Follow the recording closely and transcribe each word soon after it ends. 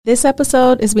This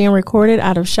episode is being recorded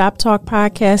out of Shop Talk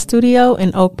Podcast Studio in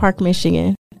Oak Park,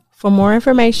 Michigan. For more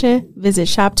information, visit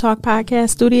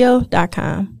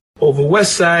shoptalkpodcaststudio.com. Over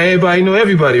West Side, everybody know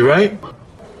everybody, right?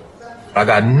 I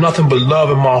got nothing but love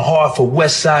in my heart for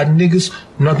West Side niggas,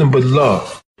 nothing but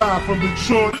love. Live from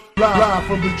Detroit, live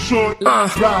from Detroit,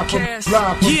 live from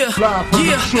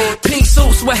Pink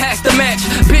suits with hats to match,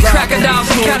 big crocodiles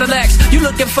and Cadillacs. You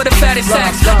looking for the fattest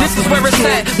sacks? This is where it's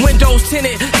at. Windows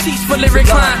tinted, seats for lyric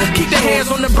line. Keep the hands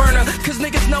on the burner, cause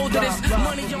niggas know that it's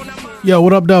money on the move. Yo,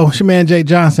 what up, though? It's your man Jay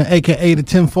Johnson, aka the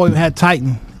tinfoil hat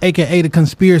titan, aka the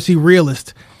conspiracy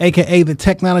realist, aka the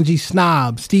technology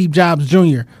snob, Steve Jobs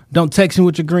Jr. Don't text me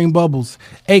with your green bubbles,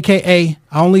 aka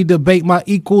I only debate my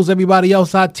equals, everybody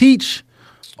else I teach.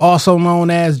 Also known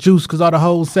as Juice, cause all the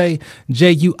hoes say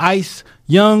J.U. Ice,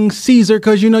 Young Caesar,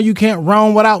 cause you know you can't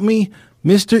roam without me.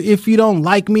 Mr. If you don't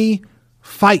like me,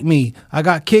 fight me. I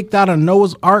got kicked out of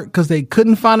Noah's Ark cause they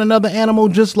couldn't find another animal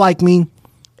just like me.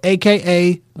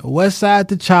 AKA the West Side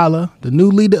T'Challa, the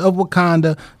new leader of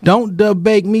Wakanda. Don't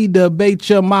debate me, debate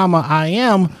your mama. I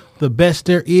am the best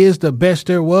there is, the best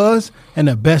there was, and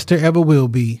the best there ever will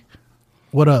be.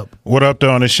 What up? What up,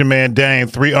 though? It's your man Dame,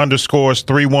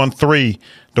 3_313,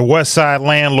 the West Side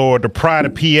landlord, the pride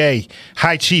of PA,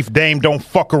 High Chief Dame Don't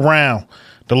Fuck Around,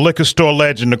 the liquor store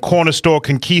legend, the corner store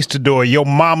conquistador, your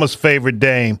mama's favorite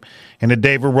dame, and the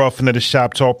David Ruffin of the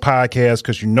Shop Talk podcast,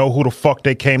 because you know who the fuck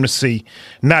they came to see.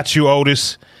 Not you,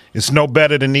 Otis. It's no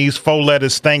better than these 4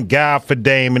 letters. Thank God for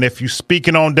Dame. And if you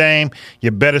speaking on Dame, you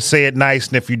better say it nice.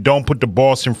 And if you don't put the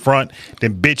boss in front,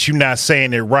 then bitch, you not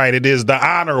saying it right. It is the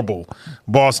honorable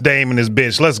Boss Dame and his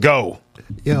bitch. Let's go.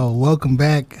 Yo, welcome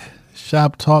back.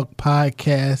 Shop Talk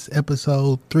podcast,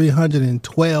 episode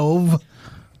 312.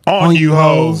 On you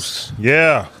hoes.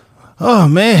 Yeah. Oh,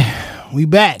 man. We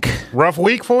back. Rough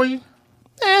week for you?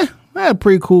 I had a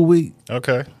pretty cool week.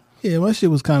 Okay. Yeah, my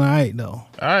shit was kind of alright, though.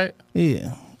 All right.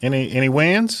 Yeah. Any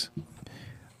wins?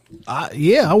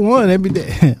 Yeah, I won every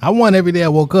day. I won every day I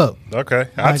woke up. Okay.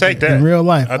 I'll take that. In real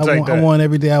life. I'll take that. I won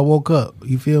every day I woke up.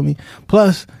 You feel me?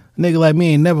 Plus, a nigga like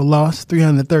me ain't never lost.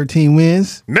 313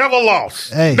 wins. Never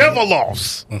lost. Hey. Never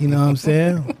lost. You know what I'm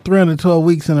saying? 312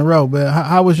 weeks in a row. But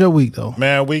how was your week, though?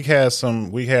 Man, we had some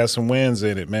wins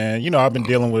in it, man. You know, I've been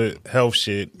dealing with health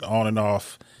shit on and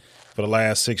off for the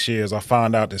last 6 years. I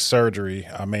found out that surgery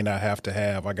I may not have to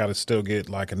have. I got to still get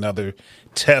like another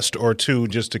test or two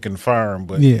just to confirm,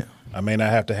 but yeah, I may not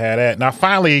have to have that. And I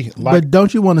finally like. But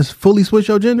don't you want to fully switch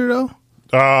your gender though?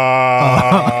 That's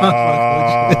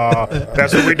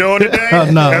what we doing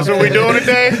today? No. That's what we doing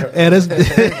today? That's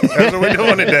what we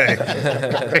doing today.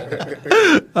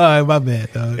 All right, my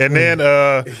bad, dog. And then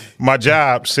my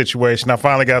job situation, I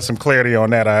finally got some clarity on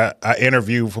that. I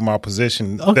interviewed for my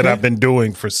position that I've been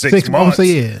doing for 6 months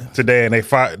today, and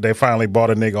they finally brought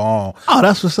a nigga on. Oh,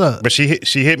 that's what's up. But she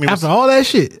hit me after all that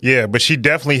shit. Yeah, but she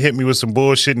definitely hit me with some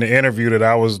bullshit in the interview that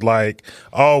I was like,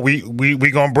 oh, we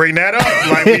gonna bring that up?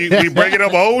 Like we bring it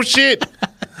up old shit.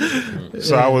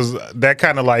 So I was that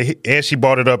kind of like, and she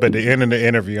brought it up at the end of the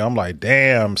interview. I'm like,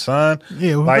 damn, son.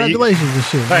 Yeah, well, congratulations and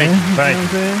shit. Thank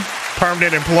man. you.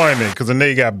 Permanent employment, because the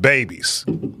nigga got babies.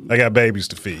 I got babies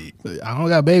to feed. I don't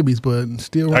got babies, but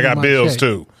still. I got bills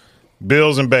too.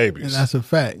 Bills and babies. And that's a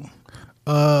fact.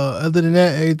 Other than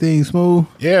that, everything smooth.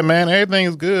 Yeah, man, everything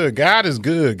is good. God is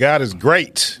good. God is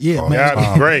great. Yeah, man. God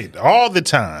is great all the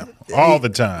time. All the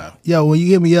time. Yo, when you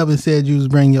hit me up and said you was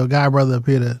bringing your guy brother up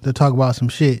here to talk about some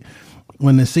shit,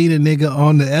 when I see the nigga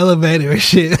on the elevator and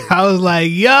shit, I was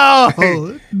like,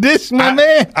 yo, this my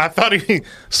man. I thought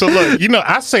so look, you know,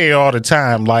 I say it all the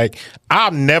time, like,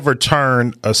 I'll never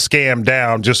turn a scam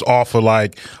down just off of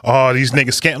like, oh, these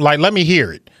niggas scam. Like, let me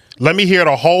hear it. Let me hear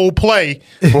the whole play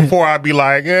before I be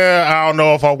like, I don't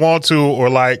know if I want to, or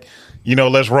like, you know,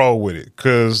 let's roll with it.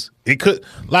 Cause it could,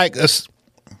 like, this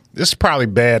is probably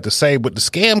bad to say, but the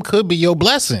scam could be your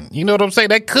blessing. You know what I'm saying?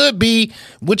 That could be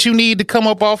what you need to come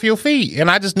up off your feet.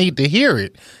 And I just need to hear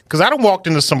it. Because I done walked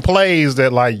into some plays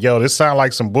that like, yo, this sound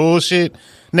like some bullshit.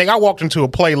 Nigga, I walked into a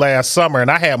play last summer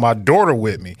and I had my daughter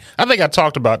with me. I think I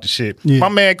talked about the shit. Yeah. My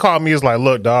man called me, is like,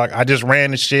 look, dog, I just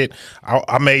ran the shit.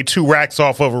 I made 2 racks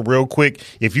off of it real quick.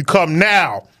 If you come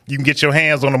now, you can get your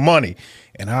hands on the money.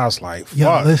 And I was like, fuck.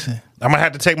 Yo, listen. I'm going to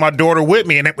have to take my daughter with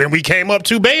me. And we came up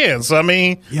 2 bands. I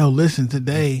mean. Yo, listen,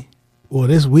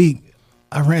 this week,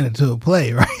 I ran into a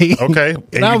play, right? Okay.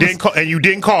 And you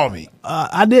didn't call me.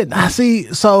 I didn't. I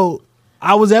see. So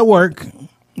I was at work,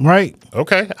 right?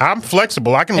 Okay. I'm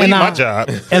flexible. I can leave my job.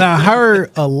 And I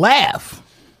heard a laugh.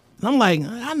 And I'm like,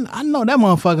 I know that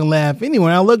motherfucking laugh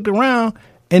anyway. I looked around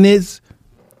and it's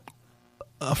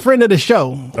a friend of the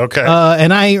show. Okay.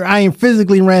 And I ain't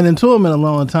physically ran into him in a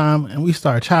long time, and we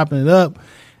started chopping it up.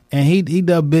 And he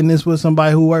done business with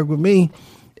somebody who worked with me,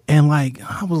 and like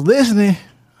I was listening,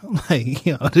 I'm like,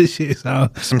 this shit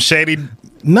sounds Some shady.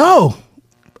 no,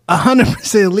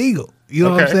 100% legal. You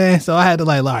know what I'm Okay. saying? So I had to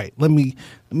like, all right, let me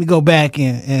go back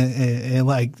and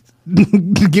like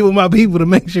get with my people to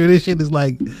make sure this shit is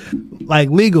like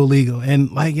legal,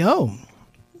 and like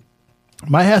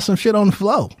might have some shit on the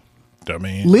flow I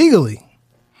mean, legally,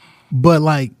 but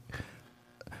like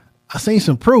I seen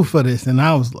some proof for this, and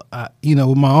I was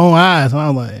with my own eyes, and I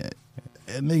was like,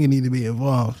 that nigga need to be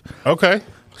involved. okay.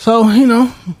 So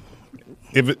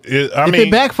If if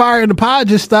it backfired and the pod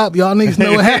just stopped, y'all niggas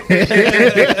know what happened.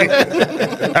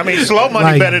 I mean, slow money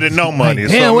Like- better than no money.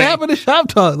 Like, so, damn, I what mean, happened to Shop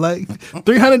Talk? Like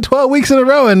 312 weeks in a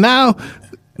row, and now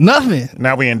nothing.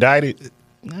 now we indicted.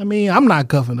 I mean, I'm not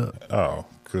cuffing up. Oh,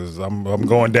 because I'm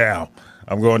going down.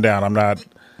 I'm going down. I'm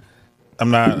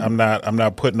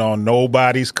not putting on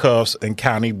nobody's cuffs and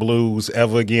county blues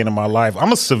ever again in my life.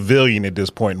 I'm a civilian at this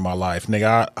point in my life,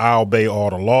 nigga. I obey all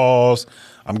the laws.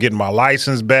 I'm getting my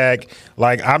license back.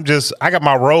 Like I got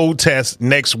my road test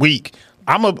next week.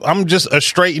 I'm just a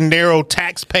straight and narrow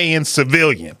tax paying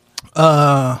civilian.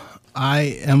 I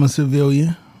am a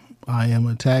civilian. I am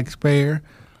a taxpayer.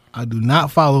 I do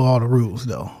not follow all the rules,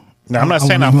 though. Now I'm not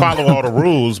saying I follow all the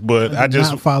rules, but I do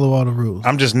just not follow all the rules.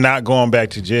 I'm just not going back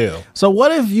to jail. So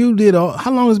what if you did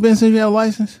how long has it been since you had a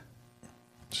license?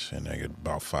 Shit, nigga,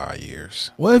 about 5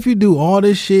 years. What if you do all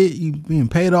this shit, you being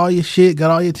paid all your shit,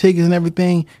 got all your tickets and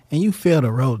everything, and you fail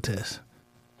the road test?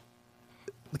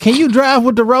 Can you drive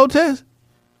with the road test?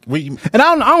 And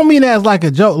I don't mean that as like a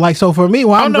joke. Like, so for me,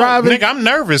 when I'm driving, nigga, I'm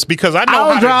nervous because I know I how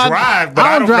don't drive- to drive, but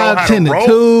I I don't don't know drive how 10 to to road.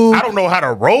 2. I don't know how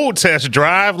to road test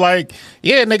drive. Like,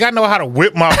 yeah, nigga, I know how to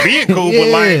whip my vehicle, but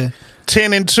Yeah. like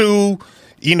 10 and 2,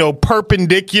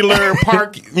 perpendicular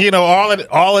park,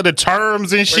 all of the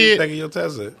terms and Where you shit. taking your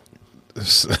test at?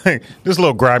 This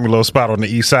little grimy little spot on the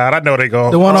east side. I know they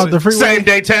go the one off the freeway. same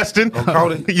day testing.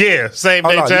 Cody? Yeah, same Oh,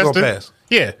 day no, you gonna testing. pass.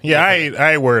 Yeah.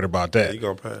 I ain't worried about that. You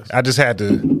gonna pass. I just had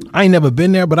to. I ain't never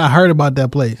been there, but I heard about that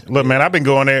place. Look, man, I've been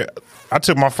going there. I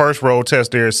took my first road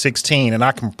test there at 16, and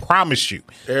I can promise you,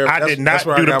 I did not that's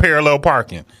where do I the got- parallel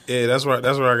parking. Yeah, that's where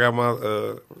I got my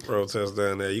road test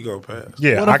down there. You gonna pass?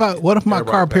 Yeah, What if my everybody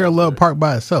car pass parallel there. parked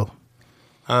by itself?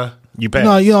 Huh? you pass.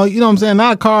 No, you know what I'm saying?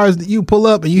 Not cars that you pull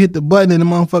up and you hit the button and the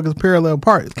motherfuckers parallel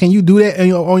park. Can you do that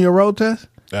on your road test?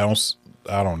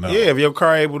 I don't know. Yeah, if your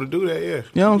car able to do that, yeah. You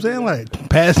know what I'm saying? Like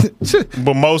pass it.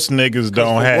 But most niggas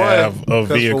don't have a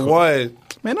vehicle. For one,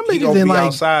 Man, them he niggas gonna in be like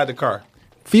outside the car.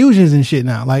 fusions and shit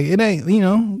now. Like it ain't, He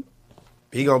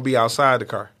gonna be outside the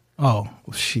car. Oh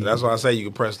shit. That's why I say you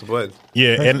can press the button.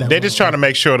 Yeah, and they're just trying to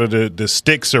make sure that the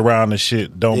sticks around the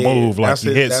shit don't Yeah, move like that's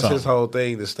you hit That's something. his whole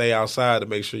thing, to stay outside to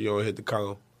make sure you don't hit the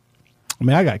cone. I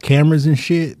mean, I got cameras and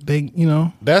shit. They,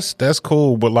 That's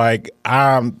cool, but like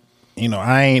I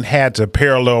ain't had to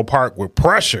parallel park with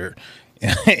pressure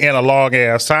in a long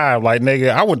ass time. Like, nigga,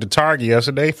 I went to Target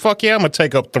yesterday. Fuck yeah, I'm gonna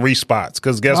take up 3 spots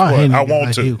because guess I what? hate I niggas want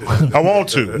like to. you. I want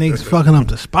to. niggas fucking up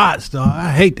the spots, dog.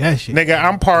 I hate that shit. Nigga,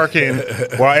 I'm parking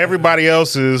while everybody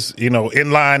else is, in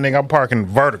line. Nigga, I'm parking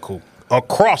vertical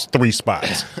across 3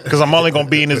 spots because I'm only gonna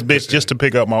be in this bitch just to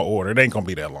pick up my order. It ain't gonna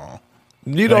be that long.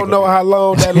 You don't know how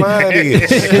long that line is.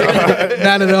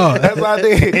 Not at all. That's why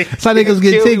they That's how niggas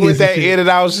get kill me tickets with that and shit. in and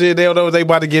out shit. They don't know what they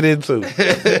about to get into.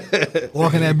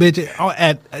 Walking that bitch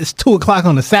it's 2:00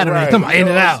 on a Saturday. Come on, in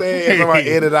and out.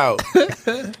 In and out.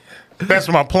 That's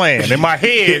my plan. In my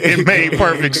head, it made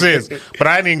perfect sense. But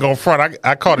I ain't even gonna front.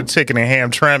 I caught a ticket in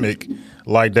Hamtramck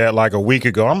like that like a week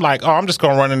ago. I'm like, I'm just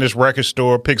gonna run in this record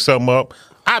store, pick something up.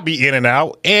 I be in and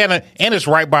out, and it's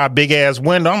right by a big ass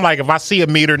window. I'm like, if I see a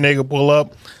meter nigga pull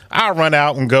up, I'll run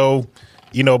out and go,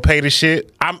 pay the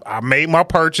shit. I made my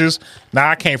purchase.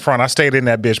 Now I can't front. I stayed in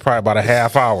that bitch probably about a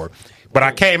half hour. But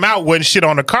I came out, wasn't shit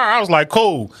on the car. I was like,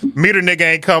 cool. Meter nigga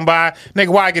ain't come by. Nigga,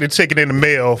 why I get a ticket in the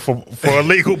mail for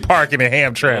illegal parking in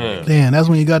Hamtramck? Damn, that's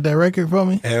when you got that record for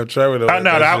me? Hamtramck don't I let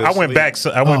know. that shit I went sleep. back.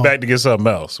 I went back to get something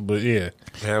else. But yeah,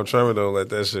 Hamtramck don't let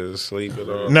that shit sleep at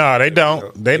all. no, they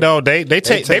don't. They don't. They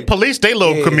police their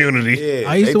little community.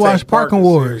 Yeah, I used they to watch take Parking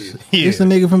Wars. serious. Yeah. It's a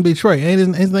nigga from Detroit.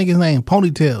 Ain't his nigga's name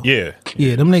Ponytail. Yeah.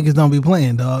 Yeah, them niggas don't be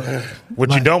playing, dog.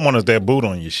 What you Like- don't want is that boot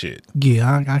on your shit.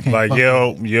 Yeah, I can't. Like,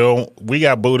 fuck yo, we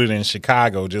got booted in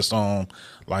Chicago just on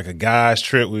like a guy's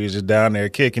trip. We was just down there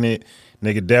kicking it.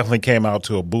 Nigga definitely came out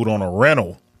to a boot on a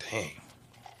rental.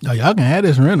 Oh, y'all can have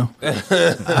this rental.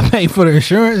 I paid for the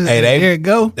insurance. Hey, there it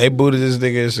go. They booted this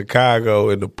nigga in Chicago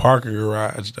in the parking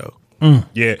garage though.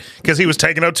 Yeah, because he was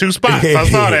taking up 2 spots. I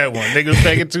saw that one. Nigga was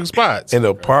taking 2 spots. In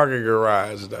the parking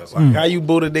garage. That's like, how you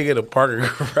boot a nigga in the parking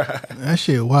garage? That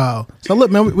shit, wow. So look,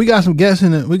 man, we got some guests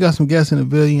in the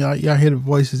building. Y'all hear the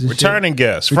voices and Returning shit.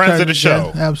 guests, friends of the show.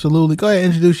 Guests, absolutely. Go ahead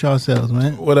and introduce yourselves,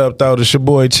 man. What up, though? It's your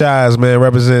boy Chaz, man,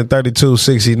 representing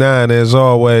 3269 as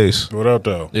always. What up,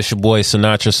 though? It's your boy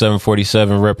Sinatra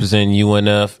 747 representing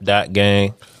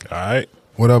UNF.gang. All right.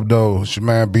 What up, though? It's your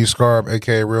man B Scarb,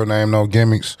 aka Real Name No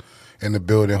Gimmicks, in the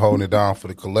building, holding it down for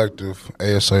the collective.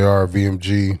 ASAR,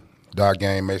 VMG,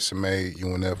 Gang, Mason Made,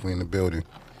 UNF. We in the building.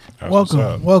 That's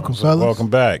Welcome, what's up. fellas. Welcome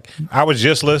back. I was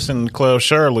just listening to Club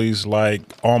Shirley's like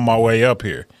on my way up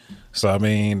here. So, I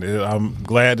mean, I'm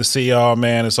glad to see y'all,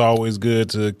 man. It's always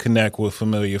good to connect with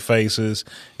familiar faces.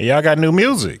 And y'all got new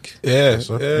music. Yeah.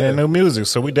 New music.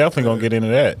 So we definitely going to get into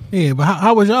that. Yeah, but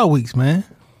how was y'all weeks, man?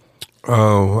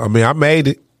 I mean, I made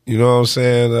it. You know what I'm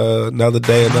saying? Another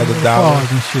day, another dollar.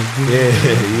 Pause and shit, dude.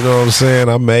 Yeah, you know what I'm saying?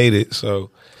 I made it. So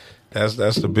that's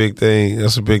the big thing.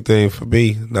 That's a big thing for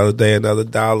me. Another day, another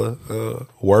dollar.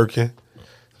 Working.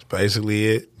 That's basically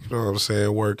it. You know what I'm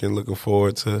saying? Working, looking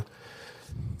forward to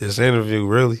this interview,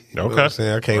 really. You know what I'm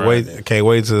saying? I can't wait. I can't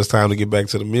wait till it's time to get back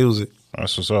to the music.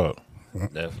 That's what's up.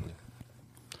 Definitely.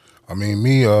 I mean,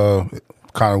 me,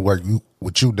 kind of like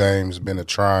with you, Dame, has been a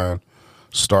trying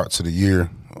start to the year.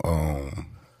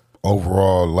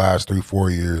 Overall, last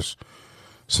 3-4 years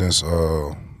since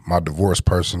my divorce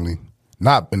personally,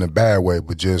 not in a bad way,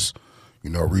 but just,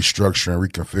 restructuring,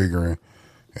 reconfiguring,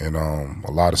 and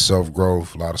a lot of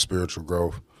self-growth, a lot of spiritual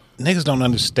growth. Niggas don't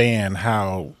understand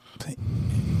how,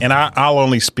 and I'll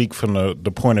only speak from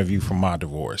the point of view from my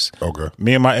divorce. Okay.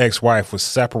 Me and my ex-wife was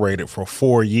separated for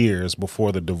 4 years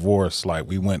before the divorce. Like,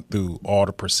 we went through all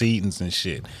the proceedings and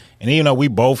shit. And even though we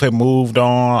both had moved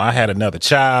on, I had another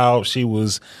child. She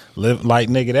was living like,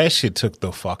 nigga, that shit took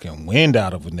the fucking wind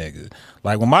out of a nigga.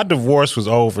 Like, when my divorce was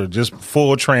over, just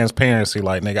full transparency,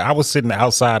 like, nigga, I was sitting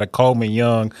outside of Coleman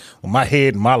Young with my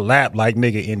head in my lap, like,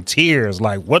 nigga, in tears.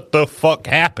 Like, what the fuck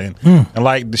happened? And,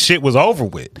 like, the shit was over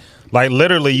with. Like,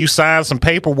 literally, you signed some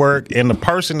paperwork, and the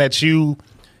person that you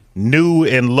knew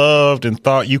and loved and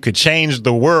thought you could change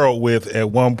the world with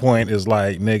at one point is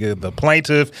like, nigga, the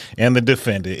plaintiff and the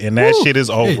defendant, and that shit is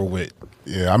over with.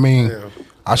 Yeah, I mean,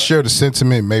 I share the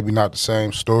sentiment, maybe not the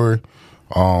same story,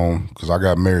 because I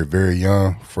got married very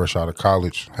young, fresh out of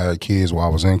college, had kids while I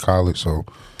was in college, so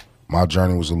my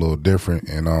journey was a little different,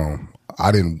 and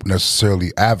I didn't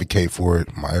necessarily advocate for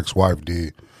it. My ex-wife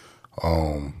did,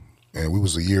 and we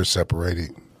was a year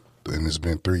separated, and it's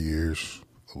been 3 years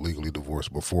legally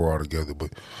divorced before altogether.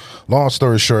 But long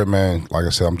story short, man, like I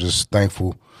said, I'm just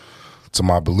thankful to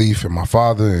my belief in my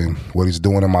father and what he's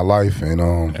doing in my life. And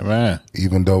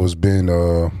even though it's been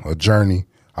a journey,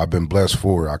 I've been blessed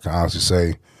for it. I can honestly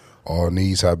say all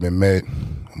needs have been met.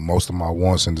 Most of my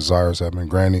wants and desires have been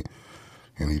granted.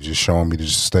 And he just showing me to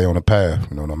just stay on the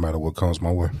path, no matter what comes my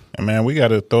way. And man, we got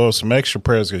to throw some extra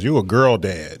prayers because you a girl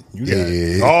dad. You got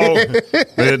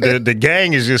the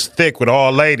gang is just thick with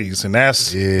all ladies, and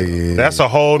that's a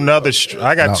whole nother.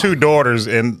 I got 2 daughters,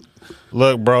 and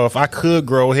look, bro, if I could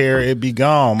grow hair, it'd be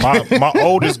gone. My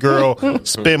oldest girl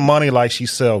spend money like she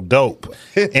sell dope,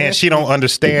 and she don't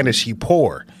understand that she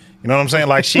poor. You know what I'm saying?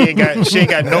 Like, she ain't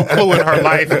got no clue in her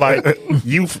life. Like,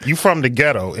 you from the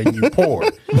ghetto and you poor,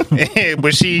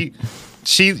 but she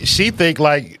think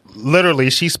like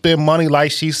literally she spend money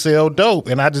like she sell dope,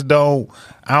 and I don't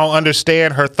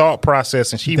understand her thought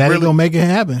process. And she Daddy really gonna make it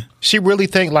happen. She really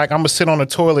think like I'm gonna sit on the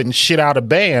toilet and shit out a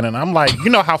band, and I'm like,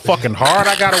 you know how fucking hard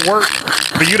I gotta work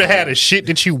for you to have the shit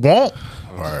that you want.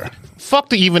 Right.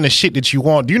 Fuck even the shit that you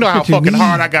want. Do you know how fucking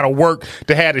hard I gotta work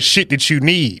to have the shit that you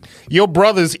need? Your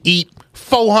brothers eat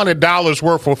 $400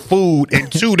 worth of food in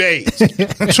 2 days. 2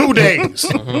 days.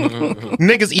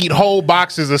 Niggas eat whole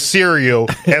boxes of cereal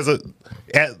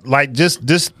like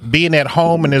just being at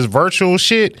home in this virtual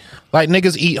shit. Like,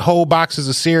 niggas eat whole boxes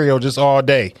of cereal just all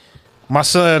day. My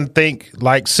son think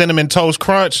like Cinnamon Toast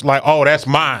Crunch, like, oh, that's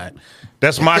mine.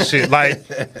 That's my shit. Like,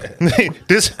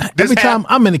 this Every time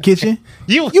I'm in the kitchen,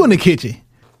 you in the kitchen,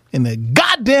 in the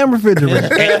goddamn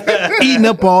refrigerator, eating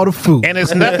up all the food. And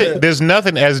it's nothing. There's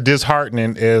nothing as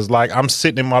disheartening as like I'm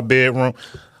sitting in my bedroom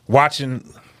watching.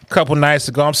 A couple nights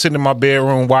ago, I'm sitting in my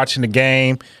bedroom watching the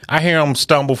game. I hear him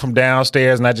stumble from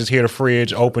downstairs, and I just hear the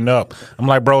fridge open up. I'm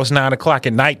like, bro, it's 9 o'clock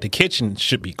at night. The kitchen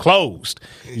should be closed.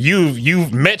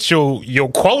 You've met your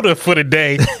quota for the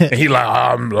day, and he like,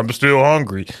 I'm still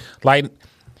hungry. Like,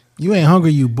 you ain't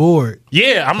hungry, you bored.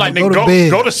 Yeah, I'm like, nigga,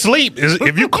 go to sleep.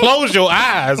 If you close your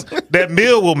eyes, that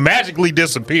meal will magically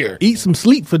disappear. Eat some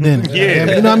sleep for dinner.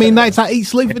 Yeah. You know how many nights I eat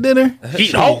sleep for dinner?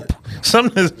 Eat hope. So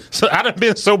I done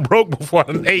been so broke before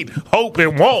I done ate hope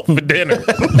and want for dinner.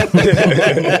 Put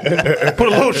a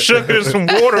little sugar and some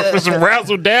water for some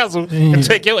razzle dazzle and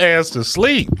take your ass to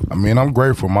sleep. I mean, I'm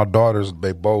grateful. My daughters,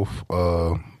 they both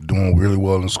doing really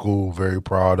well in school. Very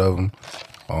proud of them.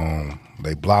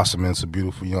 They blossom into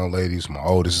beautiful young ladies. My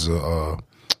oldest is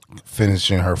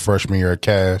finishing her freshman year at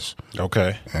Cass.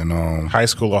 Okay. And high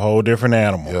school, a whole different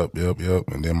animal. Yep.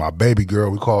 And then my baby girl,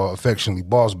 we call her affectionately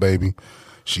Boss Baby.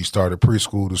 She started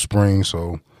preschool this spring,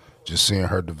 so just seeing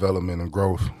her development and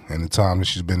growth and the time that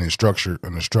she's been in a structured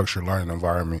learning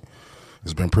environment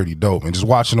has been pretty dope. And just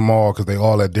watching them all, because they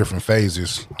all at different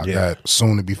phases. I got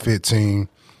soon to be 15,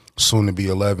 soon to be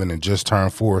 11, and just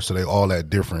turned 4, so they all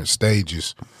at different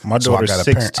stages. My daughter's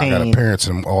 16. I got to parent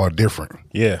them all different.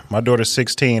 Yeah, my daughter's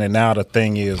 16, and now the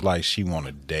thing is, like, she want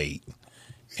to date.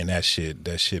 And that shit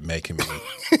making me,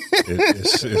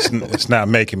 it's not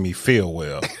making me feel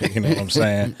well. You know what I'm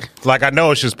saying? Like, I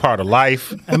know it's just part of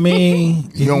life. I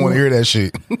mean, you don't want to hear that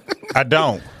shit. I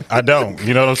don't.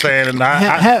 You know what I'm saying? And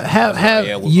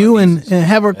have you and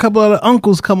have a couple of the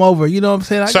uncles come over. You know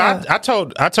what I'm saying? I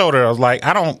told her, I was like,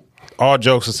 all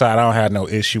jokes aside, I don't have no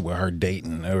issue with her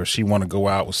dating, or she want to go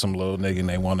out with some little nigga and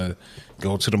they want to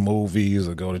go to the movies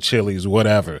or go to Chili's,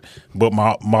 whatever. But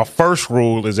my first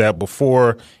rule is that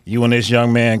before you and this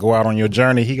young man go out on your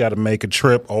journey, he got to make a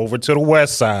trip over to the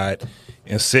West Side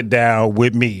and sit down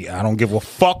with me. I don't give a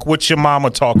fuck what your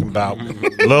mama talking about.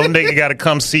 Little nigga got to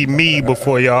come see me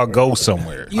before y'all go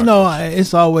somewhere. You know,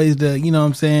 it's always you know what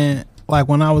I'm saying? Like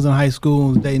when I was in high school, I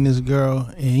was dating this girl,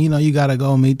 and you know, you got to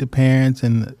go meet the parents,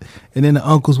 and then the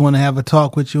uncles want to have a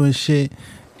talk with you and shit.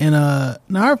 And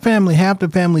now our family, half the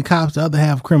family cops, the other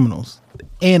half criminals,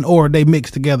 and or they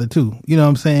mix together too. You know what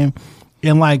I'm saying?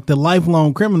 And like the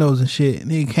lifelong criminals and shit.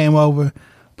 And he came over,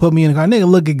 put me in the car. Nigga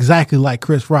look exactly like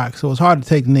Chris Rock, so it's hard to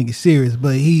take the nigga serious.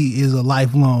 But he is a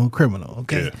lifelong criminal.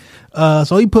 Okay,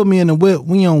 so he put me in the whip.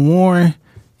 We on Warren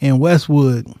and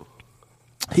Westwood.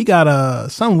 He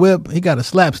got some whip. He got a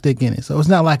slapstick in it, so it's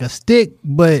not like a stick,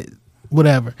 but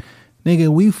whatever. Nigga,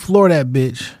 we floor that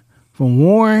bitch from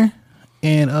Warren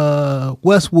and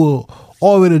Westwood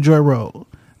all the way to Joy Road.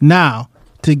 Now,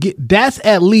 to get that's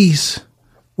at least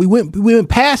we went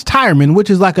past Tireman, which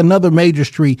is like another major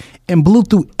street, and blew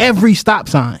through every stop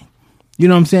sign. You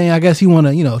know what I'm saying? I guess he want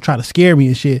to, try to scare me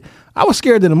and shit. I was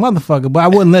scared to the motherfucker, but I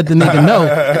wouldn't let the nigga know,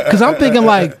 because I'm thinking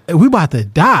like, we about to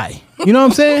die. You know what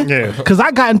I'm saying? Yeah. Because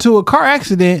I got into a car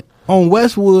accident on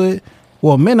Westwood,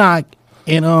 Minnock,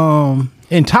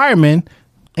 and Tireman,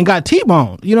 and got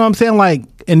T-boned. You know what I'm saying? Like,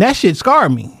 and that shit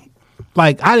scarred me.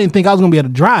 Like, I didn't think I was gonna be able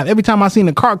to drive. Every time I seen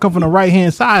the car come from the right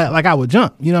hand side, like I would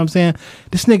jump. You know what I'm saying?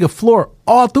 This nigga floored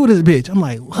all through this bitch. I'm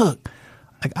like, look,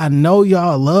 like I know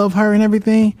y'all love her and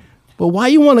everything, but why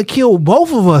you want to kill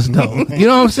both of us though? You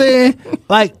know what I'm saying?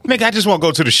 Like, nigga, I just want to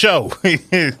go to the show.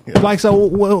 Like, so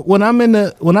when I'm in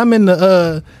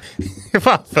the if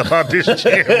I fell out this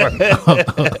chair,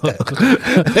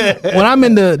 when I'm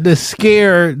in the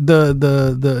scare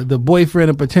the boyfriend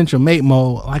and potential mate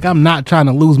mode, like I'm not trying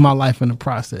to lose my life in the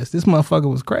process. This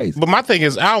motherfucker was crazy. But my thing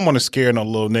is, I don't want to scare no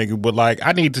little nigga, but like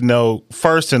I need to know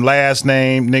first and last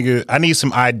name, nigga. I need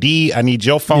some ID. I need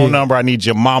your phone number. I need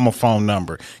your mama phone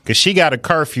number, because she got a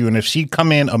curfew, and if she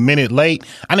come in a minute late,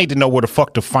 I need to know where the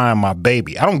fuck to find my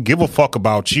baby. I don't give a fuck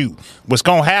about you. What's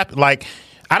gonna happen? Like,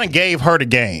 I done gave her the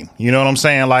game. You know what I'm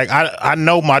saying? Like, I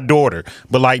know my daughter,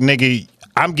 but like, nigga,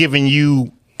 I'm giving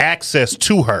you access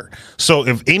to her. So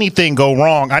if anything go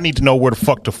wrong, I need to know where the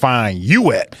fuck to find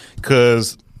you at.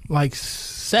 Cause like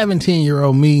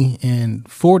 17-year-old me and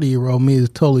 40-year-old me is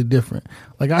totally different.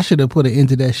 Like, I should have put it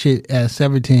into that shit as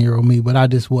 17-year-old me, but I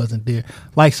just wasn't there.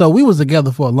 Like, so we was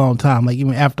together for a long time, like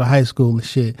even after high school and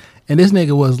shit. And this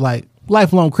nigga was like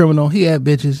lifelong criminal. He had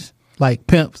bitches. Like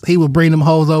pimps, he would bring them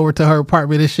hoes over to her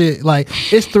apartment and shit. Like,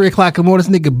 it's 3:00 in the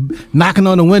morning, this nigga knocking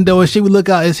on the window, and she would look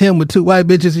out, it's him with 2 white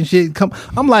bitches and shit.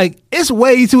 I'm like, it's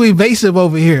way too invasive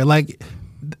over here. Like,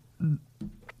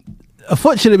 a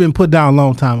foot should have been put down a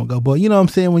long time ago. But you know what I'm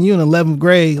saying? When you're in 11th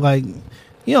grade, like,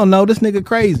 you don't know, this nigga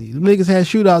crazy. The niggas had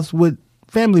shootouts with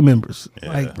family members.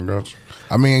 Yeah. Like,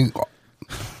 I mean,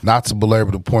 not to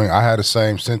belabor the point, I had the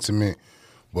same sentiment.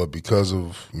 But because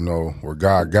of, where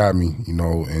God got me,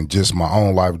 and just my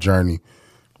own life journey,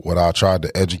 what I tried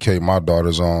to educate my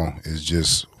daughters on is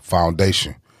just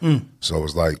foundation. So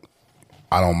it's like,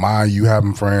 I don't mind you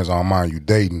having friends, I don't mind you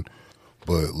dating,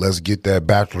 but let's get that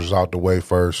bachelor's out the way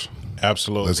first.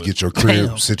 Absolutely. Let's get your crib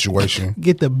Damn. situation.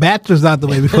 Get the bachelors out the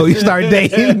way before you start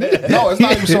dating. No, it's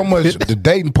not even so much the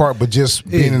dating part, but just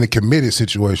being in a committed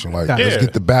situation. Like, let's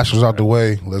get the bachelors out the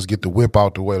way. Let's get the whip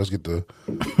out the way. Let's get the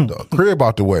crib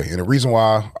out the way. And the reason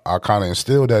why I kind of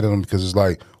instilled that in them, because it's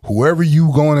like, whoever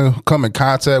you going to come in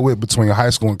contact with between high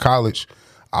school and college,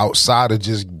 outside of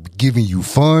just giving you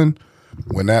fun,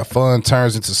 when that fun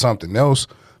turns into something else,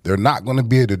 they're not going to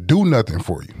be able to do nothing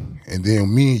for you. And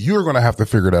then me and you are going to have to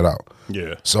figure that out.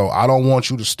 Yeah. So I don't want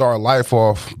you to start life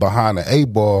off behind the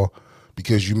 8-ball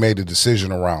because you made a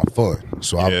decision around fun.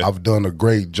 So I've done a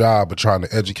great job of trying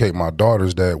to educate my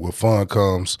daughters that with fun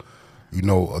comes, you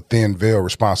know, a thin veil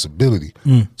responsibility.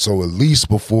 So at least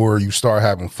before you start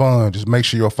having fun, just make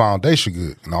sure your foundation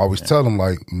good. And I always tell them,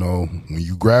 like, you know, when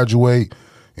you graduate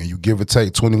and you give or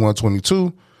take 21,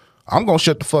 22, I'm going to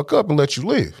shut the fuck up and let you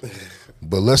live.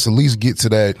 But let's at least get to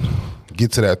that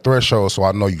threshold so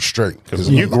I know you straight. Because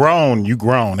you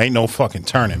grown. Ain't no fucking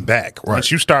turning back. Right.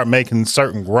 Once you start making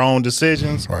certain grown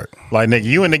decisions, right. Like, nigga,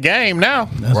 you in the game now.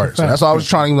 Right. So that's all I was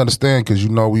trying to understand, because,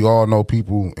 you know, we all know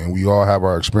people and we all have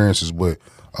our experiences, but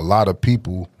a lot of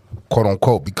people, quote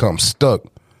unquote, become stuck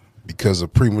because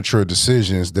of premature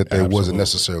decisions that they wasn't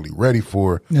necessarily ready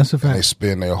for. That's a fact. And they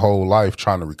spend their whole life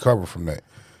trying to recover from that.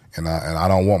 And I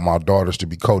don't want my daughters to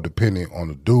be codependent on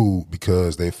a dude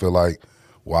because they feel like,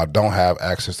 well, I don't have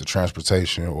access to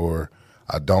transportation, or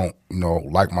I don't, you know,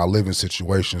 like my living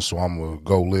situation, so I'm going to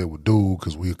go live with dude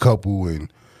because we a couple and,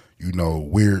 you know,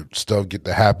 weird stuff get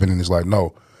to happen. And it's like,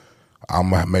 no,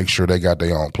 I'm going to make sure they got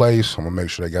their own place. I'm going to make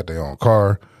sure they got their own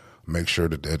car, make sure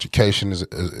that the education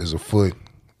is afoot.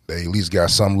 They at least got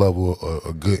some level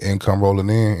of good income rolling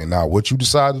in. And now what you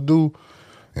decide to do,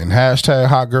 and hashtag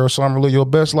hot girl summer, live your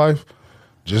best life.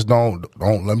 Just don't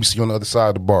let me see you on the other side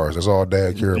of the bars. That's all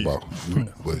Dad care about.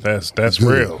 But That's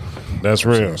real. That's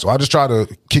real. So I just try to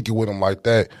kick it with them like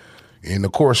that. And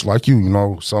of course, like you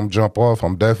know, some jump off.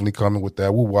 I'm definitely coming with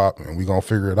that woo wop, and we gonna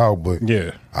figure it out. But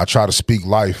yeah, I try to speak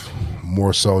life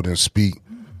more so than speak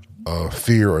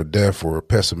fear or death or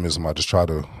pessimism. I just try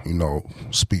to, you know,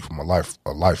 speak from a life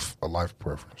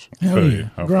preference. Hell yeah,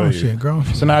 grown shit.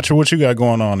 Sinatra, what you got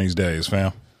going on these days,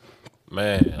 fam?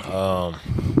 Man,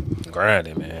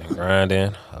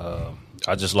 grinding.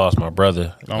 I just lost my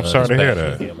brother. I'm sorry to hear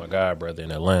that. Yeah, my god brother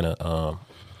in Atlanta.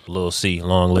 Lil C,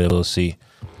 long live Lil C.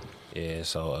 Yeah,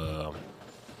 so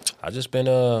I just been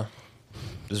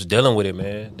just dealing with it,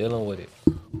 man. Dealing with it,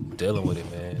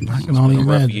 man. I can only imagine. imagine.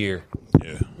 Rough year.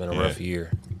 Yeah, been a rough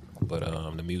year, but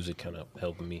the music kind of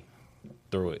helping me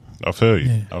through it. I feel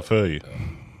you. I feel you.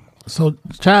 So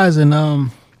Chaz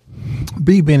and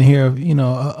B been here, you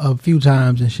know, a few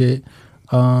times and shit.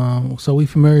 So we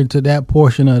familiar to that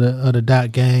portion of the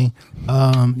Dot Gang.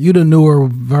 You the newer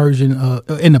version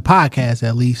in the podcast,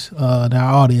 at least. That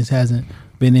our audience hasn't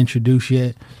been introduced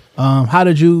yet. How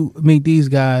did you meet these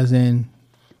guys? And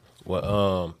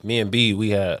well, me and B,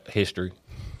 we had history.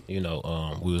 You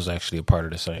know, we was actually a part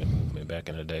of the same movement back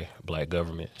in the day, Black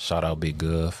Government. Shout out Big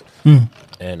Gov.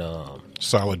 And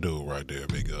solid dude right there,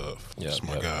 Big Gov. Yeah, that's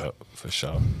my guy for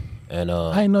sure. And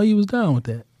I didn't know you was down with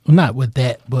that. Well, not with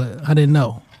that, but I didn't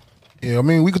know. Yeah, I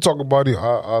mean, we could talk about it.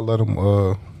 I'll let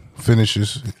him finish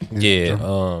his. Yeah.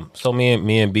 So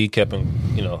me and B kept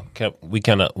we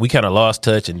kind of lost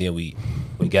touch, and then we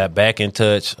got back in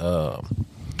touch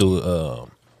through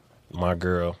my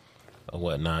girl or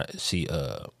whatnot.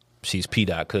 She's P.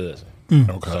 Dot cousin.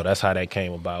 Okay. So that's how that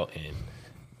came about, and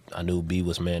I knew B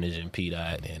was managing P.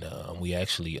 Dot, and we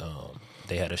actually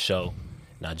they had a show,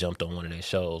 and I jumped on one of their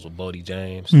shows with Bodie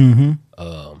James.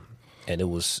 And it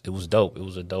was dope. It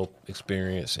was a dope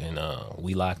experience, and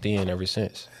we locked in ever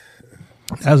since.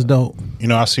 That's dope. You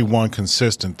know, I see one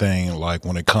consistent thing, like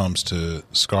when it comes to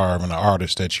Scarv and the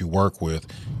artists that you work with,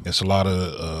 it's a lot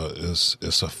of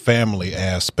it's a family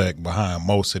aspect behind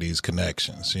most of these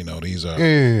connections. You know, these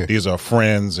are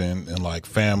friends and like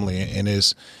family, and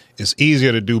it's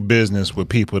easier to do business with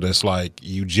people that's like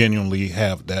you genuinely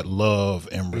have that love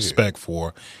and respect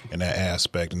for in that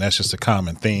aspect. And that's just a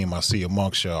common theme I see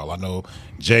amongst y'all. I know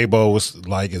J-Bo was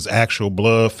like his actual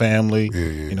blood family,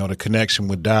 you know, the connection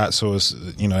with Dot. So it's,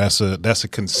 you know, that's a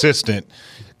consistent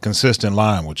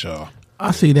line with y'all. I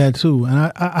see that too.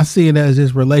 And I see it as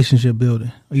just relationship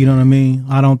building. You know what I mean?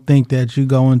 I don't think that you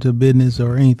go into business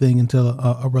or anything until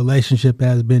a relationship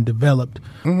has been developed,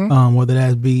 whether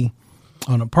that be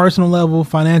on a personal level,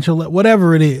 financial level,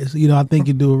 whatever it is. You know, I think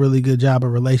you do a really good job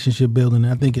of relationship building.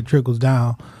 I think it trickles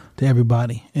down to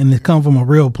everybody, and it comes from a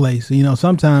real place. You know,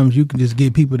 sometimes you can just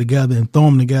get people together and throw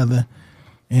them together,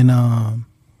 and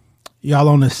y'all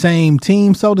on the same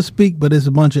team, so to speak, but it's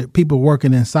a bunch of people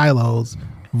working in silos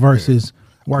versus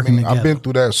working together? I've been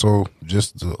through that, so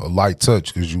just a light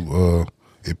touch because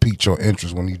it piqued your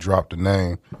interest when he dropped the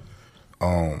name.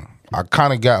 I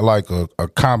kind of got like a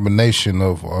combination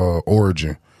of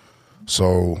origin.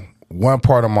 So one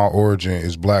part of my origin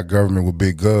is Black Government with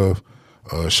Big Gov.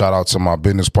 Shout out to my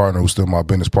business partner, who's still my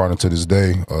business partner to this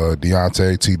day,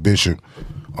 Deontay T. Bishop.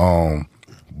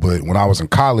 But when I was in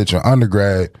college and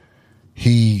undergrad,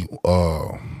 he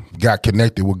got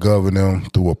connected with Gov and them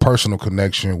through a personal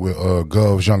connection with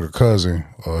Gov's younger cousin.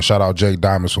 Shout out Jay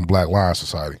Diamonds from Black Lion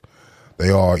Society. They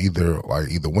all either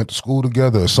went to school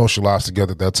together or socialized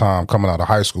together at that time, coming out of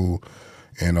high school,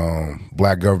 and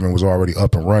Black Government was already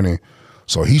up and running.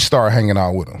 So he started hanging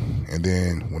out with him. And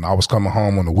then when I was coming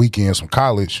home on the weekends from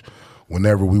college,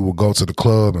 whenever we would go to the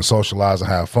club and socialize and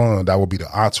have fun, that would be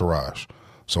the entourage.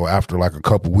 So after like a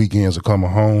couple weekends of coming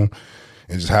home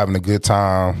and just having a good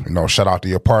time, shout out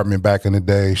the apartment back in the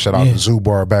day, shout out the Zoo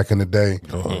Bar back in the day,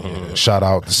 shout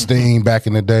out the Steam back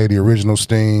in the day, the original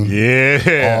Steam,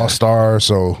 All Star.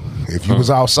 So if you was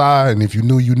outside and if you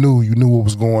knew what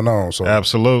was going on. So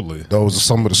absolutely, those are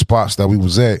some of the spots that we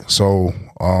was at. So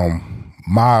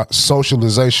my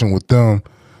socialization with them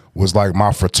was like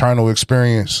my fraternal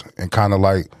experience and kind of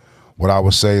like what I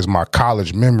would say is my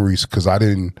college memories, because I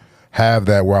didn't have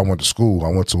that where I went to school. I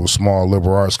went to a small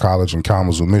liberal arts college in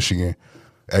Kalamazoo, Michigan,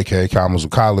 aka Kalamazoo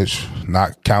College,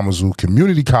 not Kalamazoo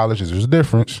Community College, there's a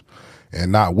difference,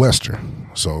 and not Western.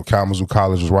 So Kalamazoo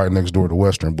College was right next door to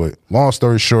Western. But long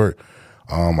story short,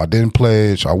 I didn't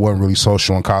pledge. I wasn't really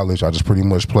social in college. I just pretty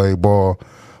much played ball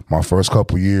my first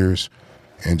couple years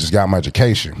and just got my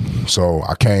education. So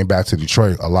I came back to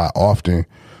Detroit a lot often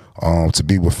to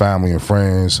be with family and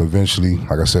friends. Eventually,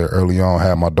 like I said early on,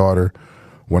 had my daughter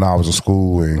when I was in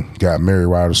school and got married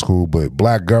right out of school. But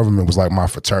Black Government was like my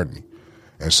fraternity.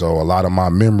 And so a lot of my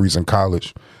memories in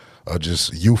college are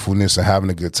just youthfulness and having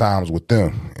a good times with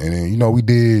them. And then, we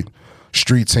did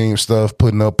street team stuff,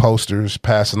 putting up posters,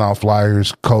 passing out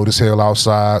flyers, cold as hell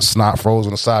outside, snot frozen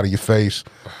on the side of your face,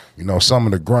 some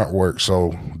of the grunt work.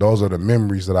 So those are the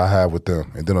memories that I have with them.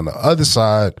 And then on the other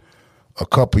side, a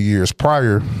couple years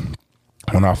prior,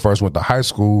 when I first went to high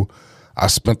school, I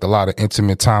spent a lot of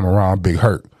intimate time around Big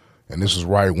Hurt. And this was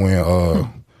right when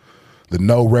the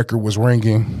No record was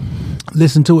ringing.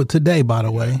 Listen to it today, by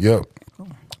the way. Yep.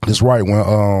 This right when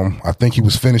I think he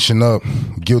was finishing up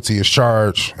Guilty as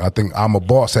Charged. I think I'm a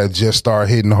Boss had just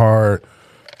started hitting hard,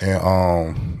 and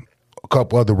a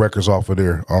couple other records off of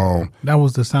there. That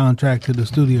was the soundtrack to the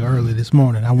studio early this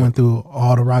morning. I went through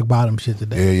all the Rock Bottom shit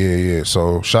today. Yeah.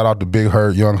 So shout out to Big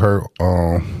Hurt, Young Hurt,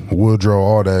 Woodrow,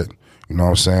 all that. You know what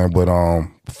I'm saying? But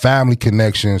family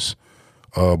connections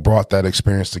brought that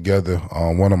experience together.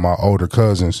 One of my older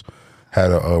cousins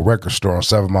had a record store on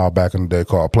 7 Mile back in the day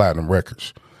called Platinum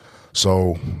Records.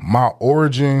 So my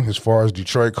origin as far as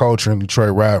Detroit culture and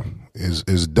Detroit rap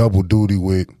is double duty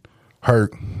with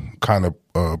Hurt, kind of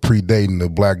predating the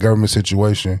Black Government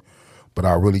situation. But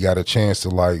I really got a chance to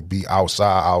like be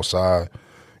outside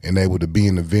and able to be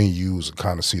in the venues and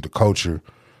kind of see the culture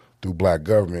through Black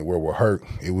Government, where with Hurt,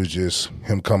 it was just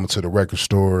him coming to the record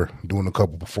store, doing a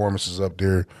couple performances up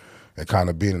there, and kind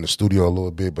of being in the studio a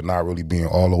little bit, but not really being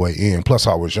all the way in. Plus,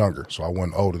 I was younger, so I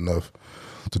wasn't old enough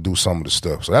to do some of the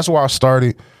stuff. So that's where I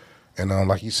started. And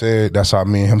like you said, that's how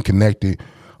me and him connected.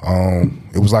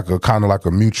 It was like a kind of like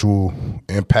a mutual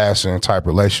in passing type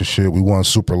relationship. We weren't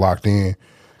super locked in.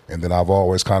 And then I've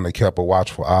always kind of kept a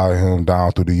watchful eye on him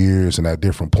down through the years. And at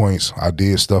different points, I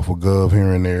did stuff with Gov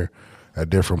here and there. At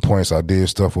different points, I did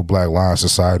stuff with Black Lion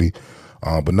Society,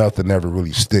 but nothing ever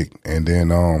really stick. And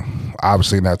then,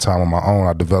 obviously, in that time on my own,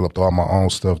 I developed all my own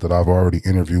stuff that I've already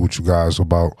interviewed with you guys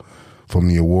about, from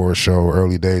the award show,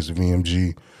 early days of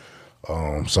VMG,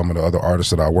 some of the other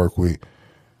artists that I work with.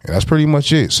 And that's pretty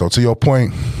much it. So to your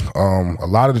point, a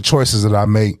lot of the choices that I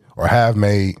make or have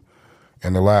made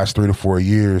in the last 3 to 4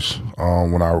 years,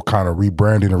 when I kind of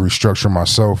rebranded and restructured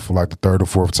myself for like the third or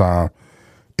fourth time,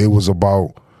 it was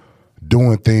about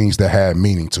doing things that had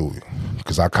meaning to it,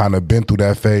 because I kind of been through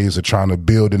that phase of trying to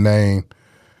build a name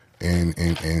and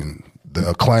the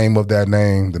acclaim of that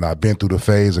name. Then I've been through the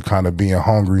phase of kind of being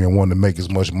hungry and wanting to make as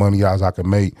much money as I can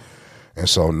make. And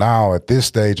so now at this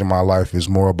stage in my life, it's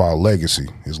more about legacy.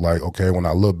 It's like, okay, when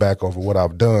I look back over what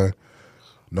I've done,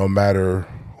 no matter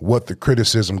what the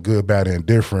criticism, good, bad, and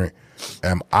indifferent,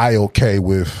 am I okay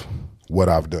with what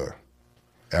I've done?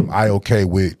 Am I okay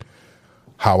with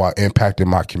how I impacted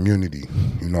my community?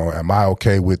 Am I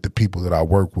okay with the people that I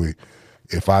work with?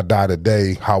 If I die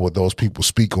today, how would those people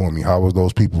speak on me? How would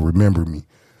those people remember me?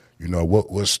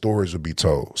 What stories would be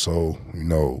told? So,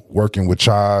 working with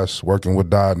Chaz, working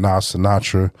with Nas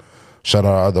Sinatra, shout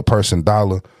out our other person,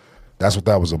 Dollar, that's what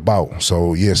that was about.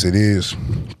 So yes, it is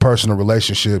personal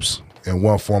relationships in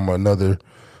one form or another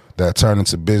that turned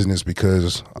into business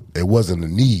because it wasn't a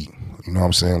need. You know what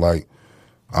I'm saying? Like,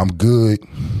 I'm good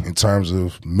in terms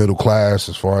of middle class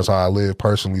as far as how I live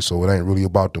personally, so it ain't really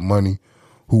about the money.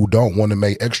 Who don't want to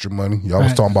make extra money? Y'all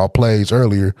was talking about plays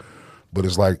earlier, but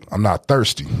it's like I'm not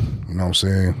thirsty. You know what I'm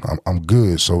saying? I'm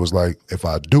good. So it's like if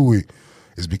I do it,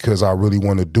 it's because I really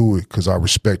want to do it because I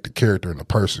respect the character and the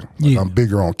person. Like, I'm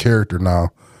bigger on character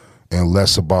now and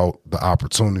less about the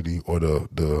opportunity or less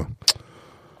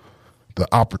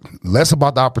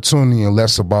about the opportunity and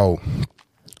less about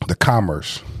the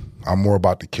commerce. I'm more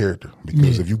about the character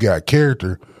because if you got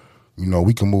character, you know,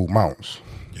 we can move mountains.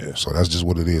 Yeah, so that's just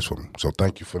what it is for me. So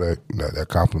thank you for that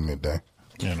compliment, Dan.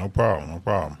 Yeah, no problem.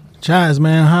 Chaz,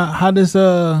 man, how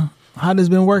this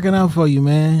been working out for you,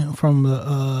 man? From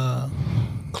the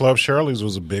Club Shirley's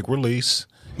was a big release.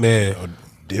 Man,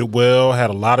 did well.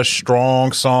 Had a lot of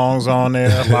strong songs on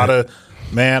there. A lot of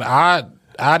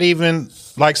I'd even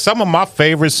like some of my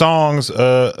favorite songs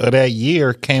of that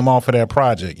year came off of that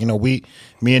project. You know, me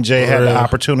and Jay had the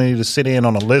opportunity to sit in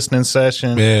on a listening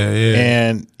session.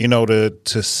 And you know,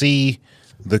 to see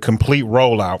the complete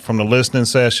rollout from the listening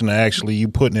session to actually you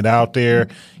putting it out there.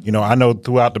 You know, I know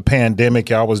throughout the pandemic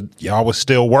y'all was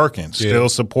still working, still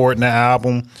supporting the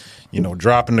album. You know,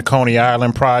 dropping the Coney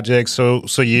Island project. So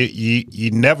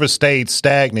you never stayed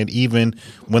stagnant even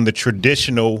when the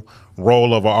traditional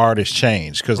role of an artist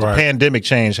changed because the pandemic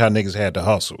changed how niggas had to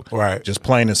hustle. Right. Just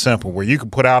plain and simple. Where you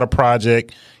could put out a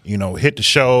project, you know, hit the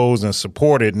shows and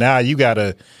support it. Now you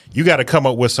gotta come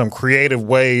up with some creative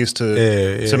ways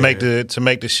to make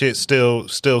the shit still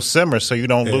simmer so you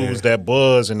don't lose that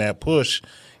buzz and that push,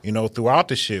 you know, throughout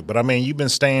the shit. But I mean, you've been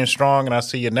staying strong and I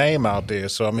see your name out there.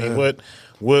 So I mean,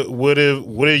 what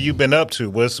have you been up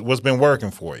to? What's been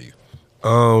working for you?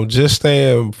 Just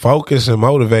staying focused and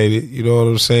motivated, you know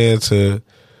what I'm saying, to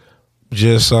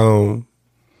just you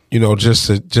know, just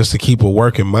to keep a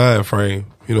working mind frame,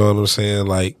 you know what I'm saying?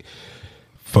 Like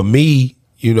for me,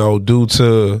 you know, due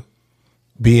to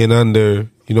being under,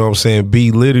 you know what I'm saying,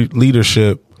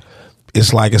 leadership,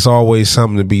 it's like it's always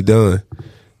something to be done.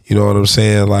 You know what I'm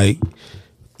saying? Like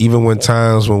even when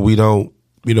times when we don't,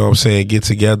 you know what I'm saying, get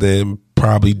together and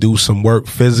probably do some work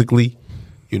physically,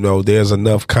 you know, there's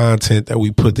enough content that we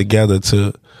put together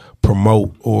to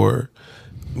promote or,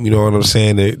 you know what I'm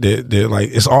saying, they're like,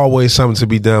 it's always something to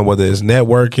be done, whether it's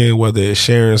networking, whether it's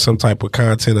sharing some type of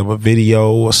content of a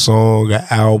video, a song, an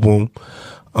album,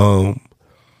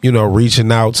 you know,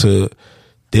 reaching out to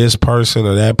this person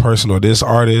or this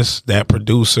artist, that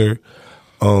producer,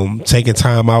 taking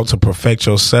time out to perfect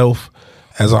yourself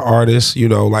as an artist, you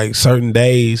know, like certain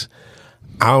days,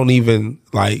 I don't even,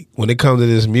 like, when it comes to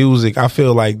this music, I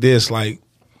feel like this, like,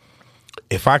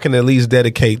 if I can at least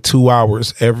dedicate 2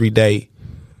 hours every day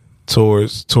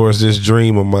towards this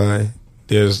dream of mine,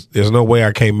 there's no way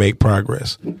I can't make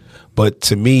progress. But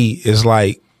to me, it's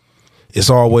like,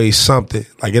 it's always something.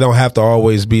 Like, it don't have to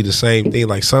always be the same thing.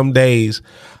 Like, some days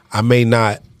I may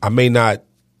not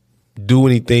do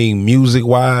anything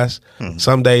music-wise.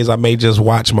 Some days I may just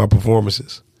watch my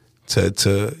performances.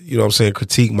 To you know what I'm saying,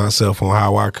 critique myself on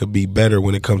how I could be better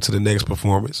when it comes to the next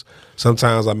performance.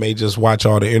 Sometimes I may just watch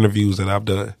all the interviews that I've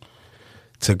done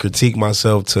to critique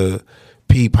myself, to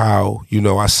peep how, you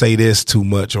know, I say this too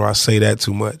much or I say that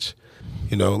too much.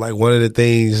 You know, like one of the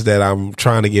things that I'm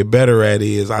trying to get better at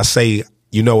is I say,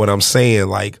 you know what I'm saying,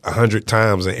 like 100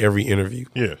 times in every interview.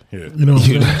 Yeah. You know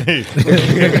what I'm saying?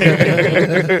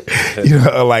 You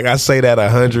know, like I say that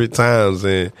 100 times,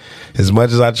 and as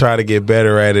much as I try to get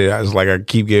better at it, I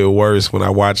keep getting worse when I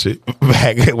watch it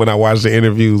back, when I watch the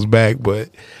interviews back. But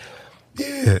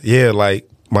yeah, like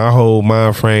my whole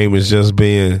mind frame is just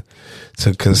being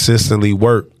to consistently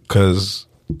work, because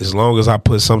as long as I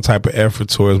put some type of effort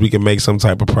towards, we can make some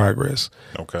type of progress.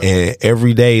 Okay. And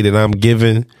every day that I'm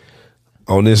given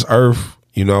on this earth,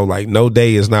 you know, like no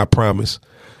day is not promised.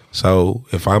 So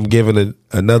if I'm given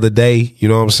another day, you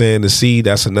know what I'm saying, to see,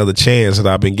 that's another chance that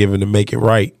I've been given to make it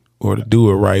right or to do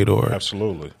it right, or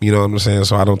absolutely, you know what I'm saying.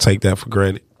 So I don't take that for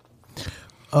granted.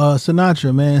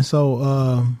 Sinatra, man.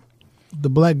 So the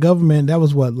black government, that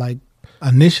was what, like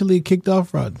initially kicked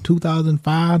off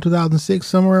 2005, 2006,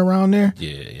 somewhere around there.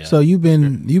 Yeah. So you've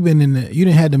been you didn't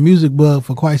had the music bug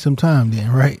for quite some time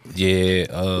then, right?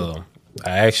 Yeah.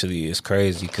 I actually, it's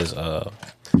crazy because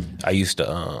I used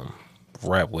to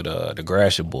rap with the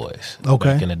Gratiot Boys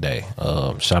back in the day.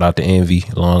 Shout out to Envy,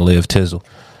 long live Tizzle.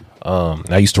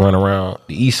 I used to run around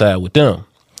the east side with them.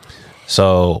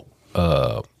 So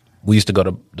we used to go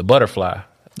to the Butterfly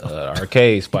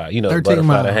arcade spot, you know, the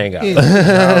Butterfly to hang out.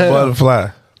 Butterfly.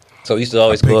 So we used to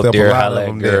always I go picked up up a there, lot holla of at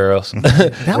them there. girls.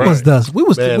 That was the we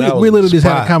Man, literally just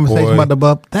had a spot, conversation boy. about the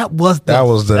bump. That was the That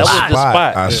was the That was spot. the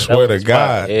spot. I That swear was to the spot.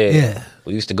 God. Yeah.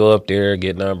 We used to go up there,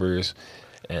 get numbers,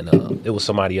 and it was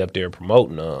somebody up there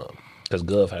promoting because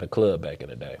Gov had a club back in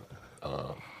the day.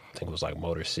 I think it was like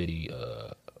Motor City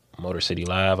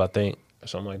Live, I think, or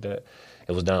something like that.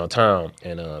 It was downtown,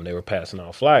 and they were passing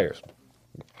out flyers.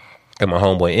 And my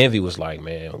homeboy Envy was like,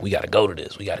 "Man, we got to go to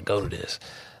this. We got to go to this.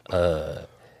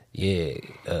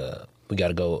 We got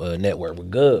to go network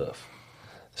with Gov."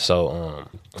 So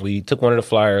we took one of the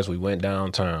flyers. We went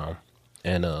downtown,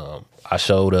 and I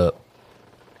showed up,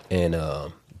 and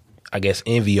I guess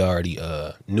Envy already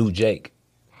knew Jake,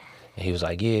 and he was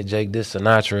like, "Yeah, Jake, this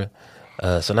Sinatra."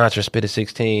 Sinatra spit a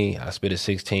 16. I spit a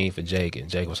 16 for Jake, and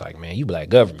Jake was like, "Man, you black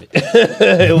government."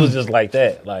 It was just like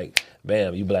that, like,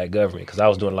 bam, you black government, because I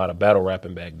was doing a lot of battle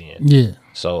rapping back then. Yeah.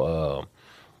 So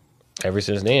ever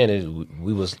since then,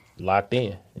 we was locked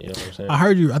in. You know what I'm saying? I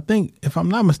heard you. I think, if I'm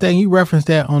not mistaken, you referenced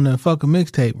that on the fucking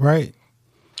mixtape, right?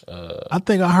 I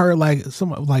think I heard like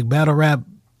some like battle rap.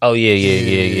 Oh yeah.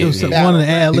 It was yeah. one of the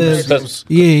ad libs.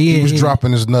 Yeah. He was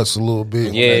dropping his nuts a little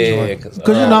bit. Yeah, Because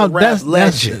you know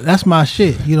that's my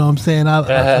shit. You know what I'm saying?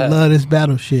 I love this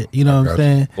battle shit. You know what I'm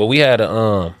saying? Well, we had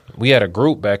a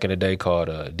group back in the day called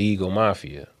Deagle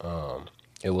Mafia.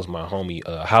 It was my homie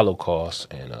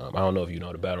Holocaust, and I don't know if you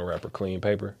know the battle rapper Clean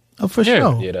Paper. Oh, for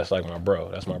sure. Yeah, that's like my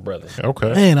bro. That's my brother.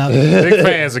 Okay. Man, Big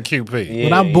fans of QP.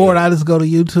 when I'm bored, I just go to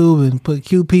YouTube and put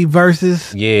QP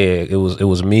verses. Yeah, it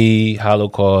was me,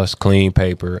 Holocaust, Clean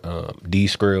Paper, D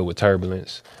Skrill with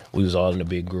Turbulence. We was all in a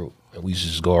big group, and we used to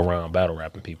just go around battle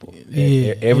rapping people.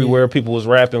 Yeah, Everywhere people was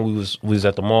rapping, we was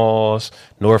at the malls,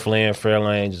 Northland,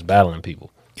 Fairlane, just battling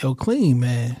people. Yo, Clean,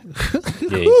 man.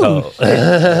 Yeah, he cold.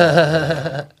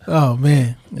 Oh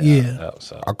man, yeah.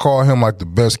 So, I call him like the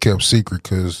best kept secret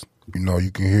because, you know,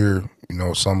 you can hear, you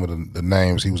know, some of the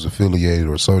names he was affiliated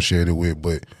or associated with,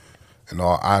 but in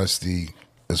all honesty,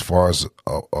 as far as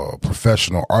a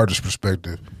professional artist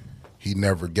perspective, he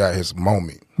never got his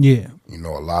moment. Yeah. You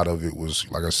know, a lot of it was,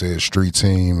 like I said, street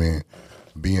team and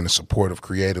being a supportive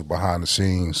creative behind the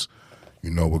scenes,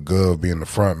 you know, with Gov being the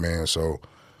front man. So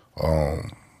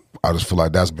I just feel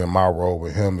like that's been my role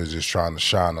with him, is just trying to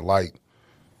shine the light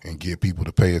and get people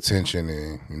to pay attention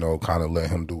and, you know, kind of let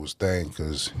him do his thing,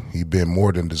 because he been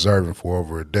more than deserving for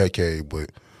over a decade.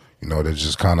 But, you know, that's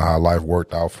just kind of how life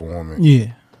worked out for him and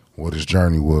Yeah. what his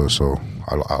journey was. So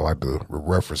I like to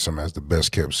reference him as the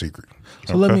best kept secret.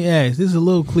 So let me ask, this is a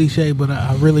little cliche, but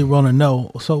I really want to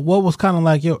know. So what was kind of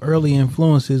like your early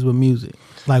influences with music?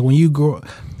 Like when you grew,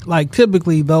 like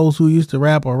typically those who used to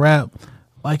rap or rap,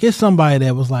 like it's somebody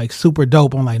that was like super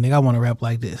dope. I'm like, nigga, I want to rap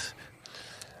like this.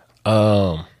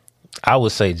 I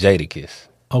would say Jadakiss.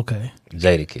 Okay.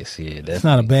 Jadakiss, yeah. It's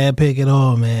not a bad pick at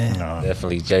all, man.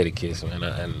 Definitely Jadakiss, man.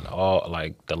 And all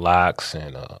like the Locks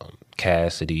and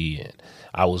Cassidy, and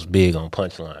I was big on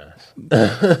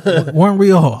punchlines. Weren't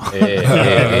we all?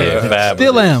 Yeah, Fabulous.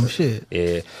 Still am, shit.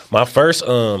 Yeah. My first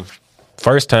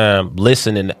time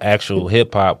listening to actual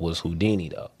hip hop was Houdini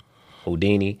though.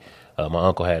 Houdini. My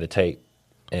uncle had a tape,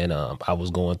 and I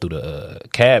was going through the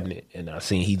cabinet, and I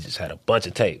seen he just had a bunch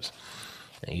of tapes.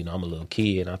 And you know, I'm a little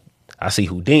kid, and I see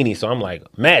Houdini, so I'm like,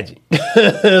 magic.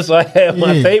 So I had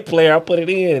my tape player, I put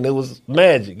it in, and it was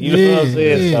magic. You know what I'm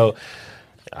saying? Yeah. So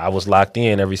I was locked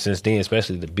in ever since then,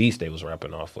 especially the beats they was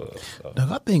rapping off of. So.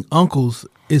 Dog, I think uncles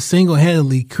is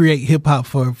single-handedly create hip-hop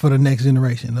for the next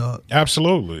generation, dog.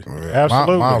 Absolutely. Yeah,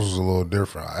 Absolutely. Mine was a little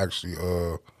different. I actually,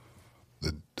 who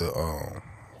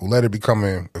later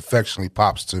becoming affectionately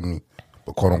pops to me,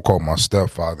 but quote unquote my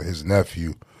stepfather, his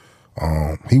nephew.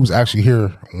 He was actually here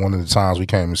one of the times we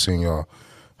came and seen y'all.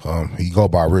 He go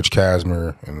by Rich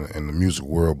Casimir in the music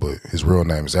world, but his real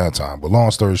name is Anton. But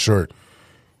long story short,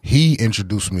 he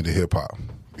introduced me to hip hop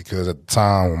because at the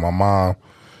time when my mom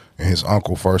and his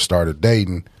uncle first started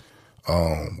dating,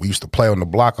 we used to play on the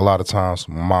block a lot of times.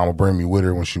 My mom would bring me with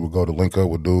her when she would go to link up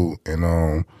with dude. And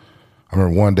I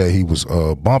remember one day he was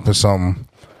bumping something,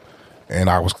 and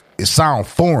it sounded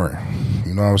foreign,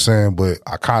 you know what I'm saying? But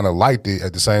I kind of liked it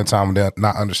at the same time,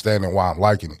 not understanding why I'm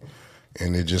liking it.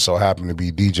 And it just so happened to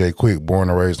be DJ Quick, born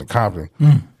and raised in Compton.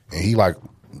 And he like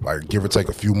give or take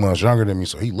a few months younger than me.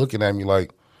 So he looking at me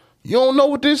like, you don't know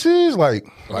what this is? Like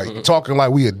talking like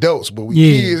we adults, but we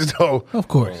kids though. Of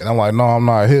course. And I'm like, no, I'm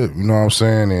not hip, you know what I'm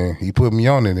saying? And he put me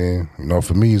on it, and, you know,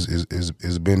 for me,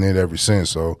 it's been it ever since.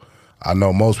 So I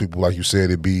know most people, like you said,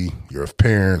 it'd be your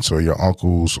parents or your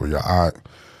uncles or your aunt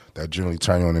that generally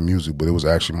turn you on the music, but it was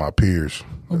actually my peers.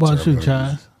 What about you,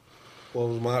 Chaz? What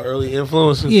was my early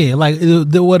influences? Yeah, like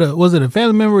was it a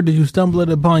family member? Or did you stumble it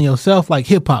upon yourself, like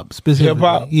hip hop specifically? Hip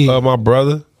hop. Yeah. My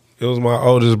brother. It was my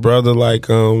oldest brother. Like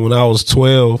when I was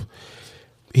 12,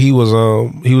 he was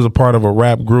a part of a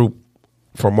rap group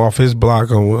from off his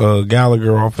block on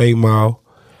Gallagher off 8 Mile.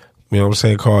 You know what I'm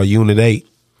saying? Called Unit 8.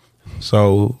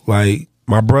 So like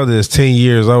my brother is 10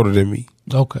 years older than me.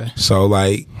 Okay. So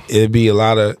like it'd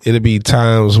be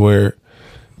times where,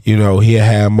 you know, he'd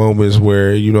have moments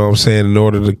where, you know what I'm saying, in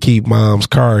order to keep mom's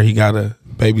car, he gotta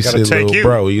babysit little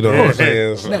bro. You know what I'm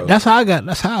saying? So, that's how I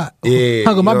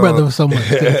hung with my you brother know. so much.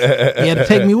 He had to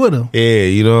take me with him. Yeah,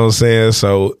 you know what I'm saying?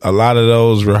 So a lot of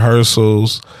those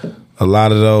rehearsals, a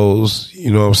lot of those,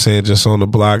 you know what I'm saying, just on the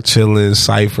block chilling,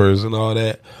 ciphers and all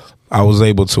that, I was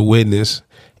able to witness.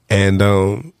 And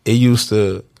it used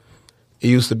to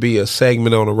be a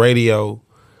segment on the radio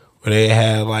where they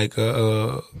had like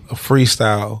a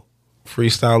freestyle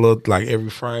look like every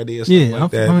Friday or something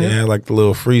like that. They had like the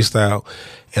little freestyle.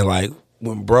 And like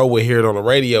when bro would hear it on the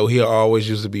radio, he always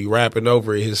used to be rapping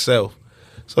over it himself.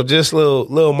 So just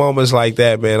little moments like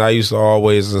that, man, I used to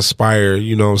always aspire,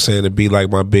 you know what I'm saying, to be like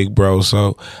my big bro.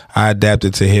 So I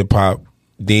adapted to hip hop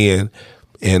then.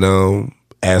 And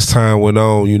as time went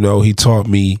on, you know, he taught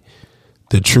me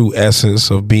the true essence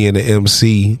of being an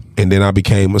MC, and then I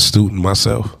became a student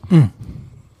myself.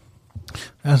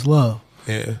 That's love.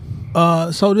 Yeah.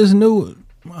 So this new,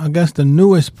 I guess the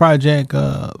newest project,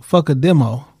 Fuck a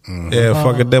Demo. Yeah,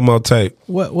 Fuck a Demo tape.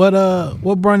 What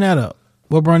brought that up?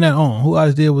 What brought that on? Who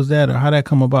idea was that, or how that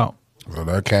come about? Well,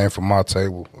 that came from my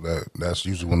table. That's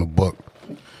usually when the buck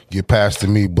get passed to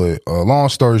me. But long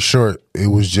story short, it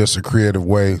was just a creative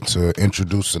way to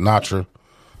introduce Sinatra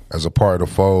as a part of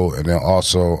the fold, and then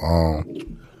also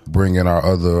bring in our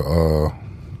other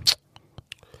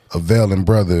availing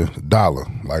brother, Dollar.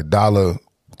 Like Dollar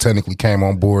technically came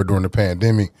on board during the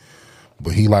pandemic,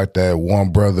 but he like that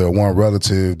one brother, one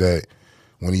relative that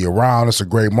when he around, it's a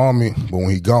great moment, but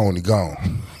when he gone, he gone.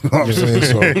 You know what I'm saying?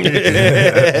 So, so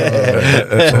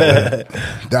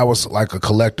that was like a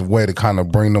collective way to kind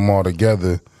of bring them all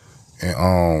together,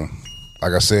 and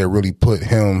like I said, really put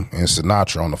him and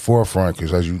Sinatra on the forefront,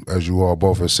 because as you all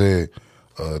both have said,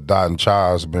 Dot and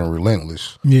Childs have been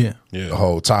relentless the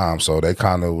whole time. So they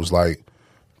kind of was like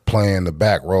playing the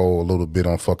back role a little bit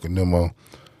on Fucking Demo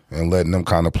and letting them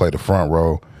kind of play the front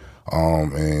role.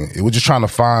 And it was just trying to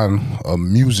find a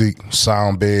music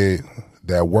sound bed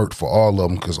that worked for all of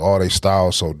them, because all their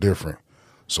styles so different.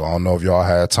 So I don't know if y'all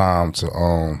had time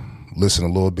to listen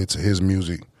a little bit to his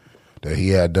music that he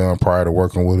had done prior to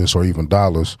working with us, or even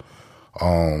Dollars.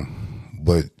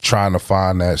 But trying to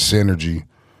find that synergy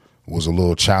was a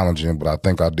little challenging, but I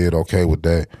think I did okay with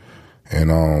that.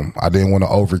 And I didn't want to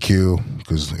overkill,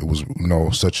 because it was, you know,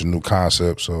 such a new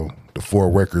concept. So the 4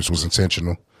 records was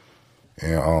intentional.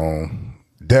 And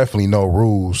definitely no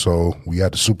rules. So we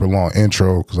had the super long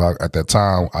intro, because at that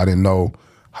time I didn't know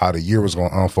how the year was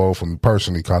going to unfold for me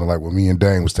personally, kind of like what me and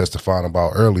Dane was testifying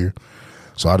about earlier.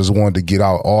 So I just wanted to get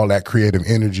out all that creative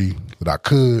energy that I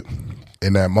could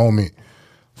in that moment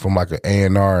from like an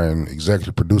A&R and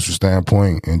executive producer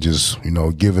standpoint, and just, you know,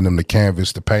 giving them the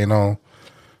canvas to paint on,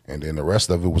 and then the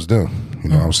rest of it was them. You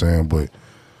know what I'm saying? But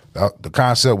the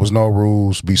concept was no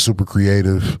rules, be super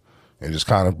creative, and just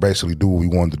kind of basically do what we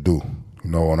wanted to do.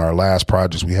 You know, on our last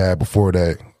projects we had before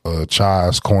that,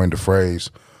 Chaz coined the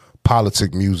phrase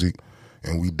politic music,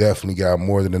 and we definitely got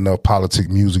more than enough politic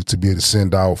music to be able to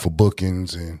send out for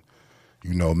bookings and,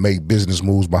 you know, make business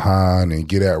moves behind and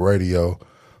get at radio.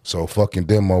 So Fucking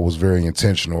Demo was very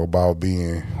intentional about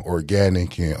being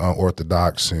organic and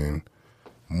unorthodox, and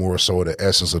more so the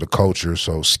essence of the culture.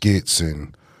 So skits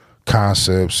and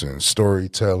concepts and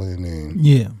storytelling, and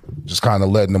just kind of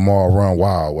letting them all run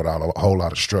wild without a whole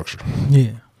lot of structure.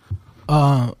 Yeah.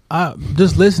 I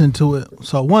just listened to it.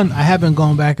 So one, I haven't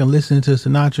gone back and listened to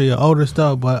Sinatra, your older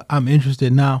stuff, but I'm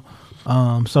interested now.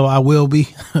 So I will be,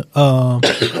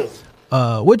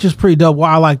 which is pretty dope.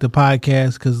 Why I like the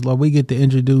podcast, because we get to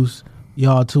introduce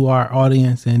y'all to our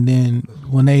audience, and then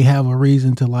when they have a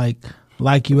reason to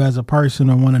like you as a person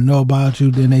or want to know about you,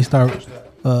 then they start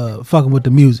fucking with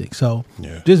the music. So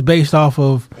just based off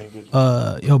of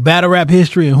your battle rap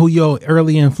history and who your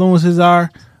early influences are,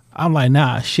 I'm like,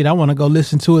 nah, shit, I want to go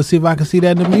listen to it, see if I can see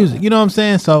that in the music. You know what I'm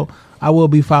saying? So I will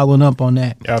be following up on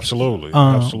that. Absolutely.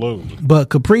 Absolutely. But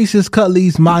Caprices,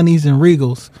 Cutleys, Monties, and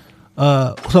Regals.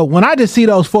 So when I just see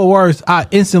those 4 words, I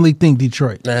instantly think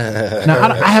Detroit. Now,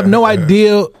 I have no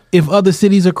idea if other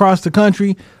cities across the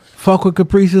country fuck with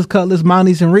Caprices, Cutlass,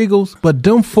 Monties, and Regals, but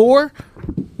them 4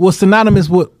 was synonymous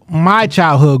with my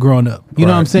childhood growing up. You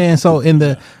know what I'm saying? So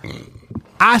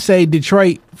I say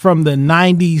Detroit from the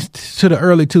 90s to the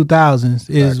early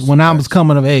 2000s is when I was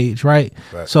coming of age, right?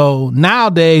 So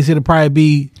nowadays it'll probably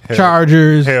be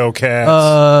Chargers,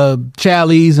 Hellcats,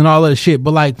 Challies, and all of the shit.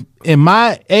 But like in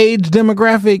my age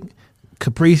demographic,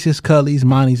 Caprices, Cullies,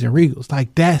 Monties, and Regals.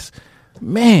 Like that's,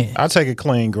 man. I'll take a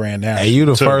clean Grand National. Hey, you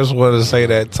the first one to say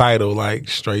that title like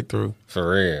straight through. For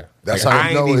real. That's Like, how I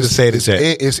you ain't know even said it yet.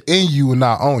 it's in you and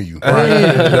not on you.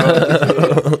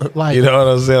 Like, You know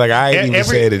what I'm saying? Like I ain't even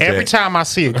said it every yet. time I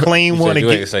see a clean one, you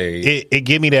ain't it say it.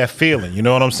 give me that feeling. You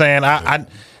know what I'm saying? I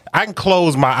can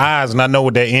close my eyes and I know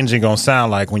what that engine gonna sound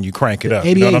like when you crank it up.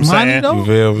 You know what I'm 88 Monty, saying? though? You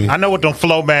feel me? I know what them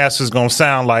flow masters gonna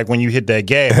sound like when you hit that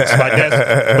gas. Like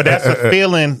but that's a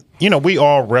feeling. You know, we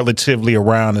all relatively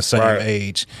around the same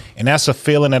age, and that's a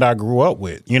feeling that I grew up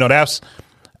with. You know,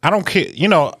 I don't care. You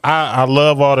know, I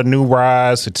love all the new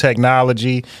rides, the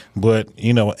technology, but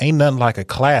you know, ain't nothing like a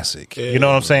classic. You know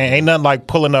what I'm saying? Ain't nothing like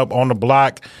pulling up on the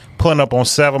block, pulling up on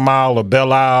 7 Mile or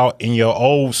Belle Isle in your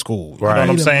old school. You know what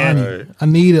I'm saying? I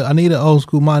need an old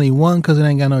school Monty. One, because it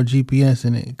ain't got no GPS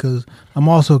in it. Because I'm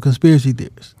also a conspiracy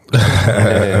theorist.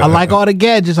 I like all the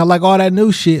gadgets. I like all that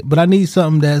new shit. But I need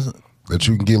something that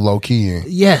you can get low key in.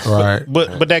 yes. Right.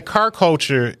 But that car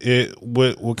culture,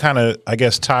 what kind of, I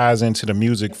guess, ties into the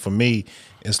music for me.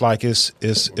 It's like it's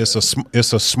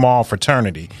a small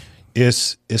fraternity.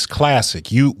 It's classic.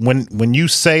 When you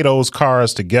say those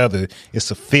cars together,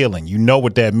 it's a feeling. You know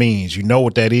what that means. You know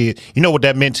what that is. You know what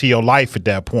that meant to your life at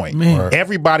that point. Man.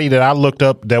 Everybody that I looked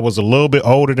up that was a little bit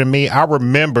older than me, I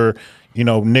remember. You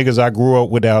know, niggas I grew up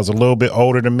with that was a little bit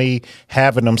older than me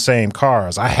having them same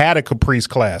cars. I had a Caprice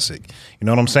Classic. You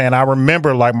know what I'm saying? I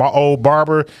remember like my old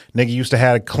barber, nigga used to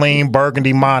have a clean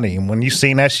burgundy Monty. And when you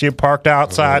seen that shit parked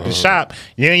outside the shop,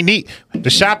 the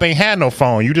shop ain't had no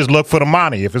phone. You just look for the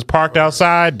Monty. If it's parked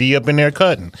outside, D up in there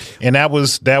cutting. And that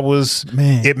was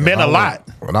Man. it meant a lot.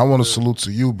 And I want to salute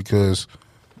to you because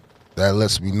that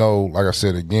lets me know, like I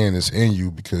said again, it's in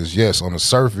you because yes, on the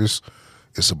surface,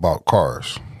 it's about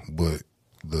cars. But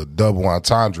the double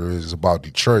entendre is about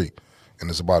Detroit, and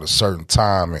it's about a certain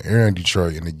time and era in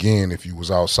Detroit. And again, if you was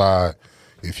outside,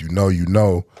 if you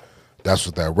know, that's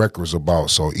what that record is about.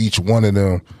 So each one of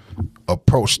them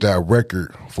approached that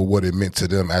record for what it meant to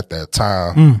them at that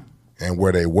time and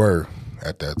where they were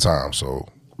at that time. So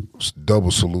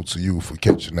double salute to you for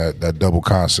catching that double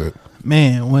concept.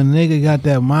 Man, when nigga got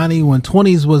that Monty, when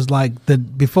 20s was like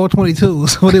before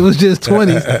 22s, when it was just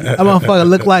 20s, that motherfucker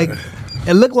looked like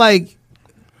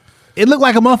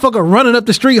a motherfucker running up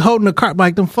the street holding a car.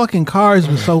 Like them fucking cars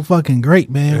was so fucking great,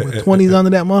 man. With 20s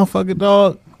under that motherfucker,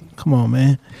 dog. Come on,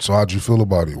 man. So how'd you feel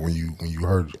about it when you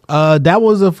heard it? That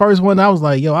was the first one. I was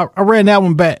like, yo, I ran that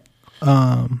one back.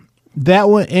 That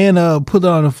one and Put It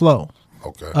on the Flow.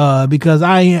 Okay. Because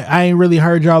I ain't really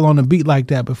heard y'all on the beat like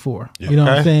that before. You know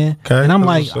what I'm saying? Okay. And I'm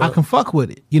like, I can fuck with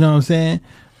it. You know what I'm saying?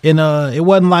 And it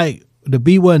wasn't like the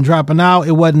beat wasn't dropping out.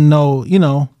 It wasn't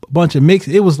no, bunch of mix.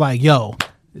 It was like, yo,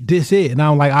 this it. And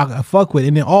I'm like, I fuck with it.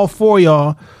 And then all four of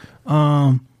y'all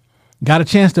got a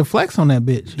chance to flex on that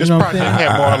bitch. This you know what I'm project saying?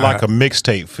 had more like a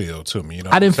mixtape feel to me. You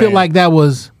know I didn't feel like that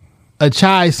was a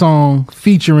Chai song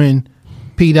featuring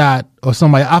P. Dot or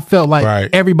somebody. I felt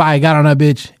like everybody got on that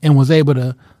bitch and was able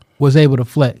to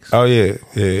flex. Oh yeah.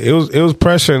 It was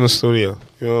pressure in the studio.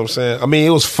 You know what I'm saying? I mean, it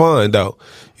was fun though.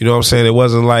 You know what I'm saying? It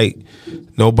wasn't like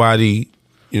nobody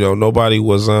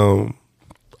was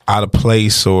out of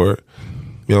place or,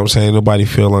 you know what I'm saying, nobody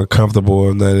feel uncomfortable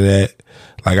or none of that.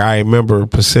 Like I remember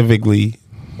specifically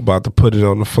about to Put It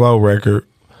on the Flow record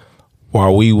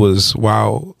while B was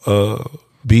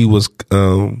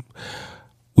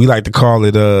we like to call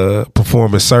it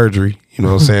performance surgery, you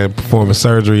know what I'm saying? Performance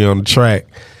surgery on the track.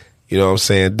 You know what I'm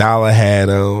saying? Dollar had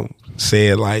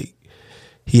said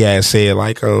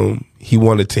he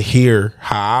wanted to hear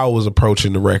how I was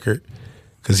approaching the record.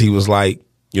 Cause he was like,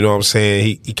 you know what I'm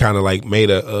saying? He kind of like made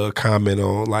a comment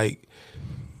on like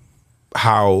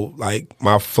how like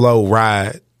my flow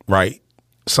ride, right?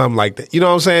 Something like that. You know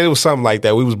what I'm saying? It was something like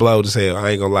that. We was blowed as hell. I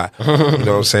ain't gonna lie. You know what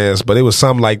I'm saying? But it was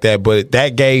something like that. But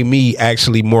that gave me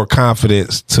actually more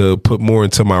confidence to put more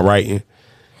into my writing.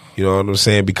 You know what I'm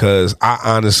saying? Because I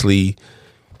honestly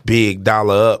big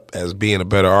Dollar up as being a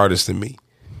better artist than me.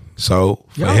 So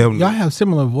for him, y'all have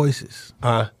similar voices.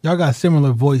 Y'all got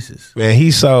similar voices. Man,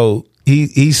 he's so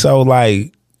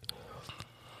like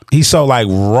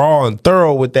raw and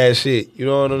thorough with that shit. You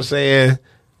know what I'm saying?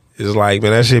 It's like,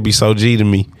 man, that shit be so G to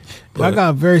me. But I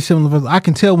got very similar voices. I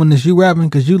can tell when it's you rapping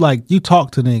because you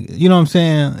talk to niggas. You know what I'm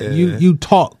saying? Yeah. You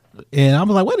talk, and I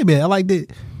was like, wait a minute, I like the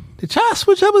Chai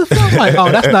switch up his flow. I'm like,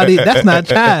 oh, that's not it. That's not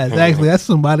Chai. Actually, that's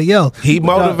somebody else. He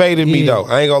motivated me though.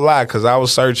 I ain't gonna lie, because I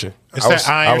was searching. It's that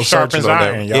iron sharpens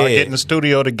iron. Y'all get in the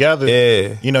studio together.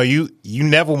 Yeah. You know, you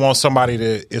never want somebody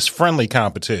it's friendly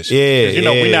competition. Yeah. You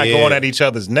know, we're not going at each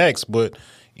other's necks, but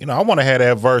you know, I want to have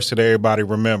that verse that everybody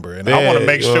remember. And I want to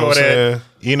make sure that,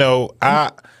 you know,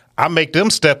 I make them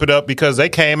step it up because they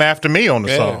came after me on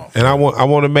the song. And I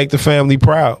want to make the family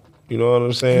proud. You know what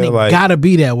I'm saying? And it gotta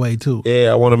be that way too.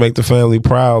 Yeah, I want to make the family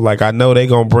proud. Like I know they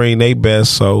gonna bring their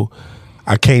best, so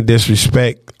I can't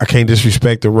disrespect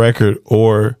the record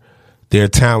or their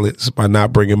talents by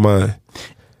not bringing mine.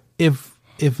 If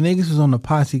niggas was on the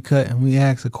posse cut and we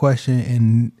asked a question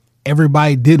and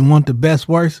everybody didn't want the best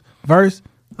verse,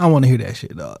 I want to hear that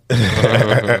shit, dog.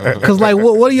 Because like,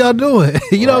 what are y'all doing?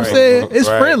 You know what I'm saying? It's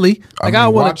friendly. Like I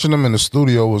mean, watching them in the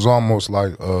studio was almost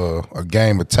like a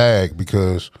game of tag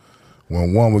because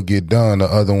when one would get done, the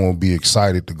other one would be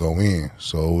excited to go in.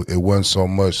 So it wasn't so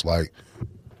much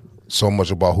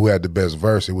about who had the best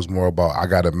verse. It was more about I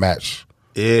got to match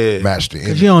the energy.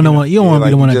 Because you don't want to be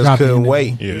the one to drop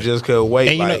it. You just couldn't wait.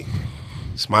 And like,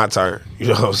 it's my turn. You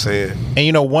know what I'm saying? And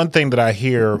you know, one thing that I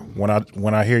hear when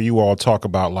I hear you all talk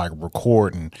about like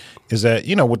recording is that,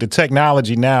 you know, with the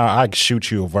technology now, I can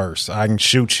shoot you a verse. I can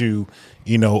shoot you,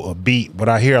 you know, a beat. But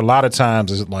I hear a lot of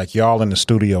times is like y'all in the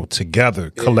studio together,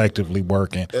 collectively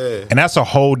working. And that's a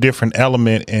whole different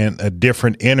element and a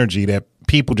different energy that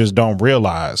people just don't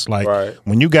realize. Like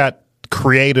when you got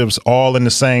creatives all in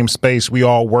the same space, we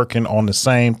all working on the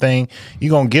same thing, you're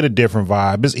gonna get a different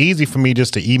vibe. It's easy for me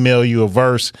just to email you a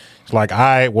verse. It's like, all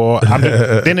right, well,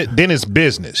 then it's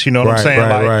business. You know what I'm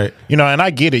saying? You know, and I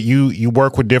get it. You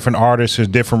work with different artists, there's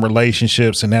different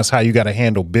relationships, and that's how you got to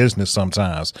handle business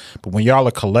sometimes. But when y'all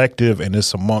are collective and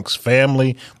it's amongst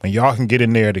family, when y'all can get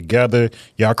in there together,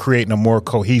 y'all creating a more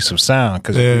cohesive sound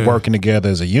because you're working together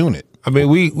as a unit. I mean,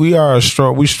 we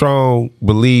strong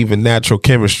believe in natural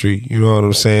chemistry. You know what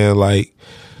I'm saying? Like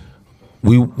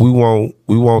we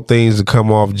want things to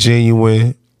come off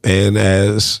genuine and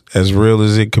as real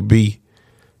as it could be.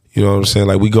 You know what I'm saying?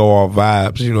 Like we go off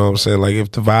vibes. You know what I'm saying? Like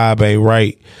if the vibe ain't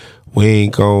right, we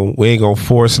ain't gonna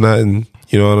force nothing.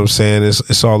 You know what I'm saying?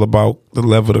 It's all about the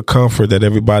level of comfort that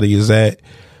everybody is at,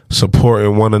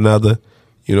 supporting one another.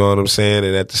 You know what I'm saying?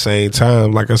 And at the same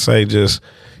time, like I say, just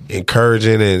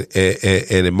encouraging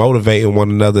and motivating one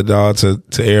another, dog, to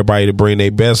everybody to bring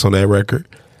their best on that record.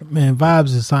 Man,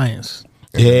 vibes is science.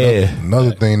 And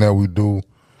another thing that we do,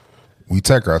 we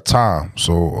take our time.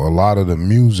 So a lot of the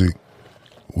music,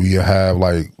 we have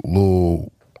like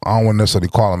little, I don't want to necessarily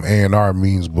call them A&R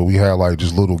meetings, but we have like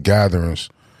just little gatherings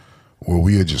where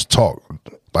we'll just talk.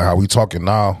 Like how we talking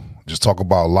now, just talk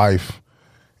about life.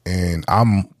 And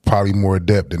I'm probably more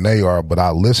adept than they are, but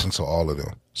I listen to all of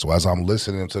them. So as I'm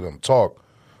listening to them talk,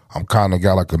 I'm kind of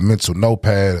got like a mental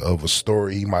notepad of a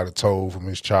story he might have told from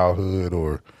his childhood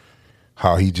or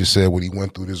how he just said what he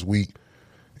went through this week.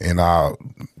 And I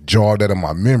jar that in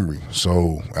my memory.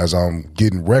 So as I'm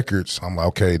getting records, I'm like,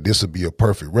 okay, this would be a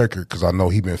perfect record because I know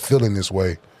he been feeling this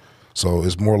way. So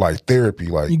it's more like therapy.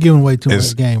 Like you're giving away too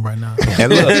much game right now. And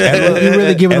look, you're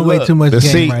really giving away too much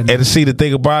game right now. And see, the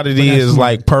thing about it is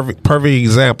like perfect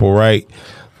example, right?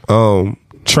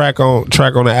 Track on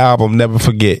the album, Never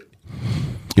Forget.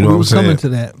 You know what I'm saying? Coming to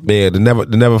that. Yeah,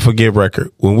 the Never Forget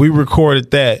record. When we recorded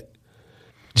that,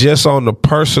 just on the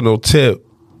personal tip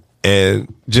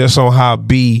and just on how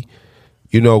B,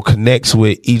 you know, connects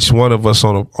with each one of us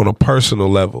on a personal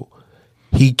level,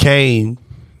 he came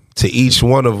to each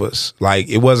one of us. Like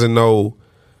it wasn't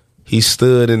he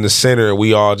stood in the center and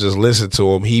we all just listened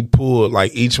to him. He pulled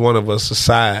like each one of us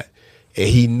aside and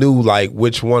he knew like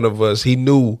which one of us, he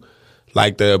knew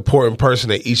like the important person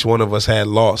that each one of us had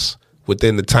lost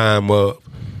within the time of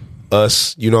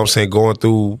us, you know what I'm saying, going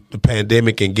through the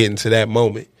pandemic and getting to that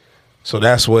moment. So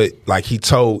that's what, like, he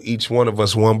told each one of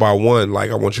us one by one, like,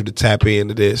 I want you to tap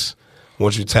into this. I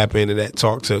want you to tap into that,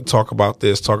 talk about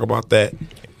this, talk about that.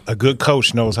 A good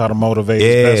coach knows how to motivate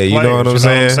his best players. You know what I'm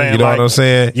saying? You know what I'm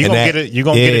saying? You're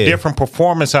gonna get a different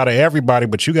performance out of everybody,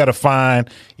 but you got to find,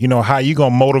 you know, how you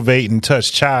gonna motivate and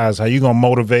touch Chaz, how you gonna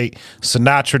motivate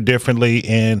Sinatra differently,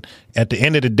 and at the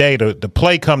end of the day, the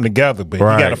play come together, but you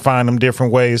got to find them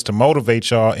different ways to motivate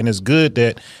y'all. And it's good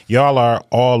that y'all are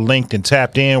all linked and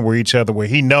tapped in with each other, where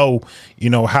he know,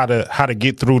 you know, how to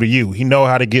get through to you. He know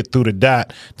how to get through the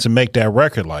dot to make that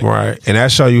record like right. And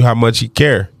that show you how much he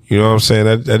care. You know what I'm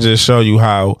saying? That just show you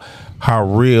how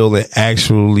real and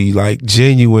actually like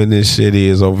genuine this shit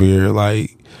is over here.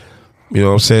 Like, you know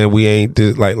what I'm saying? We ain't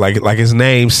like his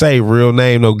name say, real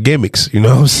name, no gimmicks. You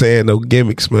know what I'm saying? No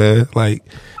gimmicks, man. Like,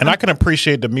 and I can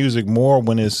appreciate the music more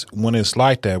when it's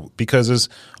like that, because it's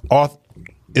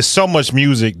it's so much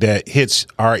music that hits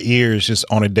our ears just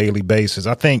on a daily basis.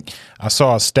 I think I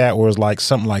saw a stat where it was like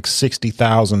something like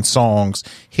 60,000 songs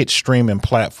hit streaming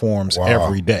platforms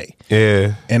every day.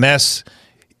 Yeah. And that's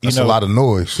a lot of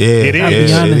noise. Yeah, It is. I'll be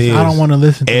It honest, is. I don't want to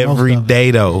listen to Every most of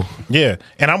day though. Yeah.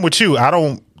 And I'm with you. I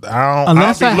don't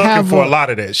Unless be I looking have for a- a lot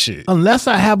of that shit. unless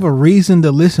I have a reason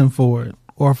to listen for it,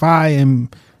 or if I am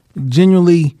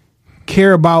genuinely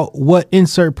care about what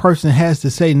insert person has to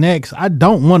say next, I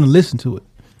don't want to listen to it.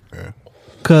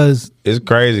 Cause It's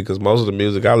crazy because most of the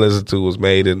music I listen to was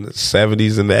made in the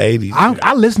 70s and the 80s.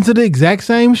 I listen to the exact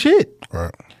same shit.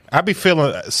 Right. I be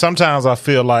feeling, sometimes I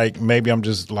feel like maybe I'm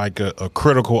just like a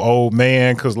critical old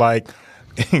man because like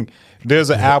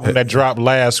there's an album that dropped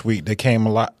last week that came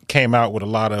out with a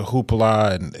lot of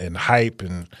hoopla and hype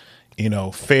and, you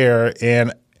know, fair.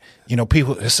 And, you know,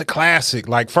 people, it's a classic.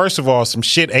 Like, first of all, some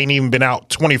shit ain't even been out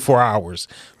 24 hours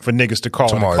for niggas to call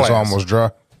it a Tomorrow, classic. it's almost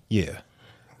dry. Yeah.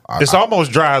 It's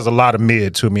almost dry as a lot of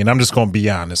mid to me, and I'm just going to be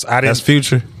honest. I didn't. That's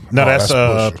Future. No, Oh, that's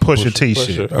that's Pusha T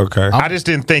shit. Okay. I just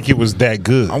didn't think it was that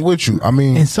good. I'm with you. I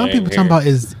mean, And some people talking about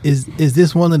is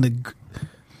this one of the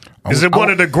Is it one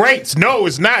of the greats? No,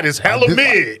 it's not. It's hella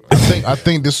mid. I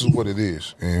think this is what it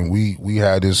is, and we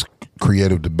had this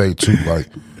creative debate too. Like,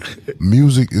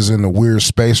 music is in a weird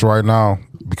space right now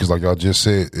because, like y'all just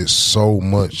said, it's so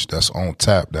much that's on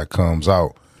tap that comes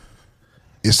out.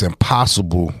 It's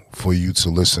impossible for you to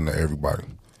listen to everybody.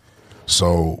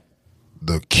 So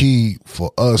the key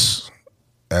for us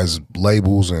as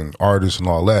labels and artists and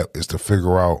all that is to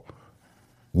figure out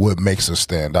what makes us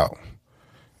stand out.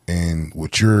 And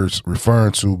what you're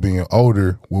referring to being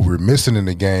older, what we're missing in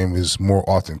the game is more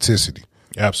authenticity.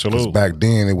 Absolutely. Because back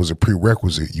then it was a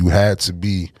prerequisite. You had to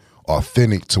be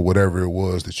authentic to whatever it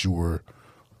was that you were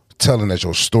telling as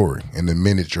your story. And the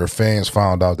minute your fans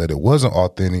found out that it wasn't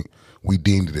authentic, we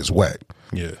deemed it as whack.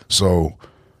 Yeah. So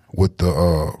with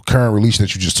the current release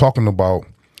that you're just talking about,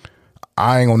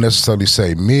 I ain't gonna necessarily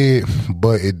say mid,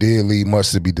 but it did leave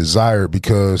much to be desired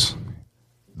because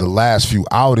the last few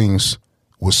outings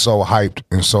was so hyped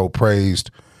and so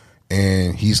praised,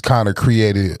 and he's kind of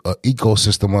created an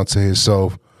ecosystem unto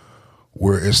himself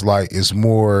where it's like it's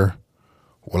more,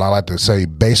 what I like to say,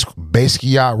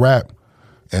 Basquiat rap,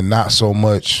 and not so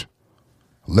much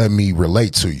let me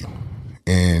relate to you.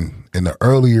 And in the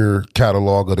earlier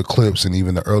catalog of the Clips and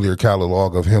even the earlier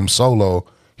catalog of him solo,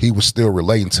 he was still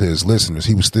relating to his listeners.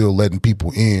 He was still letting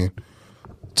people in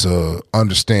to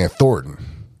understand Thornton,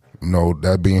 you know,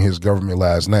 that being his government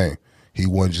last name. He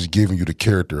wasn't just giving you the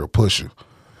character of Pusha,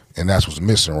 and that's what's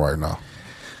missing right now.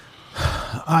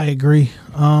 I agree.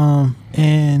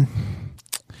 And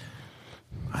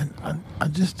I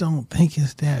just don't think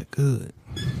it's that good.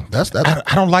 That's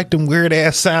I don't like them weird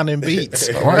ass sounding beats.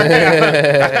 right.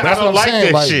 I don't like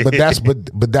saying, that shit.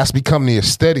 But that's become the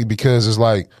aesthetic because it's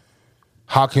like,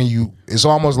 how can you? It's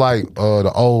almost like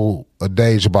the old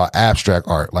adage about abstract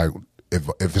art. Like if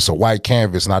it's a white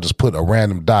canvas and I just put a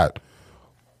random dot,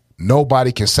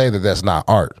 nobody can say that that's not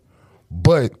art.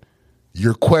 But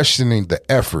you're questioning the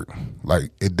effort.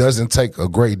 Like, it doesn't take a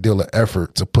great deal of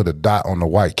effort to put a dot on the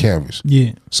white canvas.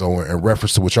 Yeah. So in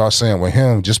reference to what y'all saying with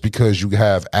him, just because you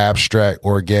have abstract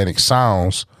organic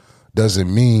sounds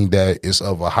doesn't mean that it's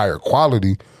of a higher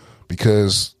quality,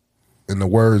 because in the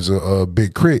words of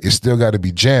Big Crit, it's still got to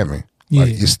be jamming. Yeah.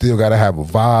 Like, it still got to have a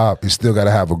vibe. It still got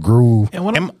to have a groove. And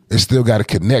what I'm- It still got to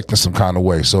connect in some kind of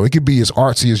way. So it could be as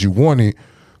artsy as you want it,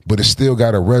 but it still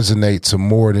got to resonate to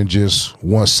more than just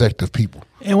one sect of people.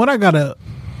 And what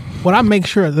I make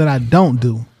sure that I don't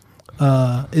do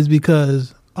is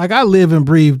because, like, I live and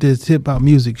breathe this hip hop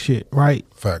music shit, right?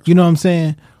 Facts. You know what I'm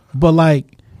saying? But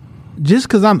like, just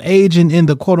because I'm aging in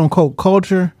the quote unquote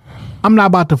culture, I'm not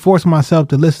about to force myself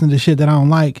to listen to shit that I don't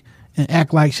like and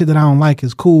act like shit that I don't like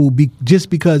is cool just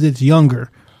because it's younger.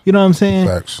 You know what I'm saying?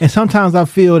 Facts. And sometimes I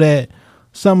feel that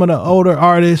some of the older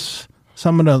artists,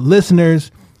 some of the listeners,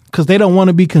 because they don't want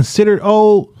to be considered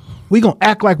old, we gonna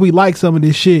act like we like some of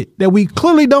this shit that we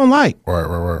clearly don't like.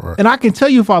 Right. And I can tell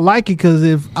you if I like it, because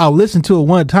if I listen to it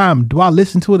one time, do I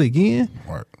listen to it again?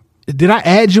 Right. Did I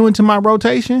add you into my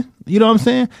rotation? You know what I'm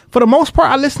saying? For the most part,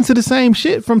 I listen to the same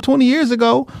shit from 20 years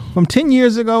ago, from 10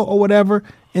 years ago, or whatever.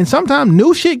 And sometimes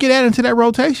new shit get added into that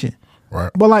rotation.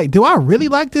 Right. But like, do I really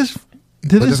like this?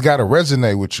 But it's got to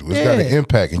resonate with you. It's got to Yeah.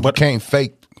 impact, and you can't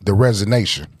fake the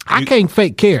resonation. I can't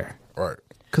fake care. Right.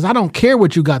 Because I don't care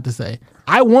what you got to say.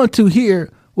 I want to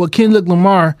hear what Kendrick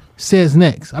Lamar says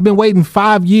next. I've been waiting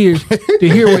 5 years to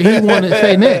hear what he wanted to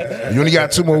say next. You only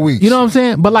got 2 more weeks. You know what I'm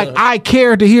saying? But like, I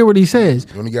care to hear what he says.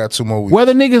 You only got 2 more weeks.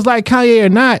 Whether niggas like Kanye or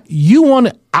not,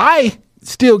 I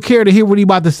still care to hear what he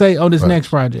about to say on this next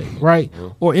project, right?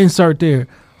 Or insert there.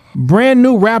 Brand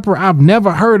new rapper I've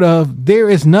never heard of. There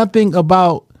is nothing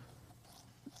about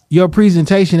your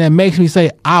presentation that makes me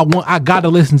say I got to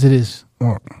listen to this.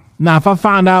 Now, if I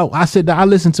find out, I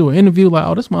listened to an interview like,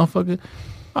 oh, this motherfucker,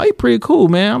 oh, he pretty cool,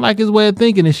 man. I like his way of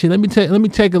thinking and shit. Let me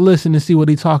take a listen and see what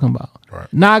he talking about.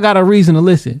 Right. Now I got a reason to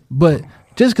listen, but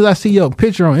just because I see your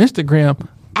picture on Instagram,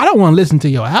 I don't want to listen to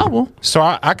your album. So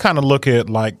I kind of look at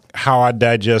like how I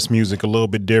digest music a little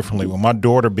bit differently. With my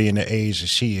daughter being the age that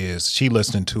she is, she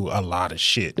listening to a lot of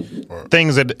shit.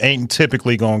 Things that ain't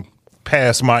typically going to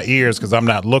pass my ears because I'm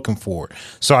not looking for it.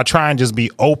 So I try and just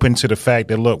be open to the fact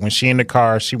that, look, when she in the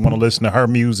car, she want to listen to her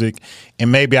music,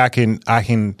 and maybe I can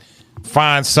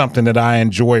find something that I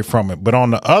enjoy from it. But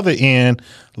on the other end,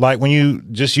 like when you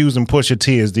just using Pusha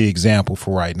T as the example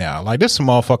for right now, like this is a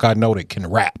motherfucker I know that can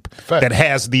rap, that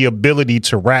has the ability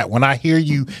to rap. When I hear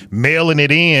you mailing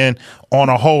it in on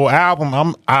a whole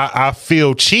album, I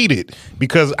feel cheated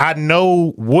because I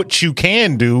know what you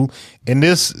can do, and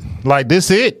this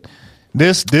it.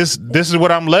 This is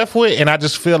what I'm left with, and I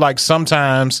just feel like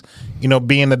sometimes,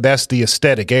 being that that's the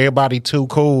aesthetic. Everybody too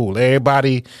cool.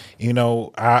 Everybody,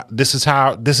 this is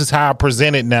how I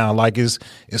present it now. Like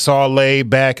it's all laid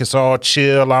back. It's all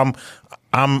chill.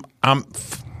 I'm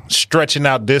stretching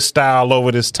out this style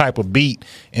over this type of beat,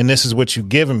 and this is what you're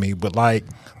giving me. But like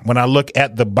when I look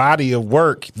at the body of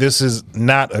work, this is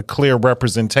not a clear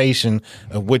representation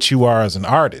of what you are as an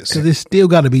artist. Because it's still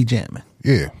got to be jamming.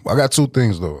 Yeah, I got two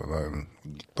things though.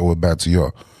 Throw it back to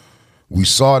y'all. We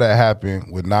saw that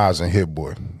happen with Nas and Hit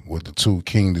Boy with the two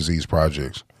King Disease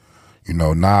projects.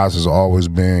 Nas has always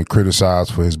been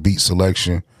criticized for his beat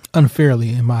selection.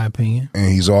 Unfairly, in my opinion.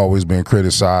 And he's always been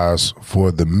criticized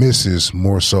for the misses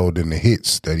more so than the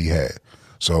hits that he had.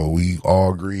 So we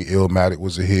all agree Illmatic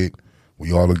was a hit.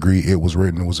 We all agree It Was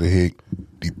Written was a hit.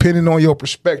 Depending on your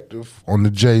perspective on the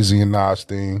Jay-Z and Nas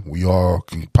thing, we all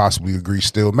can possibly agree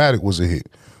Stillmatic was a hit.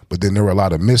 But then there were a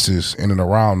lot of misses in and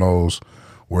around those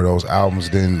where those albums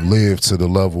didn't live to the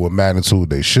level of magnitude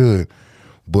they should.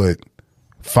 But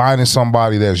finding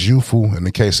somebody that's youthful, in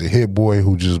the case of Hit Boy,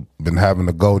 who just been having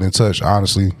a golden touch,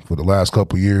 honestly, for the last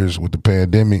couple of years with the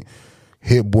pandemic,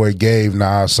 Hit Boy gave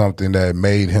Nas something that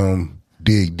made him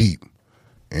dig deep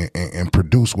and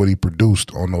produce what he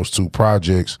produced on those two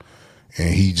projects.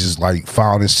 And he just like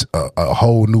found this a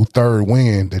whole new third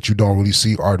wind that you don't really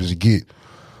see artists get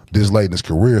this late in his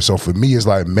career. So for me, it's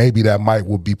like maybe that might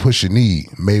would be Pusha Need.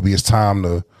 Maybe it's time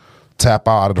to tap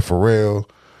out of the Pharrell,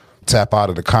 tap out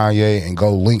of the Kanye, and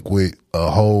go link with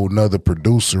a whole nother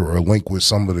producer or link with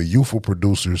some of the youthful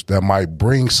producers that might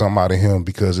bring some out of him,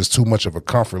 because it's too much of a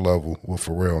comfort level with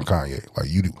Pharrell and Kanye.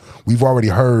 Like we've already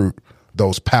heard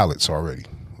those palettes already.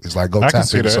 It's like go tap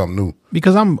into something new.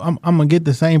 Because I'm gonna get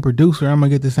the same producer, I'm gonna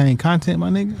get the same content,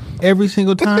 my nigga. Every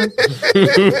single time.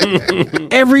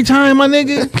 Every time, my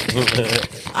nigga.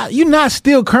 You're not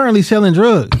still currently selling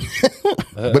drugs.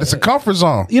 But it's a comfort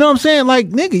zone. You know what I'm saying? Like,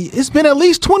 nigga, it's been at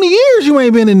least 20 years you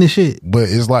ain't been in this shit. But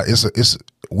it's like it's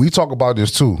we talk about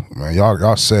this too, man. Y'all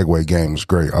segue game is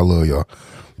great. I love y'all.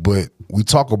 But we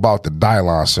talk about the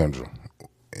Dylon syndrome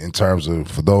in terms of,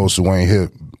 for those who ain't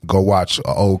hip, go watch an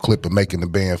old clip of Making the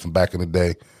Band from back in the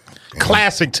day.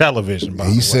 Classic television, by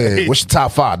the way. He said, what's your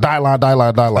top five? Dylon.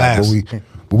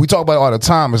 But we talk about it all the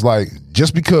time. It's like,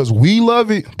 just because we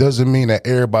love it doesn't mean that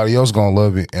everybody else gonna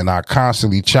love it. And I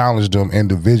constantly challenge them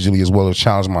individually as well as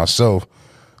challenge myself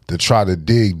to try to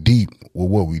dig deep with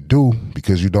what we do,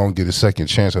 because you don't get a second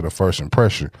chance at a first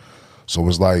impression. So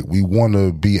it's like we want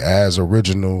to be as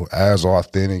original, as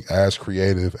authentic, as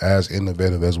creative, as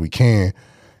innovative as we can.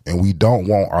 And we don't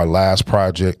want our last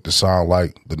project to sound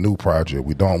like the new project.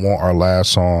 We don't want our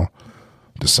last song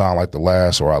to sound like the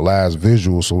last, or our last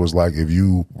visual. So it's like, if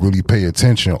you really pay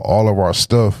attention, all of our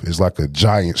stuff is like a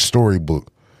giant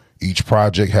storybook. Each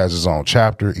project has its own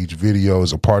chapter. Each video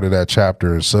is a part of that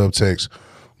chapter and subtext.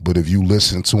 But if you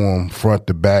listen to them front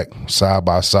to back, side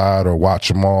by side, or watch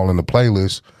them all in the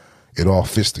playlist, it all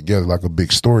fits together like a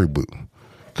big storybook,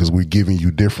 because we're giving you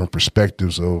different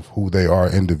perspectives of who they are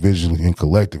individually and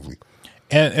collectively.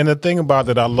 And the thing about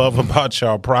that I love about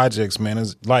y'all projects, man,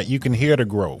 is like you can hear the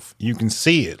growth. You can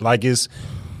see it. Like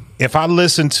if I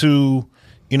listen to,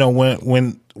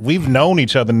 when we've known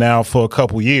each other now for a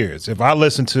couple years, if I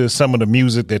listen to some of the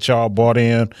music that y'all brought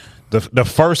in, the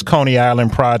first Coney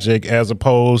Island project as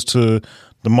opposed to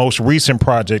the most recent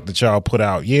project that y'all put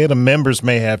out, yeah, the members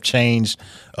may have changed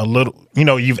a little.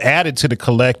 You've added to the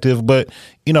collective, but,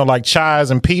 like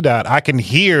Chaz and P. Dot, I can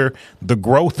hear the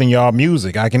growth in y'all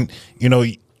music. I can,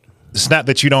 it's not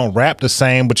that you don't rap the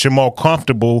same, but you're more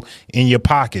comfortable in your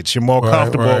pockets. You're more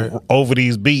comfortable over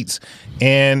these beats.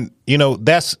 And, you know,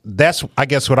 that's I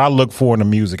guess what I look for in the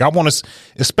music. I want to,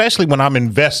 especially when I'm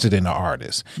invested in the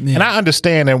artist. Yeah. And I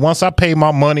understand that once I pay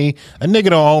my money, a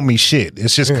nigga don't owe me shit.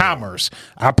 It's just commerce.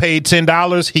 I paid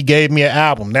 $10. He gave me an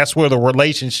album. That's where the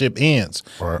relationship ends.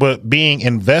 Right. But being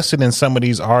invested in some of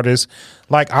these artists,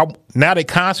 like now that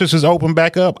concerts is open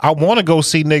back up, I want to go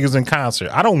see niggas in concert.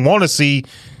 I don't want to see.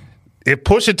 If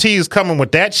Pusha T is coming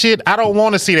with that shit, I don't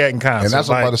want to see that in concert. And that's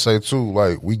what I'm about to say too.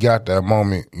 Like, we got that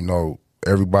moment, you know,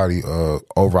 everybody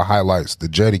over highlights the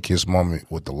Jadakiss moment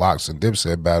with the Locks and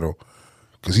Dipset battle,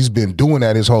 because he's been doing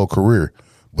that his whole career.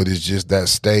 But it's just that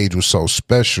stage was so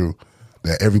special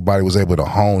that everybody was able to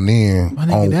hone in.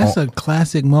 That's a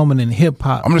classic moment in hip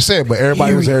hop. I'm just saying, but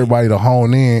everybody to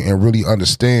hone in and really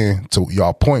understand, to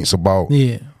y'all points about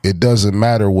it doesn't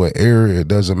matter what era, it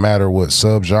doesn't matter what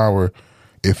subgenre.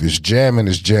 If it's jamming,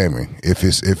 it's jamming. If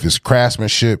it's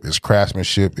craftsmanship, it's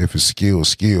craftsmanship. If it's skill, it's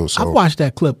skill. So I've watched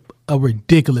that clip a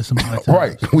ridiculous amount of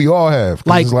times. Right, we all have.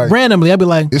 Like randomly, I'd be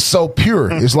like, it's so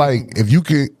pure. It's like if you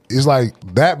could, it's like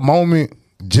that moment,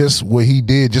 just what he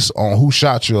did, just on Who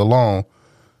Shot You alone.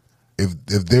 If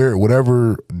there,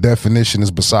 whatever definition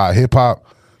is beside hip hop,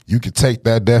 you could take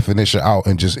that definition out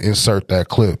and just insert that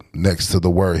clip next to the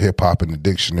word hip hop in the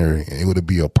dictionary, and it would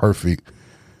be a perfect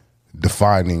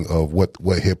defining of what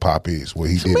hip hop is, what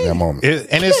he did in that moment.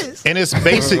 It's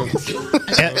basic.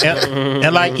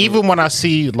 and like, even when I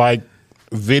see like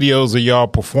videos of y'all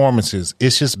performances,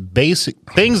 it's just basic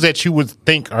things that you would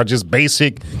think are just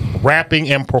basic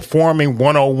rapping and performing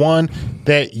 101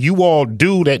 that you all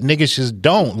do that niggas just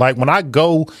don't. Like, when I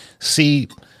go see,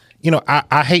 you know,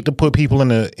 I hate to put people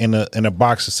in a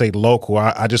box to say local.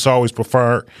 I just always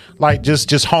prefer like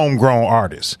just homegrown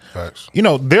artists. Thanks. You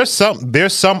know, there's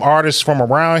some artists from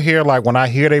around here. Like, when I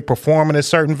hear they performing at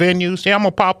certain venues, I'm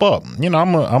gonna pop up. You know,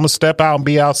 I'm gonna step out and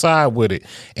be outside with it.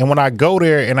 And when I go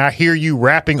there and I hear you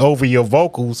rapping over your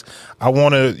vocals, I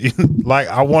wanna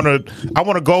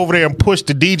go over there and push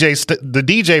the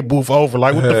DJ booth over.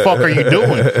 Like, what the fuck are you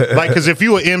doing? Like, because if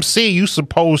you an MC, you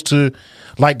supposed to.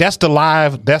 Like, that's the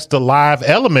live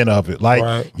element of it.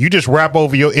 Like, you just rap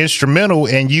over your instrumental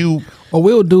and you. Well,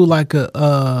 we'll do like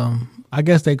I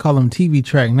guess they call them TV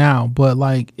track now, but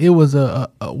like it was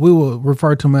we will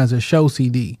refer to them as a show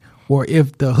CD. Or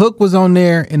if the hook was on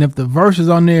there and if the verse is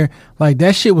on there, like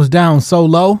that shit was down so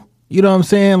low. You know what I'm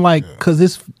saying? Like, because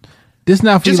this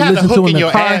not for just you to listen to in the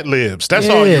your car. Ad libs. That's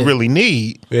all you really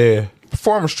need. Yeah,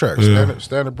 performance track,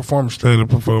 standard performance track. Standard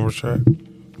performance track.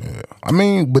 Yeah, I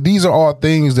mean, but these are all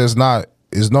things is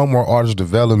no more artist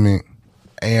development.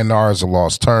 A&R is a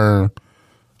lost term.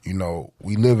 You know,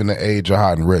 we live in the age of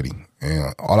hot and ready,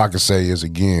 and all I can say is,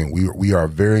 again, we are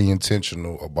very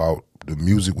intentional about the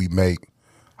music we make,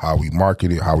 how we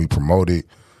market it, how we promote it,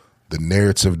 the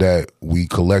narrative that we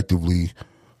collectively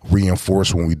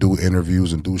reinforce when we do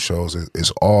interviews and do shows.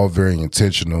 It's all very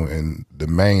intentional, and the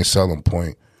main selling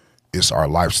point is our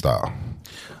lifestyle.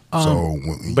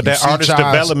 But that artist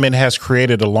development has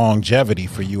created a longevity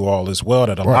for you all as well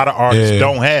that a lot of artists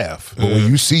don't have. But when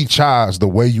you see Chaz, the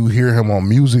way you hear him on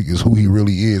music is who he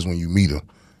really is when you meet him,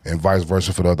 and vice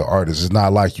versa for the other artists. It's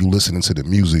not like you listening to the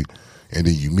music and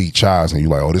then you meet Chaz and you're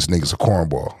like, oh, this nigga's a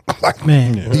cornball. Like,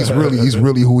 man, he's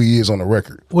really who he is on the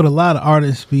record. What a lot of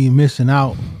artists be missing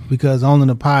out, because on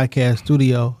the podcast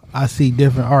studio, I see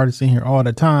different artists in here all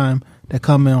the time that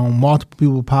come in on multiple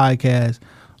people podcasts.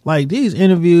 Like, these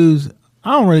interviews,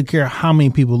 I don't really care how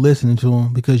many people listening to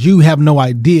them, because you have no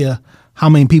idea how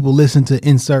many people listen to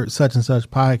insert such and such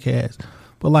podcast.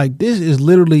 But like, this is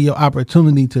literally your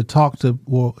opportunity to talk to,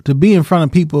 or to be in front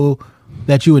of people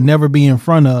that you would never be in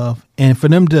front of, and for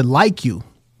them to like you,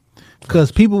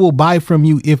 because people will buy from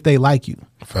you if they like you.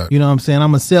 Fact. You know what I'm saying?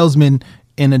 I'm a salesman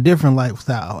in a different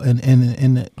lifestyle,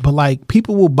 but like,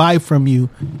 people will buy from you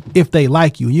if they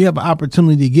like you. You have an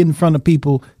opportunity to get in front of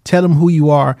people, tell them who you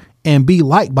are, and be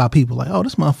liked by people. Like, oh,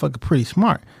 this motherfucker pretty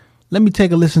smart. Let me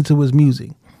take a listen to his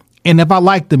music. And if I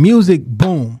like the music,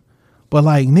 boom. But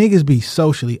like, niggas be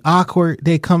socially awkward.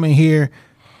 They come in here,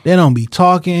 they don't be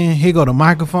talking. Here go the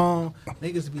microphone.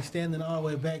 Niggas be standing all the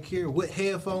way back here with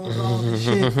headphones on and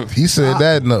shit. He said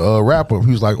that in the wrap up. He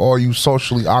was like, "Oh, you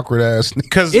socially awkward ass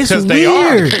niggas." It's they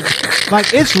weird.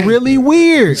 Like, it's really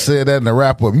weird. He said that in the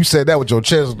wrap up. You said that with your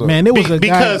chest, though. Man, it was a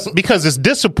guy. Because it's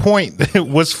disappointing.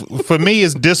 For me,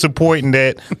 it's disappointing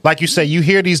that, like you say, you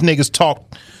hear these niggas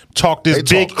talk this They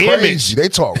big talk crazy. image. They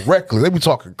talk reckless. They be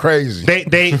talking crazy.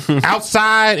 They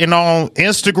outside and on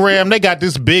Instagram, they got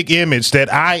this big image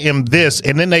that I am this,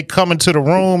 and then they come into the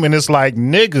room and it's like,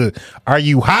 nigga, are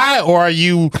you high or are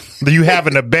you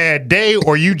having a bad day,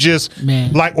 or you just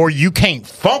like, or you can't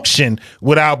function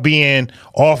without being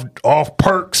off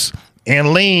perks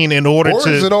and lean in order or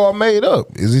to. is it all made up?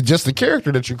 Is it just the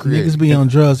character that you create? Niggas be on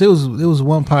drugs. It was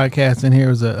one podcast in here. It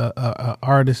was a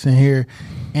artist in here,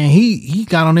 and he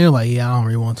got on there like, yeah, I don't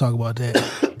really want to talk about that.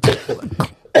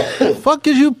 Fuck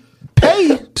did you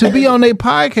pay to be on their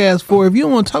podcast for if you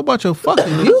don't want to talk about your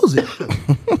fucking music?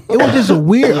 It was just a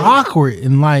weird, awkward,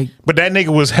 and like. But that nigga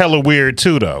was hella weird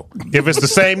too, though. If it's the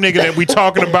same nigga that we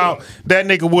talking about, that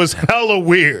nigga was hella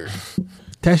weird.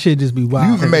 That shit just be wild.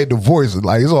 You even made the voice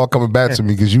like it's all coming back to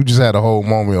me because you just had a whole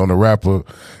moment on the rapper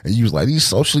and you was like, these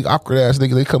socially awkward ass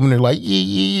niggas, they come in there like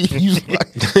yeah. You was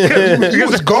like, you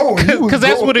was going because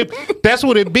that's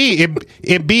what it be.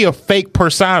 It be a fake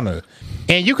persona,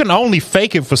 and you can only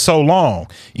fake it for so long.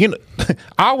 You know,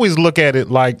 I always look at it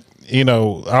like, you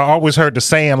know, I always heard the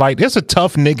saying like, there's a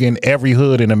tough nigga in every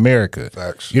hood in America.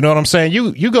 Facts. You know what I'm saying?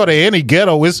 You go to any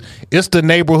ghetto, it's the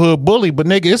neighborhood bully, but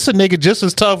nigga, it's a nigga just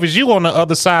as tough as you on the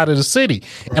other side of the city.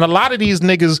 And a lot of these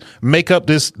niggas make up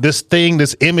this thing,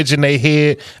 this image in their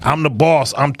head. I'm the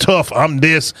boss. I'm tough. I'm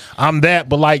this. I'm that.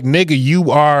 But like, nigga,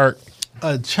 you are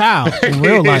a child in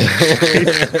real life.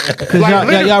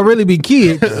 Because y'all really be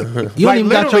kids. You don't even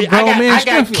got your grown man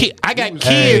strength. I got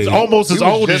kids almost as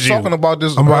old as you. Talking about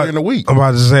this earlier in the week. I'm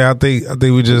about to say, I think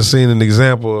we just seen an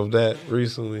example of that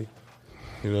recently.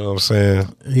 You know what I'm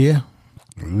saying? Yeah.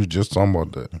 We was just talking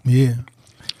about that. Yeah.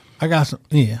 I got some.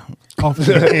 Yeah. I'm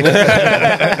saying,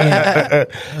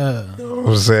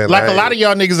 like a lot of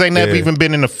y'all niggas ain't never even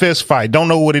been in a fist fight. Don't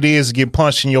know what it is to get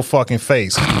punched in your fucking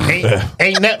face.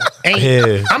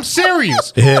 I'm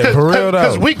serious. Yeah, for real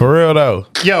though. For real though.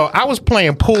 Yo, I was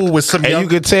playing pool with some. And you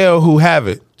could tell who have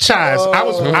it. Chaz,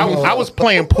 I was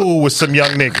playing pool with some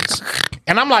young niggas,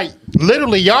 and I'm like,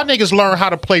 literally, y'all niggas learn how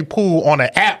to play pool on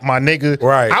an app, my nigga.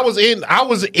 Right. I was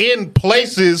in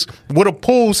places with a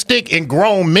pool stick and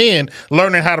grown men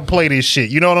learning how to play this shit.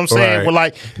 You know what I'm saying? Right. Where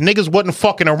like niggas wasn't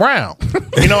fucking around.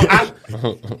 You know,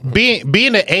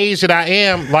 being the age that I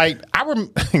am, like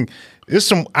I'm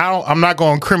not going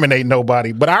to incriminate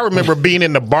nobody, but I remember being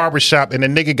in the barbershop and the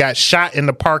nigga got shot in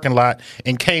the parking lot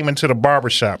and came into the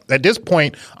barbershop. At this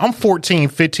point, I'm 14,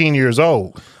 15 years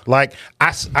old. Like,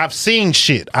 I've seen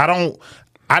shit. I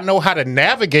know how to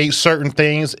navigate certain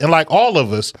things, and like all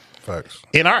of us, Facts.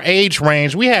 In our age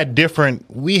range, we had a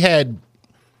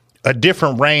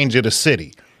different range of the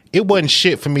city. It wasn't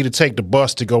shit for me to take the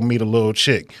bus to go meet a little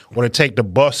chick or to take the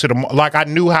bus to like I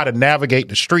knew how to navigate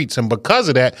the streets. And because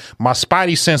of that, my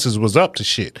spidey senses was up to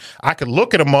shit. I could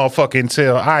look at a motherfucker and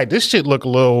tell, all right, this shit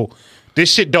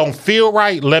don't feel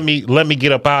right. Let me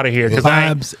get up out of here. Cause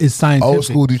vibes is scientific. Old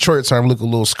school Detroit term look a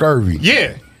little scurvy.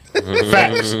 Yeah.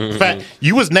 Facts. Fact.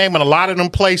 You was naming a lot of them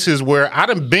places where I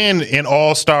done been in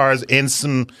All-Stars and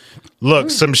some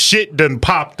shit done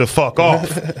popped the fuck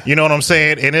off. You know what I'm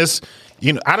saying? And it's,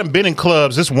 you know, I done been in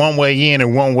clubs, it's one way in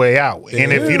and one way out.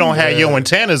 And if you don't have your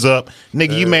antennas up,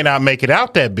 nigga, you may not make it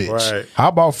out that bitch. Right. How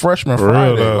about Freshman For real,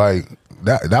 Friday? though. Like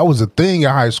that was a thing in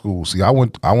high school. See, I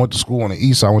went to school on the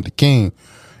east. I went to King,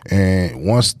 and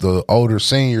once the older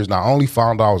seniors not only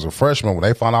found out I was a freshman, when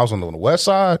they found out I was on the west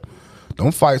side,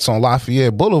 them fights on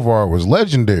Lafayette Boulevard was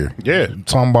legendary. Yeah. I'm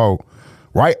talking about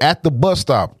right at the bus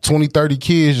stop, 20, 30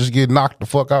 kids just get knocked the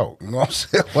fuck out. You know what I'm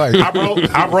saying? Like,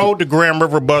 I rode the Grand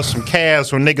River bus from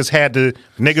Cass when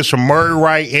niggas from Murray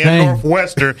Wright and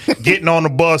Northwestern getting on the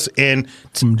bus and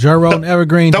from Jero and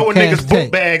Evergreen throwing to niggas Cass book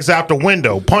Tech. bags out the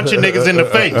window, punching niggas in the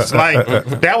face. Like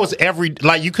that was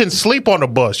you couldn't sleep on the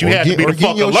bus. You had to be the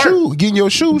fuck alert. Getting your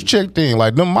shoes checked in,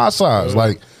 like them my size.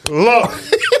 Like, look,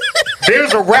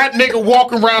 there's a rat nigga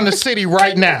walking around the city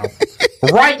right now.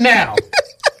 Right now.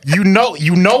 You know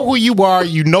who you are.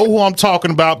 You know who I'm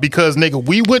talking about because, nigga,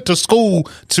 we went to school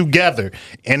together.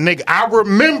 And, nigga, I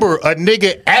remember a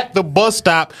nigga at the bus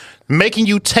stop making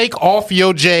you take off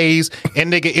your J's.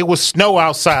 And, nigga, it was snow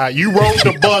outside. You rode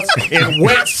the bus in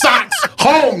wet socks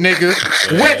home, nigga.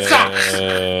 Wet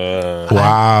socks.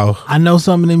 Wow. I know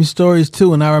some of them stories,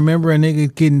 too. And I remember a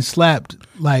nigga getting slapped,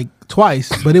 like,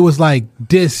 twice. But it was like,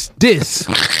 this.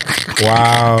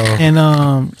 Wow. And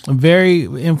a very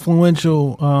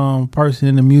influential person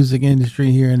in the music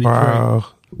industry here in Detroit. Wow.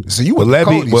 So you went to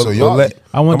Cody, so y'all.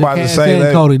 I went to Cass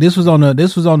and Cody. This was on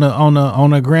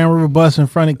the Grand River bus in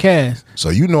front of Cass. So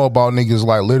you know about niggas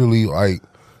like literally like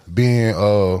being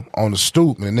on the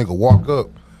stoop and a nigga walk up,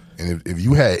 and if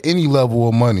you had any level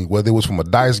of money, whether it was from a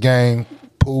dice game,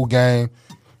 pool game,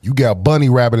 you got bunny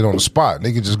rabbited on the spot.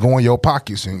 Nigga just go in your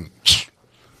pockets and.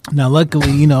 Now,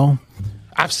 luckily, you know,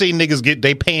 I've seen niggas get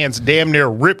their pants damn near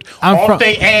ripped I'm off from-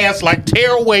 their ass like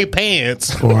tearaway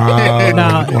pants. Wow.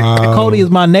 now Cody is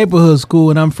my neighborhood school,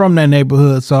 and I'm from that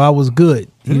neighborhood, so I was good.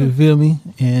 You feel me?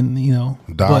 And you know,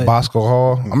 Don Bosco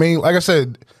Hall. I mean, like I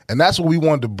said, and that's what we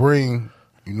wanted to bring.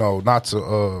 You know, not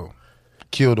to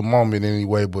kill the moment in any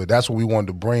way, but that's what we wanted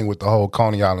to bring with the whole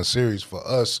Coney Island series. For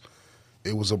us,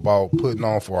 it was about putting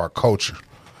on for our culture,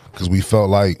 because we felt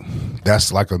like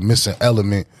that's like a missing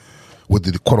element with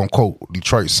the quote unquote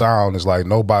Detroit sound. Is like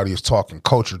nobody is talking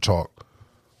culture talk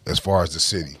as far as the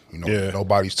city. You know,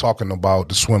 nobody's talking about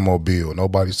the Swimmobile.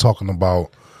 Nobody's talking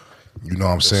about, you know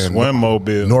what I'm saying,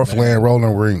 Swimmobile, Northland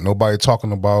Rolling Rink. Nobody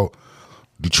talking about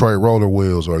Detroit roller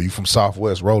wheels, or you from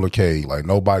Southwest Rollercade. Like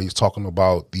nobody's talking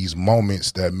about these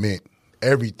moments that meant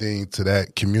everything to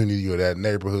that community or that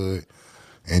neighborhood,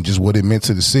 and just what it meant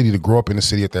to the city to grow up in the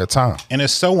city at that time. And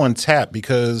it's so untapped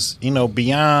because, you know,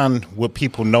 beyond what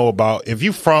people know about, if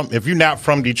you're not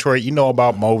from Detroit, you know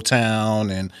about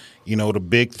Motown and, you know, the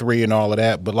big three and all of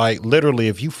that. But like literally,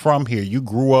 if you from here, you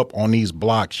grew up on these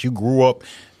blocks, you grew up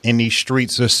in these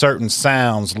streets, there's certain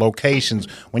sounds, locations.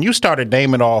 When you started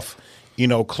naming off, you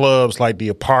know, clubs like the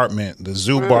Apartment, the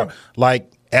Zoo Bar,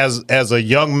 like as a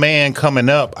young man coming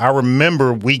up, I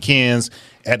remember weekends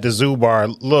at the Zoo Bar.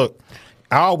 Look,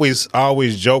 I always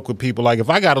joke with people, like, if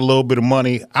I got a little bit of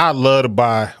money, I'd love to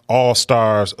buy All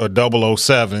Stars or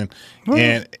 007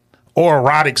 or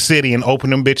Erotic City and open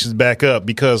them bitches back up,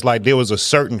 because like there was a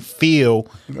certain feel.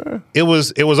 It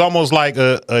was almost like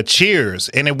a Cheers,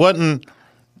 and it wasn't,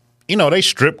 you know, they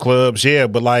strip clubs, yeah,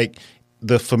 but like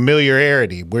the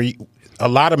familiarity where a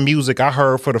lot of music I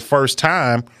heard for the first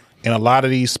time in a lot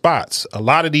of these spots. A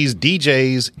lot of these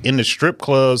DJs in the strip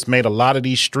clubs made a lot of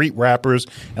these street rappers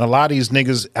and a lot of these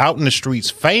niggas out in the streets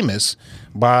famous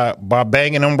by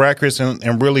banging them records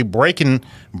and really breaking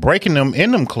them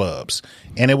in them clubs.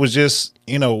 And it was just,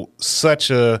 you know, such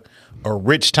a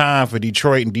rich time for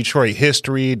Detroit and Detroit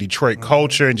history, Detroit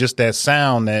culture, and just that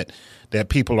sound that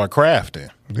people are crafting.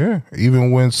 Yeah,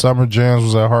 even when Summer Jams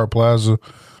was at Hart Plaza,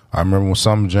 I remember when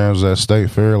Summer Jams was at State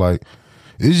Fair. Like,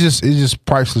 it's just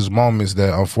priceless moments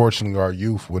that unfortunately our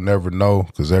youth would never know,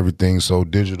 because everything's so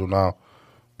digital now.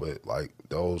 But like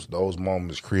those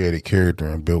moments created character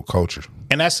and built culture.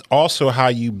 And that's also how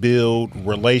you build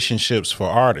relationships for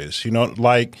artists. You know,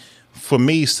 like for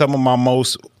me, some of my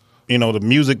most, you know, the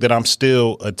music that I'm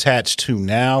still attached to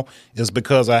now is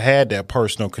because I had that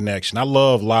personal connection. I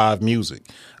love live music.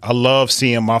 I love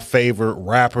seeing my favorite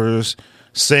rappers,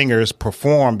 singers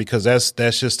perform, because that's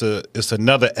just it's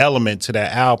another element to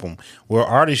that album, where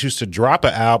artists used to drop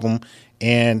an album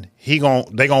and they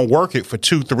gonna work it for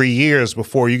 2-3 years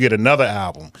before you get another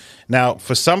album. Now,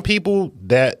 for some people,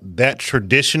 that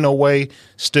traditional way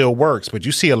still works, but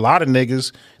you see a lot of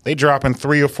niggas, they dropping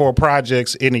 3 or 4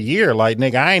 projects in a year. Like,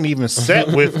 nigga, I ain't even set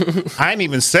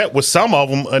with some of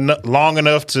them long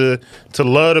enough to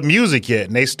love the music yet,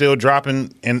 and they still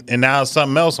dropping, and now it's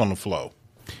something else on the flow.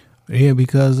 Yeah,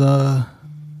 because the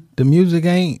music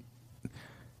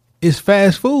it's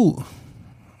fast food.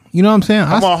 You know what I'm saying?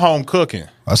 I'm on home cooking.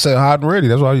 I said hot and ready.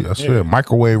 That's why I said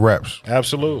microwave raps.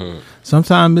 Absolutely.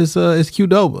 Sometimes it's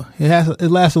Qdoba.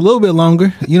 It lasts a little bit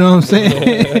longer. You know what I'm saying?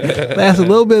 It lasts a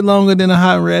little bit longer than a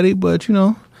hot and ready, but you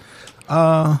know.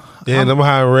 Them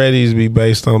hot and readies be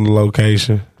based on the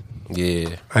location.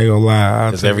 Yeah, I ain't gonna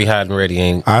lie. Because every hot and ready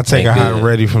ain't. I take a hot and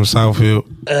ready from Southfield.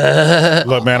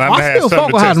 Look, man, I had still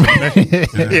fuck something with to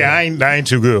test them. Yeah, I ain't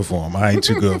too good for them. I I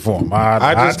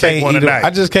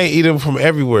just can't eat them from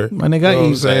everywhere. My nigga, You know I what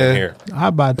I'm eat. saying? I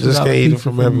buy Just can't $2 eat it pizza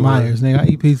from from everywhere. Myers. Nigga, I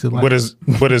eat pizza like.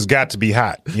 But it's got to be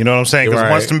hot. You know what I'm saying? Because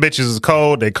Right. once them bitches is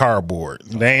cold, they cardboard.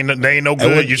 They ain't no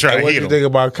good. What You try to what heat you them. think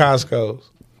about Costco's?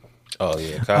 Oh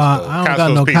yeah, Costco. I don't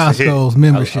got no Costco's piece of Costco's hit.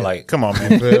 membership. I like. Come on,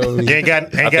 man. Really? You ain't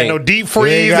got think- no deep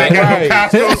freeze. You ain't Ain't got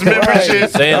got- no Costco's membership.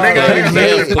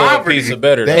 Sam's Club pizza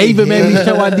better. They even made me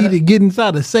show I need to get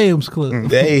inside of Sam's Club.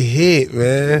 They hit,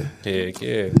 man. Heck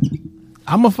yeah.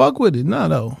 I'ma fuck with it. No,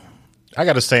 though. I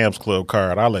got a Sam's Club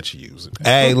card. I'll let you use it.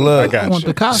 Hey, I look. got I want you.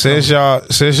 the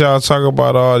Costco. Since y'all talk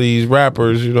about all these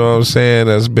rappers, you know what I'm saying,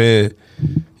 that's been,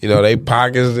 you know, they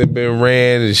pockets that been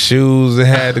ran and shoes that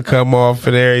had to come off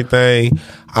and everything.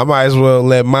 I might as well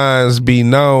let mines be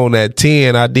known. At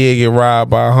 10, I did get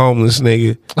robbed by a homeless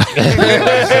nigga.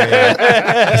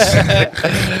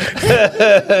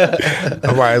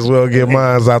 I might as well get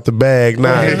mines out the bag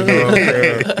now. You know what I'm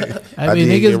saying? I mean,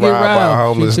 did niggas get robbed. by a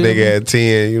homeless You feel nigga me? at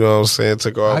 10. You know what I'm saying?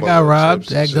 Took all I my got robbed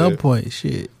chips and at shit. gunpoint.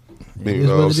 Shit. You is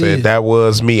know what what I'm it saying? is. That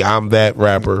was me. I'm that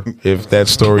rapper. If that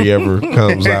story ever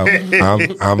comes out,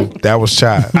 that was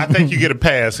Chai. I think you get a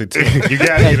pass at 10. You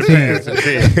got to get a pass at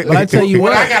 10. But I tell you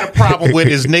what what, I got a problem with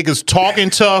is niggas talking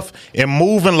tough and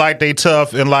moving like they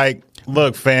tough and like,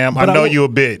 look, fam, I But I know will- you a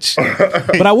bitch.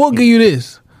 but I will give you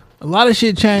this. A lot of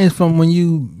shit changed from when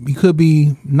you could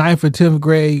be 9th or 10th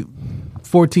grade,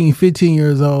 14, 15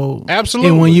 years old. Absolutely.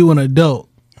 And when you an adult.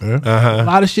 Uh-huh. A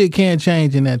lot of shit can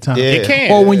change in that time. Yeah. It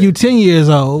can. Or when you 10 years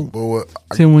old, But what,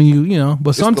 to when you know.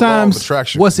 But the law of sometimes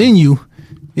attraction. what's in you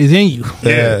is in you.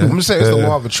 Yeah. I'm gonna say it's the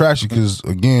law of attraction because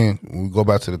again, when we go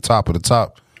back to the top of the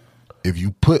top, if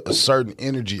you put a certain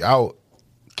energy out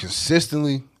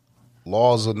consistently,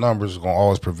 laws of numbers are gonna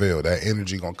always prevail. That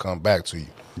energy gonna come back to you.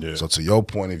 Yeah. So to your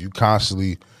point, if you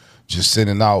constantly just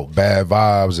sending out bad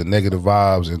vibes and negative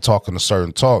vibes and talking a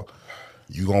certain talk,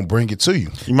 you gonna bring it to you.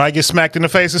 You might get smacked in the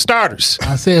face of starters.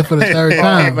 I said it for the third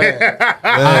time.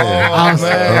 I'll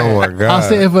Oh my God.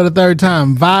 say it for the third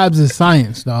time. Vibes is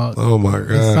science, dog. Oh my It's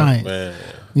God. science.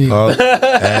 Yeah. Oh,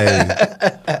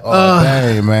 hey, Oh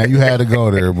dang, man, you had to go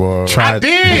there, boy. I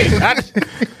did.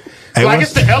 Hey, Like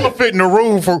what's- it's the elephant in the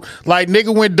room for like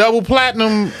nigga went double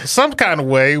platinum some kind of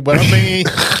way, but I mean,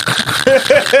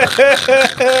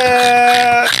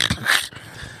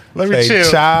 let me Hey, chill.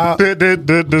 child.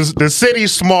 The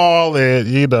city's small, and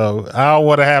you know I don't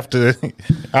want to have to.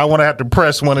 I want to have to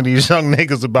press one of these young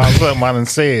niggas about something I done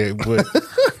said, but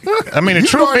I mean the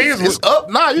truth already- is it's up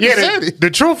now. You yeah, just said it. the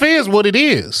truth is what it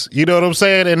is. You know what I'm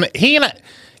saying? And he and I.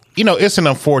 You know, it's an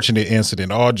unfortunate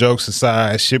incident. All jokes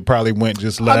aside, shit probably went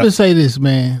just I'll left. just say this,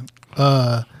 man.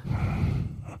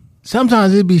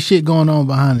 Sometimes it be shit going on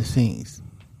behind the scenes.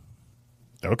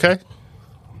 Okay.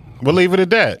 We'll leave it at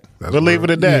that. That's We'll leave it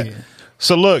real. at that. Yeah.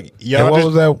 So look, And y'all what just,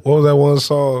 was that? What was that one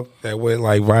song that went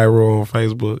like viral on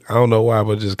Facebook? I don't know why,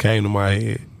 but it just came to my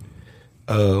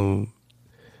head.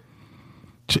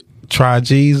 Try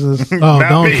Jesus, Oh, Not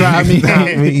don't me. try me.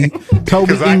 not me, Toby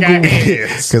because I got Ingle.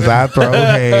 hands. because I throw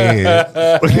hands.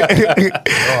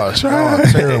 Oh,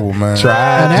 terrible, man.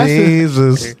 Try that's it.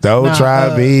 Jesus, don't Nah,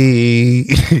 try me.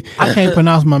 I can't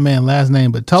pronounce my man last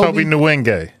name, but Toby Toby,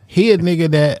 Nwenge. he a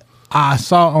nigga that I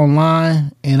saw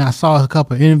online and I saw a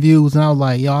couple of interviews and I was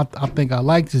like, yo, I think I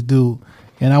like this dude.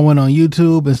 And I went on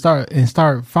YouTube and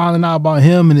start finding out about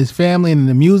him and his family and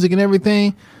the music and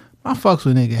everything. I fucks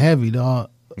with nigga heavy, dog.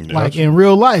 Like in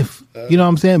real life, you know what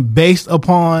I'm saying? Based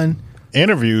upon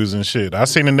Interviews and shit. I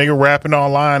seen a nigga rapping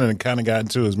online and it kind of got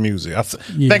into his music. I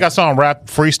Yeah. think I saw him rap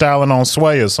freestyling on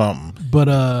Sway or something.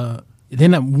 But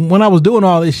then when I was doing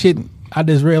all this shit, I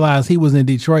just realized he was in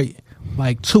Detroit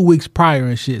like 2 weeks prior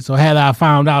and shit. So had I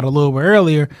found out a little bit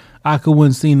earlier, I could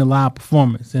wouldn't seen the live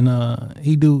performance. And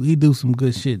he do some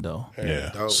good shit though.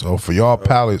 Yeah. So for y'all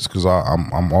palates, because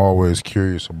I'm always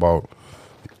curious about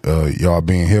y'all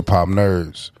being hip hop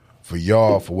nerds. For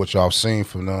y'all, for what y'all seen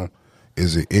from them,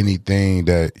 is it anything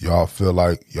that y'all feel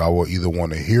like y'all will either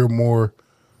want to hear more,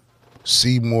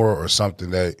 see more, or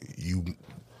something that you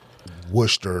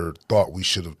wished or thought we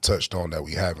should have touched on that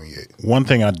we haven't yet? One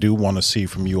thing I do want to see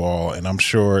from you all, and I'm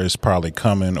sure it's probably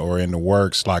coming or in the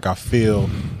works, like I feel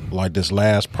like this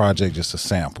last project just a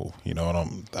sample. You know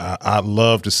what I'd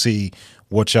love to see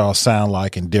what y'all sound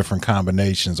like in different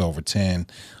combinations over 10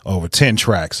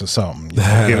 tracks or something.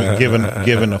 You know,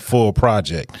 given a full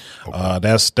project.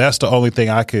 That's the only thing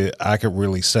I could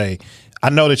really say. I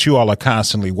know that you all are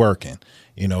constantly working.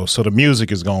 You know, so the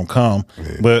music is gonna come,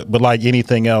 but like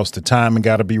anything else, the timing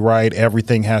got to be right.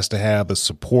 Everything has to have the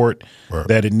support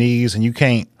that it needs, and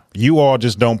you all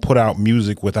just don't put out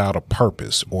music without a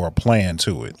purpose or a plan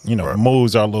to it. You know, the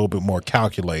moves are a little bit more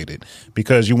calculated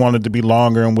because you want it to be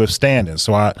longer and withstanding.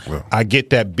 So I get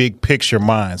that big picture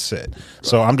mindset.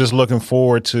 So I'm just looking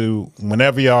forward to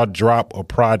whenever y'all drop a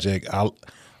project.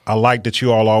 I like that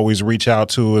you all always reach out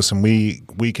to us and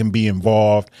we can be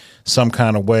involved some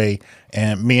kind of way.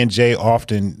 And me and Jay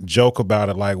often joke about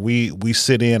it. Like we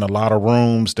sit in a lot of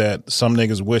rooms that some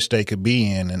niggas wish they could be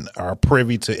in and are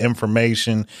privy to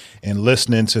information and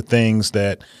listening to things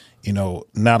that, you know,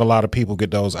 not a lot of people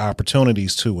get those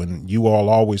opportunities to. And you all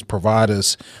always provide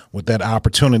us with that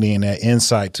opportunity and that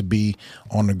insight to be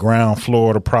on the ground floor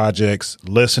of the projects,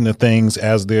 listen to things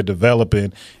as they're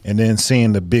developing, and then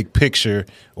seeing the big picture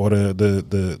or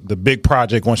the big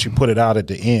project once you put it out at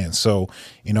the end. So,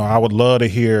 you know, I would love to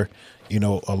hear, you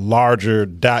know, a larger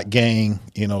Dot Gang,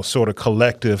 you know, sort of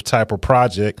collective type of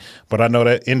project. But I know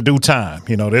that in due time,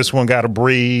 you know, this one got to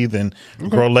breathe and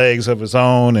grow legs of its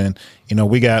own. And, you know,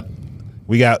 we got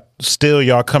we got still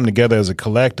y'all come together as a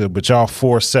collective, but y'all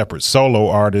 4 separate solo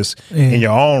artists in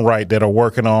your own right that are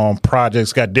working on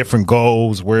projects, got different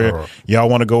goals where y'all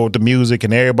want to go with the music,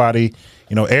 and everybody,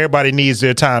 you know, everybody needs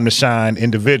their time to shine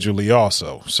individually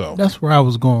also. So that's where I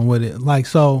was going with it. Like,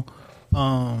 so,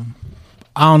 I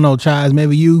don't know, Chaz,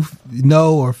 maybe you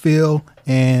know or feel,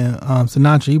 and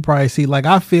Sinatra, you probably see, like,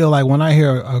 I feel like when I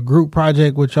hear a group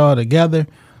project with y'all together,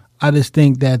 I just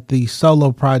think that the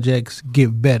solo projects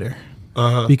get better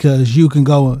because you can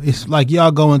go. It's like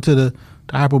y'all go into the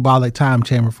hyperbolic time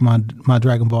chamber for my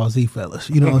Dragon Ball Z fellas.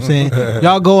 You know what I'm saying?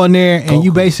 Y'all go in there and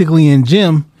you basically in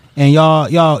gym, and y'all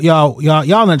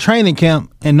in a training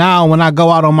camp. And now when I go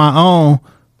out on my own,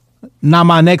 now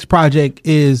my next project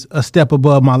is a step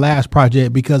above my last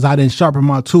project because I didn't sharpen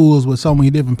my tools with so many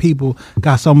different people,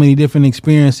 got so many different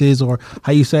experiences, or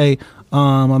how you say,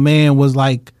 a man was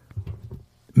like,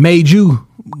 made you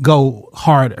go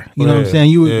harder. You know what I'm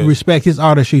saying? You respect his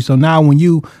artistry. So now when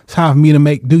it's time for me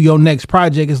to do your next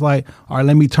project, it's like, all right,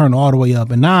 let me turn all the way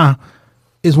up. And now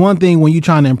it's one thing when you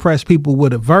trying to impress people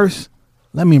with a verse.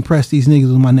 Let me impress these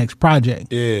niggas with my next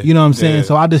project. Yeah. You know what I'm saying?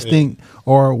 So I just think,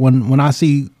 or when I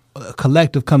see a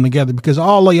collective come together, because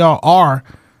all of y'all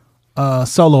are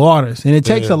solo artists, and it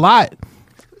takes a lot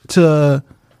to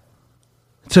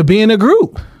be in a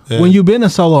group. When you've been a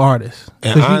solo artist.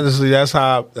 And honestly, that's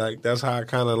how I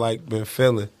kind of like been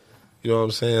feeling. You know what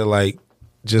I'm saying? Like,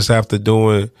 just after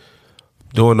doing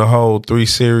the whole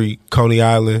 3-series Coney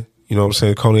Island, you know what I'm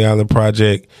saying, Coney Island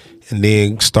project, and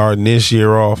then starting this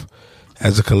year off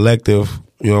as a collective,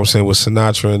 you know what I'm saying, with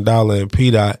Sinatra and Dollar and P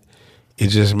Dot, it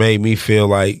just made me feel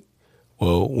like,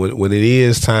 well, when it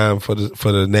is time for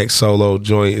the next solo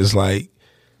joint, it's like,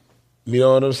 you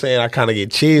know what I'm saying? I kind of get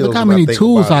chills. Look how many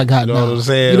tools I got now. now. You know what I'm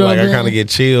saying? You know like, what I kind of get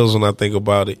chills when I think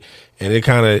about it. And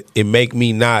it make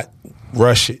me not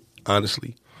rush it,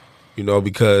 honestly. You know,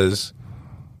 because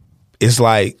it's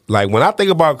like when I think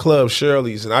about Club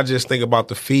Shirley's and I just think about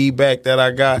the feedback that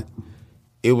I got,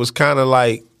 it was kind of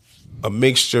like a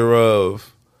mixture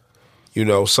of, you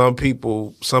know, some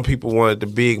people wanted to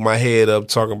big my head up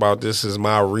talking about this is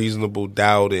my reasonable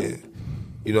doubt and,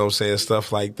 you know what I'm saying,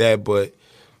 stuff like that. But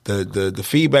the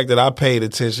feedback that I paid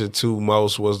attention to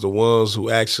most was the ones who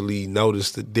actually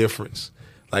noticed the difference.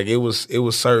 Like it was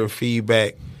certain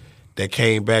feedback that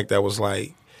came back that was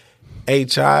like, "Hey,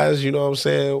 Chaz, you know what I'm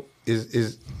saying?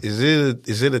 Is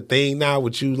it a thing now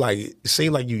with you? Like it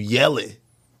seemed like you yelling.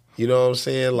 You know what I'm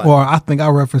saying? Like, or I think I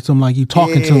referenced him like you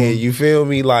talking to him. You feel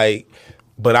me? Like,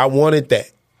 but I wanted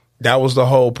that. That was the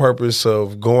whole purpose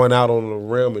of going out on the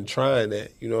rim and trying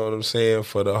that. You know what I'm saying?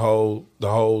 For the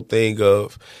whole thing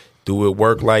of, do it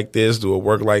work like this? Do it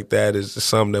work like that? Is it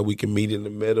something that we can meet in the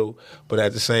middle? But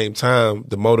at the same time,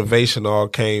 the motivation all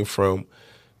came from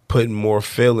putting more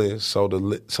feelings so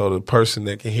the person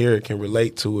that can hear it can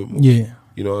relate to it more. Yeah.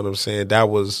 You know what I'm saying? That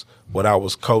was what I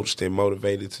was coached and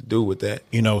motivated to do with that.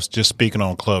 You know, just speaking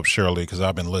on Club Shirley, because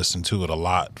I've been listening to it a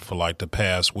lot for like the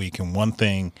past week, and one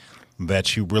thing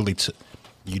that you really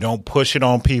you don't push it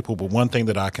on people, but one thing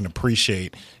that I can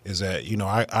appreciate is that, you know,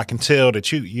 I can tell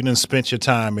that you didn't spend your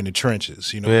time in the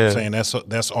trenches. You know what I'm saying?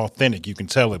 That's authentic. You can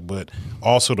tell it. But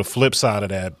also the flip side of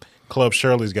that, Club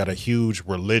Shirley's got a huge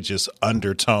religious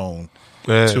undertone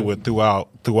to it throughout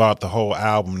the whole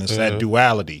album. It's that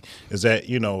duality. Is that,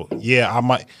 you know,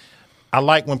 I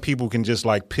like when people can just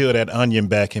like peel that onion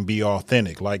back and be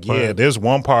authentic. Like, there's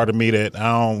one part of me that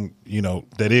I don't, you know,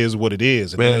 that is what it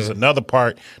is. And then there's another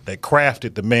part that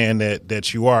crafted the man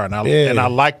that you are. And I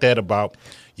like that about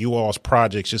you all's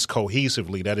projects just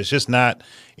cohesively, that it's just not,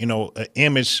 you know, an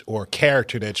image or a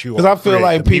character that you are. Because I feel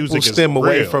like people stem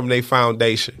away from their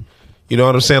foundation. You know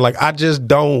what I'm saying? Like, I just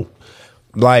don't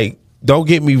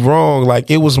get me wrong.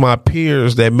 Like, it was my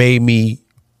peers that made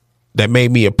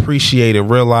me appreciate and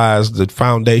realize the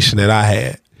foundation that I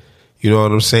had. You know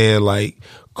what I'm saying? Like,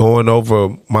 going over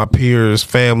my peers'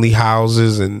 family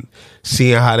houses and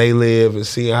seeing how they live and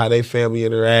seeing how they family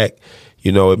interact,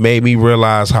 you know, it made me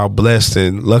realize how blessed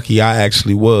and lucky I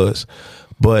actually was.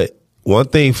 But one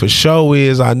thing for sure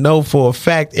is I know for a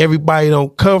fact everybody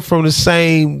don't come from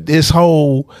this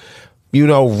whole, you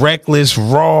know, reckless,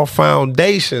 raw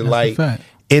foundation. That's like, a fact.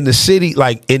 In the city,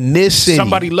 like in this city,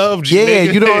 somebody loved you. Yeah,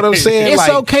 nigga. you know what I'm saying. It's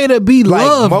like, okay to be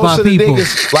loved by people.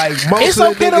 It's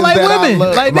okay to like women.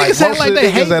 Like niggas say like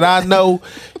they hate. That I know,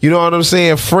 you know what I'm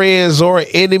saying, friends or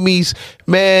enemies,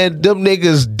 man, them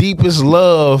niggas' deepest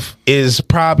love is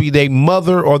probably their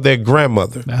mother or their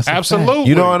grandmother. That's absolutely.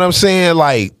 You know what I'm saying?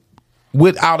 Like,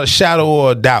 without a shadow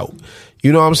or a doubt.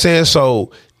 You know what I'm saying?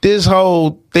 So this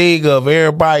whole thing of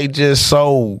everybody just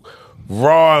so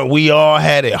raw and we all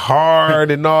had it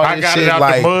hard and all I this got shit. it out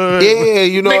like, the mud. yeah,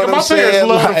 you know Nigga, what I'm my saying? parents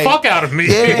love the Like, fuck out of me.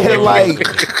 Yeah, like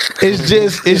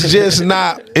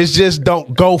it's just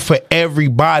don't go for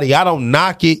everybody. I don't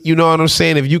knock it, you know what I'm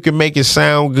saying? If you can make it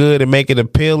sound good and make it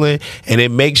appealing and it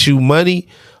makes you money,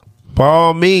 by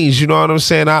all means, you know what I'm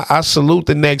saying? I salute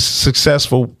the next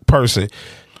successful person.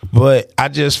 But I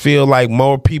just feel like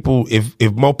more people, if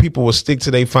more people would stick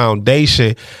to their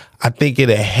foundation, I think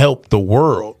it'll help the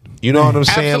world. You know what I'm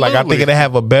saying? Absolutely. Like, I think it'll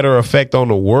have a better effect on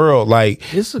the world. Like,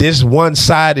 this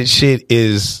one-sided shit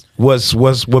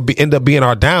would end up being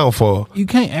our downfall. You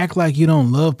can't act like you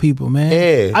don't love people, man.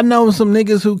 Yeah. I know some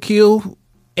niggas who kill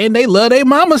and they love their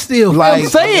mama still. Like,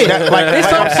 say it. Like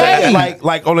It's I'm okay. saying,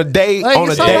 like on a day, Like,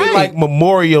 it's alright. like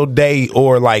Memorial Day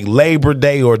or like Labor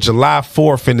Day or July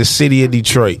 4th in the city of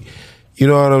Detroit. You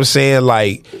know what I'm saying?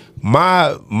 Like,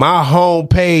 my home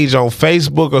page on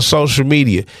Facebook or social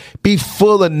media be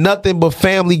full of nothing but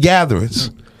family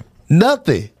gatherings.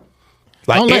 Nothing.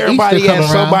 Like, Don't let everybody Easter come at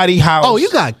around. somebody's house. Oh,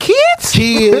 you got kids?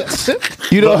 kids.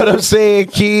 You know what I'm saying?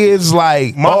 Kids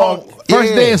like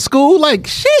First day of school, like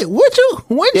shit. When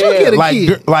you get a like,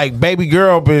 kid? like baby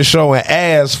girl been showing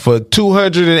ass for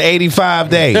 285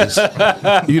 days.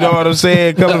 You know what I'm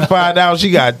saying? Come to find out,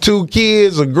 she got 2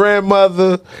 kids, a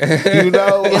grandmother. You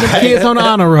know, And the kids on the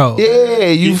honor roll. yeah,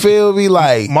 you feel me?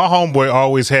 Like, my homeboy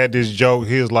always had this joke.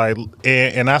 He was like,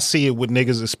 and I see it with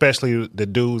niggas, especially the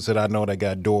dudes that I know that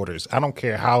got daughters. I don't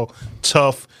care how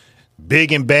tough,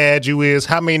 big and bad you is,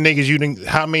 how many niggas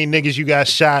you got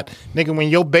shot, nigga. When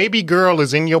your baby girl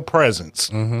is in your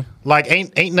presence, like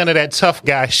ain't none of that tough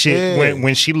guy shit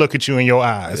when she look at you in your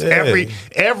eyes. Every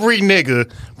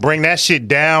nigga bring that shit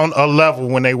down a level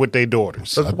when they with their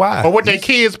daughters. why? Or with their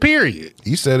kids. Period.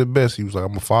 He said it best. He was like,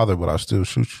 "I'm a father, but I still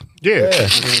shoot you." Yeah.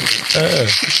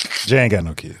 Jay ain't got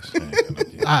no kids.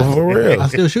 For real. I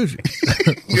still shoot you.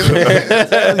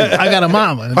 I got a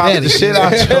mama and Pop daddy the shit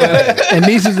out your ass. and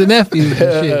nieces and nephews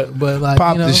and shit. But like,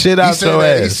 Pop you know, the shit He out said, your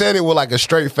that, he ass. said it with like a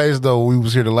straight face though. When we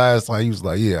was here the last time. He was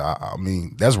like, "Yeah, I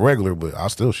mean that's regular, but I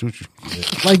still shoot you."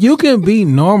 like you can be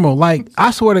normal. Like I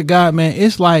swear to God, man,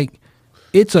 it's like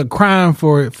it's a crime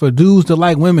for dudes to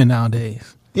like women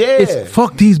nowadays. Yeah. It's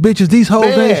fuck these bitches, these hoes.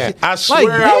 Man, ain't shit. I swear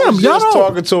like, I was y'all just don't-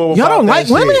 talking to him about Y'all don't that like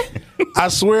shit. women? I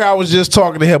swear I was just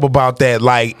talking to him about that.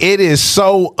 Like, it is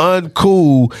so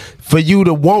uncool for you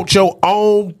to want your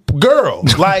own girl.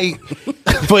 Like,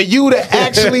 for you to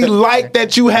actually like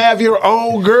that you have your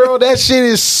own girl, that shit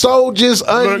is so just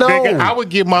Look, unknown. nigga, I would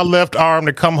give my left arm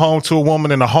to come home to a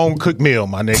woman in a home cooked meal,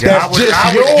 my nigga. That's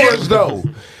I would yours, give- though.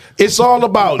 It's all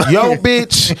about yo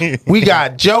bitch. We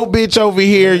got Joe bitch over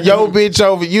here, yo bitch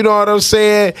over. You know what I'm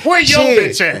saying? Where yo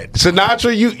Shit. bitch at?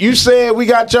 Sinatra, you said we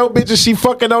got Joe bitch and she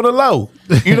fucking on the low.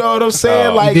 You know what I'm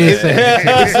saying? Like, You did say that.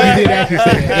 You did actually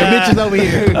say that. Your bitch is over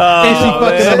here. And she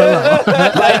fucking on the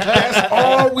low. like that's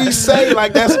all we say.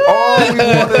 Like that's all we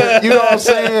want to. You know what I'm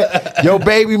saying? Your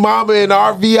baby mama in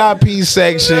our VIP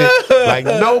section. Like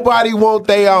nobody want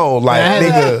they own. Like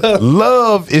nigga,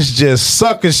 love is just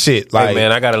sucker shit. Like Hey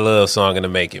man, I got a love song in the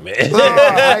making, man.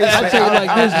 I tell you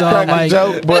like this, dog. Like,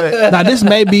 joke, but now this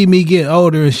may be me getting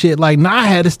older and shit. Like, now I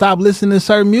had to stop listening to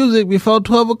certain music before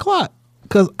 12 o'clock.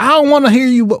 Cause I don't want to hear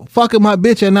you fucking my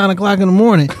bitch at 9 o'clock in the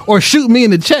morning or shoot me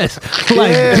in the chest.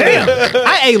 Like, damn,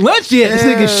 I ate lunch yet. This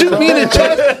nigga shoot me in the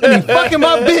chest and he fucking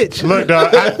my bitch. Look,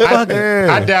 dog,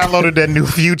 I downloaded that new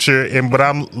Future, but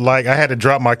I'm like, I had to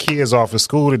drop my kids off at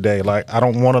school today. Like, I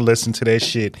don't want to listen to that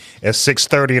shit at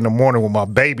 6:30 in the morning with my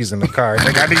babies in the car.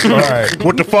 Like, I need to know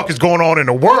what the fuck is going on in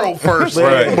the world first.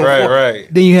 right.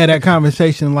 Then you had that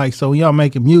conversation like, so when y'all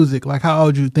making music, like how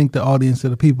old you think the audience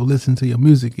of the people listening to your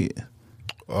music is?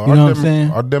 You know what I'm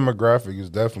saying? Our demographic is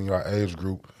definitely our age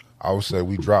group. I would say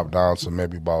we dropped down to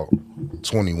maybe about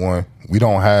 21. We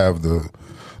don't have the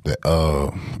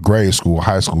grade school,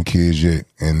 high school kids yet,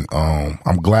 and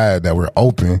I'm glad that we're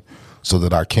open so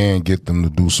that I can get them to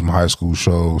do some high school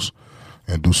shows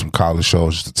and do some college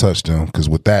shows just to touch them. Because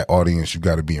with that audience, you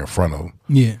got to be in front of them.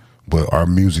 Yeah. But our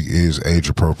music is age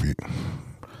appropriate.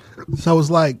 So it's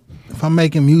like, if I'm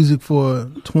making music for a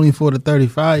 24 to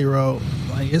 35-year-old,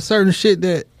 like it's certain shit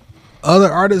that other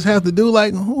artists have to do.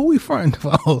 Like, who we fronting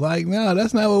for? Like, no,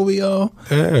 that's not what we all.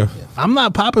 yeah. I'm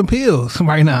not popping pills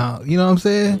right now. You know what I'm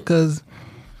saying? Because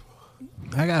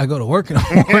I gotta go to work in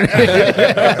the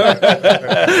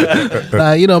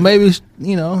morning. You know, maybe if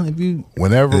you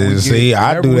Whenever we See,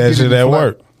 I do that shit at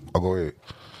work. Oh, go ahead.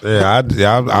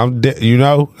 Yeah, I'm you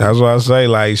know, that's what I say.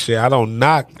 Like, shit, I don't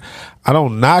knock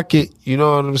it. You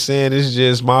know what I'm saying? It's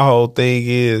just my whole thing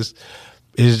is,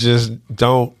 there's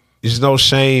no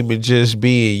shame in just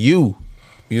being you.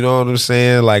 You know what I'm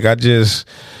saying? Like, I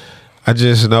I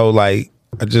just know, like,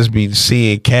 I just be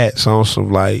seeing cats on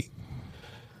some, like,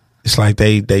 it's like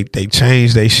they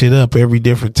change they shit up every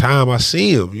different time I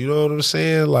see them. You know what I'm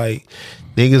saying? Like,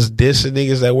 niggas dissing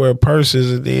niggas that wear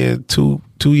purses, and then two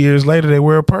years later they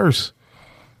wear a purse.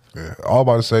 Yeah, all I'm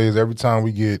about to say is every time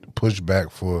we get pushed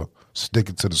back for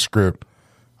sticking to the script,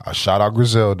 I shout out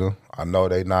Griselda. I know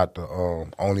they not the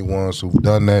only ones who've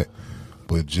done that,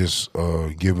 but just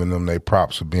giving them their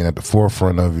props for being at the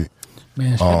forefront of it.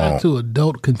 Man, shout out to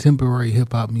adult contemporary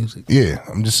hip hop music. Yeah,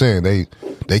 I'm just saying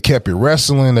they kept it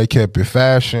wrestling, they kept it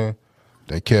fashion,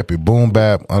 they kept it boom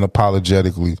bap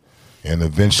unapologetically, and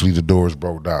eventually the doors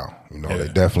broke down. You know, they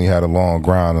definitely had a long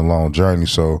grind and long journey,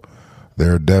 so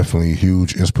they're definitely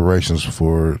huge inspirations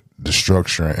for the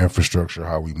structure and infrastructure,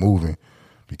 how we moving,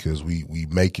 because we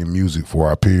making music for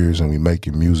our peers and we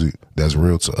making music that's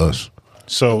real to us.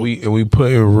 So we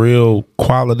put in real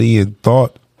quality and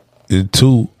thought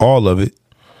into all of it.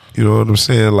 You know what I'm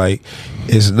saying? Like,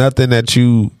 it's nothing that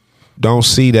you don't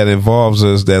see that involves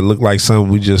us that look like something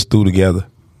we just threw together.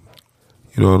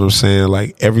 You know what I'm saying?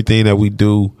 Like, everything that we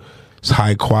do is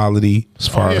high quality as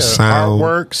far as sound,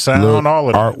 artwork, sound, all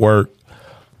of that. Artwork.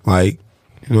 Like,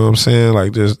 you know what I'm saying?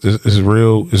 Like, this is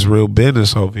real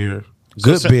business over here.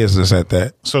 Good business at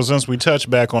that. So since we touch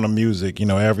back on the music, you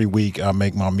know, every week I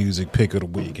make my music pick of the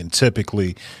week. And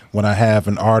typically when we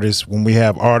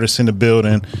have artists in the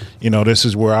building, you know, this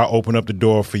is where I open up the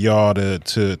door for y'all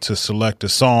to select a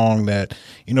song that,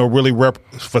 you know, really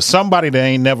for somebody that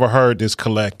ain't never heard this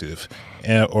collective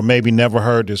or maybe never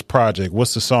heard this project.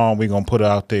 What's the song we gonna put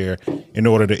out there in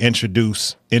order to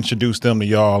introduce them to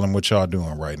y'all and what y'all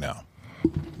doing right now?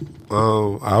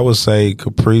 I would say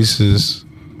Caprice's,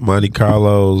 Monte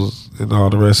Carlos, and all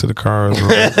the rest of the cars.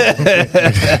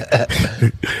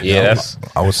 Yeah,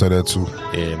 I would say that too.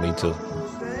 Yeah, me too.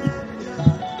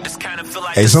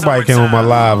 Hey, somebody came on my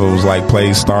live. It was like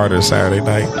play Starter Saturday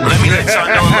night. Let me let y'all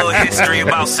know a little history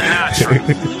about Sinatra.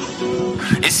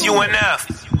 It's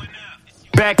UNF.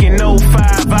 Back in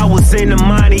 05, I was in the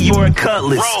Monty, you're a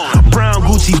Cutlass. Brown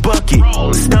Gucci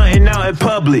bucket, stunting out in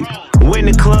public. When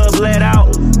the club let out,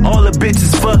 all the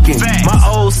bitches fucking. My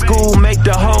old school make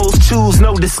the hoes choose,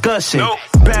 no discussion.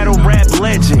 Battle rap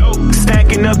legend,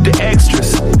 stacking up the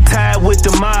extras. Tied with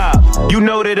the mob, you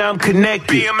know that I'm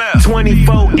connected.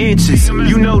 24 inches,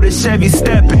 you know the Chevy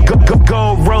stepping.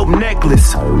 Gold rope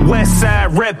necklace, west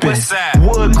side reppin'.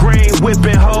 Wood grain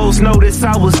whipping hoes, notice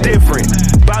I was different.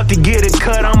 About to get a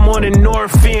cut, I'm on the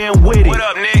north end with it. What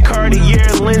up, Nick? Cartier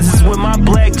lenses with my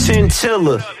black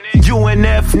chinchilla.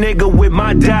 UNF nigga with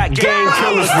my dot gang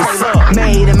killers, what's up?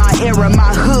 Made in my era,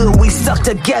 my hood, we stuck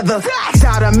together.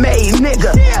 Dada made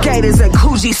nigga, gators and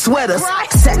Coogee sweaters.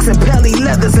 Sex and belly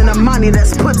leathers and the money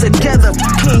that's put together.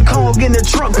 King Kong in the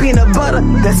trunk, peanut butter,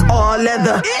 that's all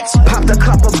leather. Popped a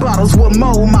couple bottles with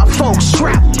Mo, my folks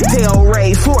strapped. Del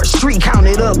Rey, 4th Street, count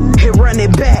it up, and run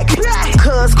it back.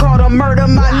 Cuz caught a murder,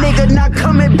 my nigga not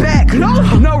coming back.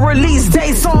 No release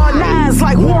dates, all nines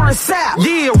like Warren Sapp.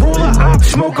 Yeah, ruler up,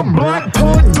 smoke a blunt,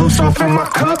 pour a deuce off in my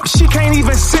cup. She can't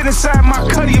even sit inside my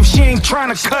cutty if she ain't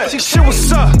trying to cut. Shit,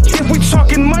 what's up? If we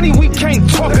talking money, we can't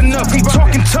talk enough. He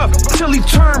talking tough till he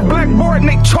turned blackboard and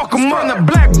they chalk him on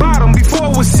the black bottom. Before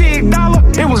it was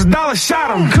 $6, it was dollar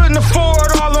shot him. Couldn't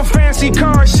afford all them fancy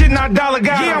cars, shit, not dollar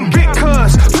got him. Yeah, I'm big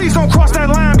cuz, please don't cross that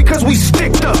line because we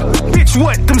sticked up. Bitch,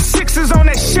 what? Them sixes on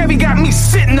that Chevy got me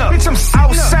sitting up. Bitch, I'm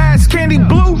outside's candy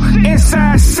blue,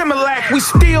 inside Similac. We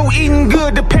still eating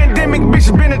good, the pandemic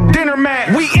bitch been a dinner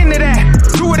mat. We into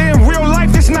that, do it in real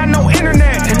life, it's not no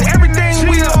internet. And everything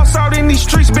we lost out in these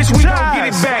streets, bitch, we gon' get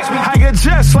it back. I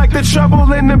adjust like the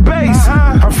trouble in the bass.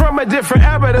 I'm from a different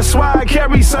era, that's why I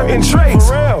carry certain traits.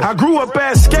 I grew up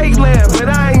at Skateland, but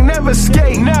I ain't never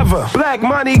skate, never. Black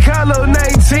Monte Carlo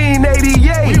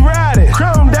 1988. We riding,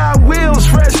 chromed out wheels,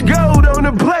 fresh gold on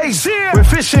the place. When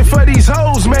fishing for these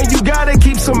hoes, man, you gotta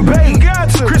keep some bait.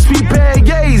 Crispy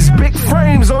Payets, big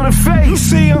frames on the face. You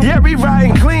see 'em? Yeah, we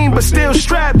riding clean, but still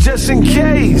strapped just in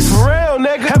case. For real,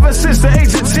 nigga. Ever since the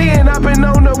age of 10, I've been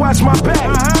known to watch my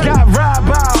back. Got robbed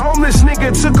by a homeless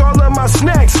nigga, took all of my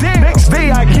snacks. Next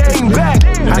day I came back,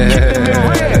 I kicked him in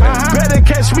red. Better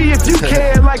catch me if you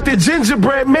can, like the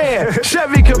gingerbread man.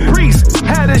 Chevy Caprice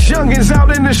had us youngins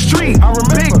out in the street.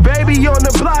 Big baby on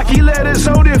the block, he let us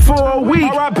hold it for a week.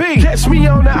 R.I.P. Catch me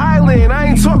on the island, I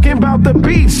ain't talking about the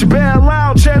beach. Bad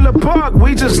Loud, Chandler Park,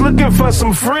 we just looking for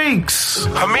some freaks.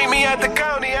 Meet me at the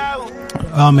county out.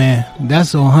 Oh man,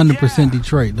 that's 100%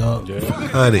 Detroit, dog.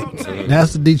 100.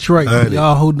 That's Detroit. 100.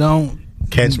 Y'all who don't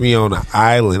Catch me on the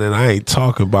island, and I ain't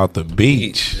talking about the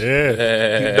beach. You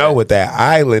know what that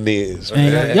island is,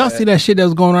 man. And y'all see that shit that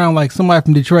was going around, like somebody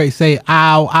from Detroit say,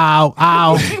 ow, ow,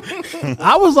 ow.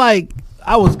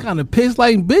 I was kind of pissed.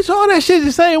 Like, bitch, all that shit is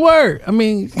the same word. I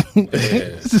mean,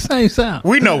 it's the same sound.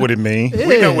 We know what it means. Yeah.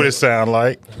 We know what it sounds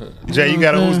like. Jay, you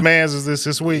got whose man's is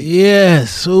this week?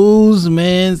 Yes, whose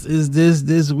man's is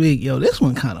this week? Yo, this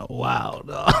one kind of wild,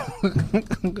 dog.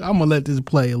 I'm gonna let this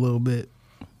play a little bit.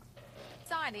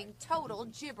 Signing total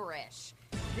gibberish.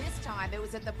 This time it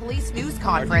was at the police news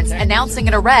conference announcing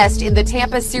an arrest in the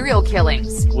Tampa serial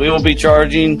killings. We will be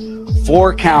charging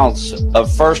 4 counts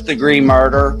of first-degree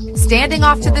murder. Standing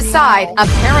off to the side,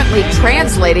 apparently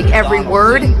translating every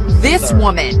word, this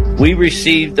woman. We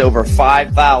received over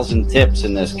 5,000 tips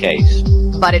in this case.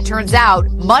 But it turns out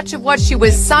much of what she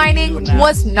was signing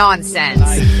was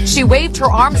nonsense. She waved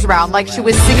her arms around like she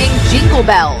was singing Jingle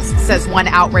Bells, says one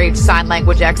outraged sign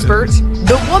language expert.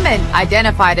 The woman,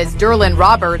 identified as Derlin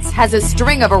Roberts, has a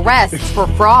string of arrests for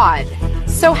fraud.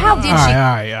 So how did she... All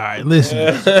right.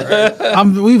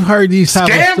 Listen, we've heard these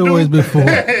type of stories before.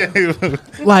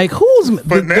 Like, who's...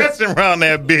 Finessing around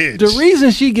that bitch. The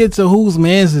reason she gets a whose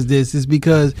man's is this is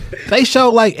because they showed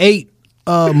like 8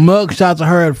 mug shots of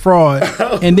her at fraud,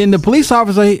 and then the police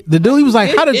officer, the dude, he was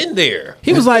like, "How did in there?"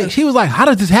 He was like, "How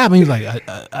did this happen?" He was like,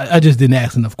 "I just didn't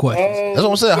ask enough questions." That's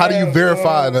what I'm saying. How do you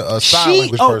verify a sign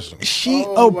language person? She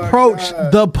approached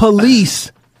the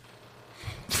police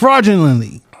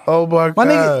fraudulently. Oh my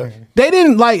God.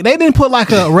 Nigga, they didn't put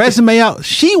like a resume out.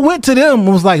 She went to them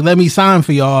and was like, "Let me sign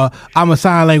for y'all. I'm a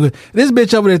sign language." This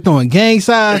bitch over there throwing gang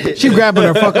signs. She grabbing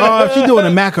her fucking arm. She doing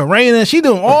a Macarena. She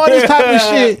doing all this type of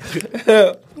shit.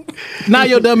 Now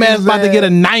your dumb ass about to get a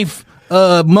knife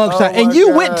mugshot, and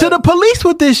you went to the police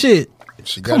with this shit.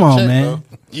 Come on, man.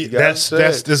 That's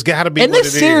got to be. And what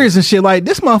it's it serious is. and shit. Like,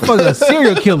 this motherfucker a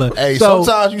serial killer. Hey, So-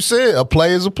 sometimes you said a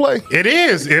play is a play. It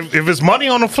is. If it's money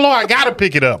on the floor, I gotta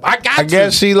pick it up. I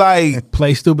guess she like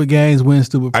play stupid games, win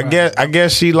stupid. I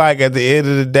guess she like at the end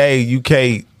of the day, you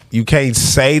can't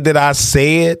say that I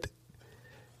said.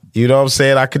 You know what I'm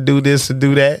saying? I could do this and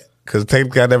do that because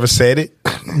technically I never said it.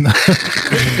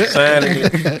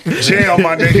 Jail,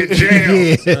 my nigga,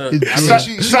 jail.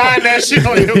 Sign that shit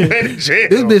on your way to jail.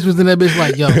 This bitch was in that bitch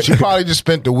like, yo. She probably just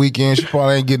spent the weekend. She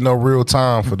probably ain't getting no real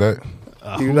time for that.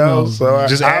 You know, so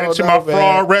just I add it don't to know, my man.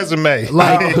 fraud resume.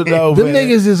 Like, don't know, them man.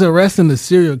 niggas is arresting the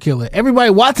serial killer. Everybody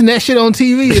watching that shit on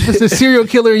TV. If it's a serial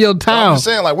killer in your town, just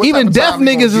saying, like, what even type of deaf time you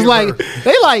niggas is gonna like, give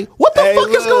they like, what the fuck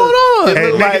is going on?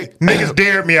 Hey, niggas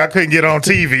dared me. I couldn't get on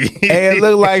TV. And it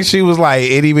looked like she was like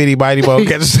itty bitty bitey bo.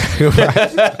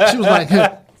 She was like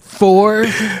 4.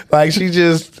 Like she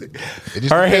just her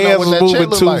depend on hands what was that check moving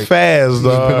look too like. fast.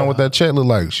 Depending on what that check look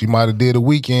like. She might have did a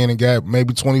weekend and got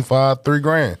maybe 25,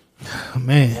 $3,000.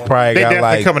 Man, Probably They got definitely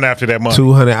like coming after that money.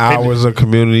 200 hours of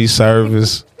community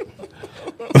service.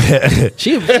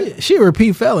 she a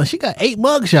repeat felon. She got 8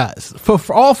 mugshots for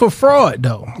fraud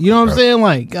though. You know what I'm saying?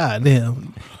 Like,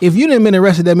 goddamn. If you didn't been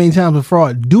arrested that many times for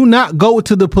fraud, do not go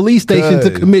to the police station to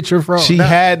commit your fraud. She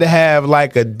had to have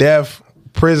like a deaf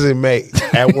prison mate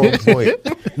at one point.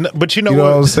 No, but you know, You know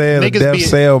what? what I'm saying? A Niggas deaf be-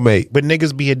 cellmate. But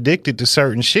niggas be addicted to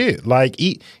certain shit. Like,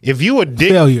 if you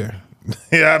addicted, failure.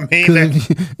 Yeah, I mean, Because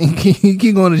you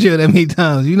keep going to jail that many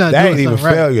times. You're not That doing ain't even something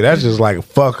right. failure. That's just like a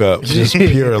fuck up. Just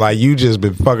pure. Like you just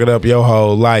been fucking up your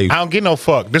whole life. I don't get no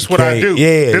fuck. This is what I do.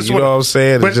 Yeah, this you know what I'm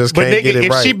saying? It just can't nigga, get it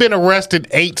if right. she been arrested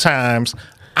 8 times,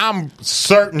 I'm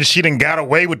certain she done got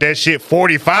away with that shit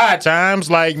 45 times.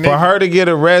 Like, For nigga, her to get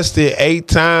arrested 8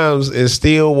 times and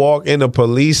still walk in a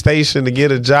police station to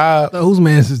get a job. So whose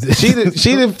man's is this?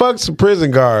 She done fucked some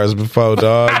prison guards before,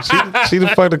 dog. She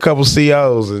done fucked a couple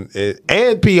COs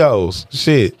and POs.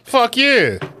 Shit. fuck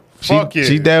yeah. Fuck yeah.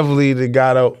 She definitely done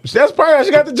got out. That's probably how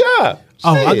she got the job.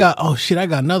 I Shit.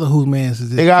 got another whose man's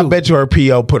is this. Nigga, I too. bet you her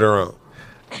PO put her on.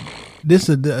 This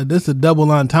a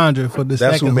double entendre for the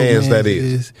That's second who man's that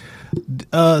is.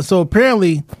 So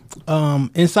apparently,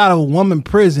 inside of a woman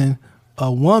prison,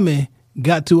 a woman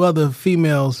got 2 other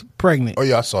females pregnant. Oh,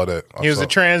 yeah, I saw that. He was a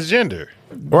transgender.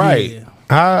 Right. Yeah.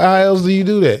 How else do you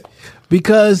do that?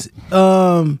 Because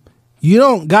you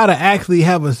don't gotta actually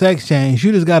have a sex change.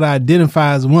 You just gotta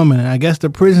identify as a woman. And I guess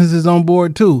the prisons is on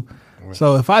board too.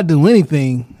 So if I do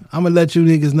anything, I'm gonna let you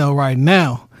niggas know right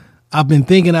now. I've been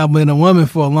thinking I've been a woman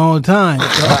for a long time. So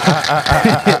if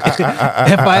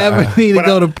I ever need to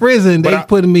go to prison, they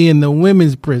putting me in the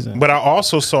women's prison. But I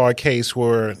also saw a case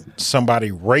where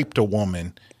somebody raped a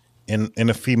woman in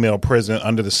a female prison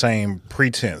under the same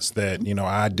pretense that, you know,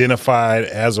 I identified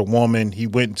as a woman. He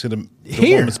went into the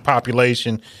woman's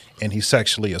population and he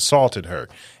sexually assaulted her.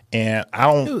 And I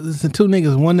don't. It's the 2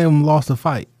 niggas. One of them lost a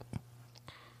fight.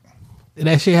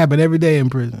 That shit happened every day in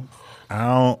prison.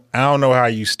 I don't know how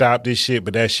you stop this shit,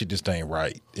 but that shit just ain't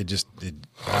right.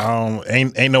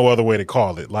 Ain't no other way to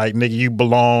call it. Like, nigga, you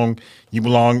belong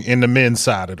in the men's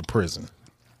side of the prison.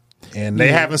 And they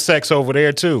having sex over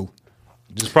there too.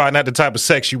 Just probably not the type of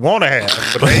sex you want to have,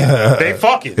 but they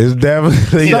fucking. It's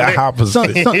definitely the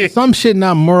opposite. Some shit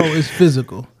not moral is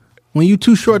physical. When you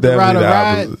too short to ride a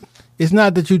ride, it's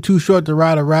not that you too short to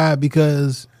ride a ride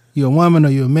because you're a woman or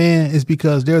you're a man. It's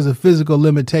because there's a physical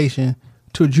limitation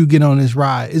to you get on this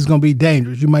ride. It's gonna be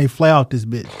dangerous. You might fly out this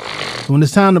bitch. So when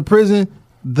it's time to prison,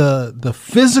 the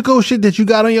physical shit that you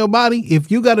got on your body,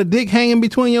 if you got a dick hanging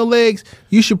between your legs,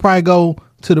 you should probably go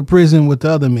to the prison with the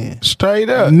other men. Straight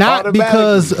up. Not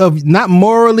because of, not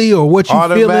morally or what you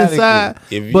feel inside.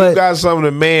 If you got something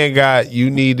a man got,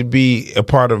 you need to be a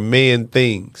part of men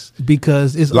things.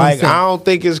 Because it's like, unsafe. I don't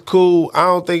think it's cool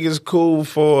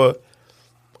for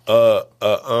a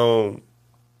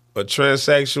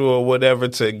transsexual or whatever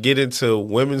to get into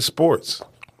women's sports.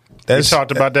 We talked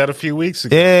about that a few weeks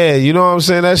ago. Yeah, you know what I'm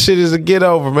saying? That shit is a get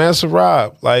over, man. That's a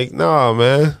rob. Like, no,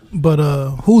 man. But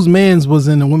whose mans was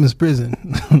in the women's prison?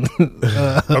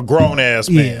 A grown ass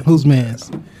man. Yeah, whose mans?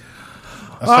 That's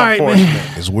all right,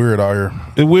 man. It's weird out here.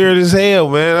 It's weird as hell,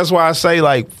 man. That's why I say,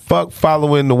 like, fuck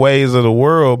following the ways of the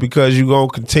world, because you're going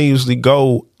to continuously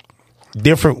go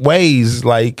different ways,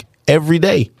 like, every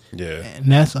day. Yeah.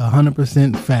 And that's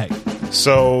 100% fact.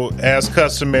 So, as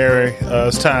customary,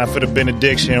 it's time for the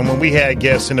benediction. When we had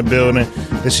guests in the building,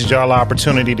 this is y'all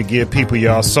opportunity to give people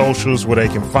y'all socials, where they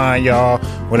can find y'all,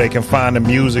 where they can find the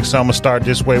music. So I'm going to start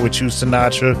this way with you,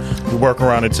 Sinatra. We work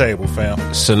around the table, fam.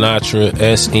 Sinatra,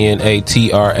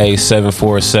 SNATRA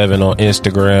 747 on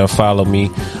Instagram. Follow me.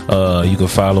 You can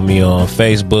follow me on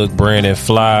Facebook, Brandon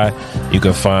Fly. You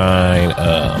can find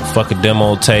Fuck a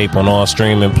Demo Tape on all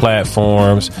streaming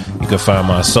platforms. You can find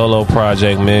my solo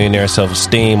project, Millionaire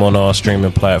Self-Esteem, on all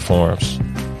streaming platforms.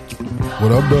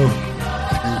 What up, though?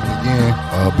 Again,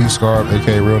 B-Scarb,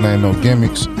 aka Real Name No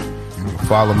Gimmicks. You can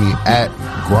follow me at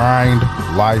Grind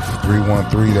Life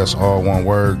 313. That's all one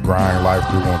word, Grind Life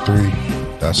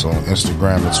 313. That's on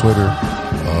Instagram and Twitter.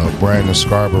 Brandon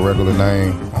Scarber, regular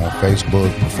name, on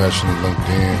Facebook, professionally,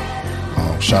 LinkedIn.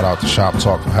 Shout out to Shop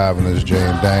Talk for having us, Jay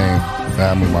and Dame,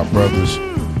 family, my brothers.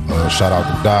 Shout out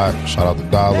to Dot, shout out to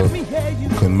Dollar, who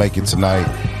couldn't make it tonight.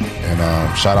 And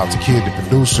shout out to Kid, the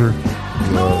producer,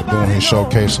 doing his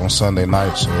showcase on Sunday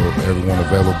night. So if everyone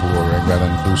available or ain't got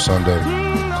nothing to do Sunday,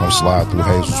 come slide through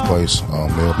Hazel's place.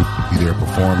 They'll be there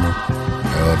performing.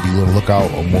 Be on the lookout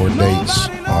on more dates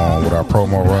with our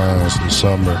promo runs this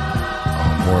summer.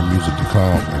 More music to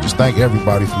come. And just thank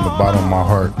everybody from the bottom of my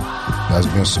heart that's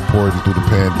been supporting through the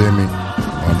pandemic.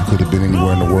 You could have been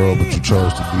anywhere in the world, but you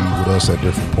chose to be with us at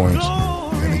different points.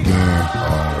 And again,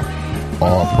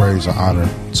 all praise and honor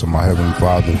to my Heavenly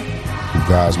Father, who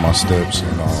guides my steps,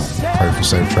 and pray for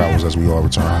safe travels as we all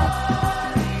return home.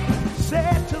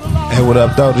 Hey, what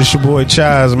up, though? This your boy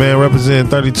Chaz, man, representing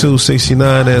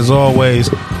 3269. As always,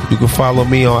 you can follow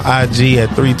me on IG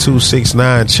at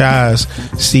 3269 Chaz,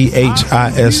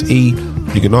 CHISE.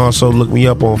 You can also look me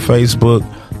up on Facebook,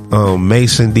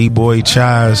 Mason D-Boy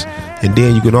Chaz. And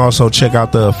then you can also check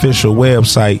out the official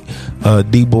website,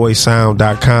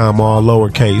 dboysound.com, all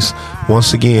lowercase.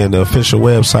 Once again, the official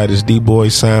website is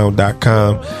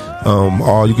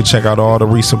dboysound.com. You can check out all the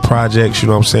recent projects, you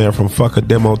know what I'm saying, from Fuck a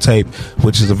Demo Tape,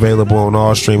 which is available on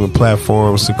all streaming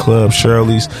platforms, to Club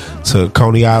Shirley's, to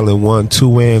Coney Island 1,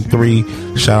 2, and 3.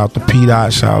 Shout out to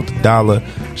P-Dot, shout out to Dollar,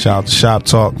 shout out to Shop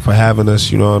Talk for having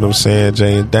us, you know what I'm saying,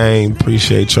 Jay and Dame,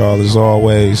 appreciate y'all as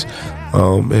always.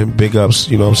 And big ups,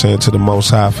 you know what I'm saying, to the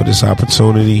Most High for this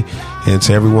opportunity, and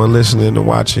to everyone listening and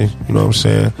watching, you know what I'm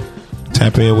saying.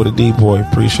 Tap in with a D-Boy.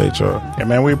 Appreciate y'all. Yeah,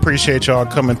 man, we appreciate y'all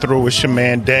coming through. It's your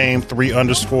man Dame,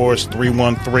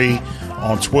 3_313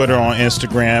 on Twitter, on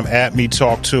Instagram, at me,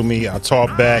 talk to me. I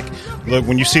talk back. Look,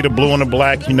 when you see the blue and the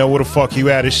black, you know where the fuck you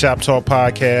at. It's Shop Talk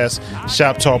Podcast,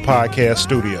 Shop Talk Podcast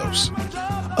Studios.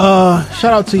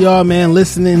 Shout out to y'all, man,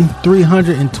 listening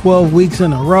 312 weeks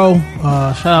in a row.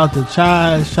 Shout out to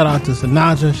Chaz, shout out to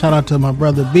Sinatra, shout out to my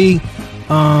brother B,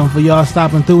 for y'all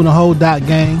stopping through, the whole Dot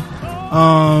gang.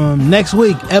 Next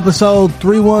week, episode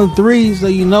 313, so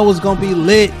you know it's gonna be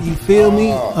lit, you feel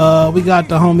me? We got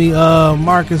the homie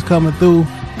Marcus coming through,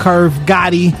 Curve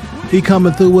Gotti, he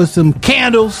coming through with some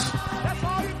candles,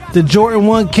 the Jordan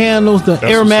 1 candles, the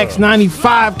Air Max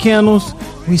 95 candles.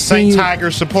 We seen you, Tiger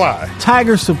Supply.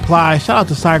 Tiger Supply. Shout out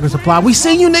to Tiger Supply. We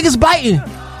seen you niggas biting,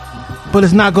 but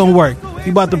it's not gonna work.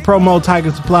 You about to promote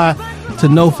Tiger Supply to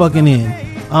no fucking end.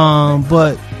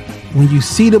 But when you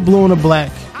see the blue and the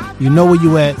black, you know where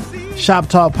you at. Shop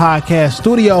Talk Podcast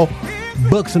Studio.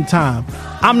 Book some time.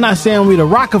 I'm not saying we the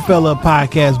Rockefeller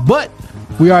podcast, but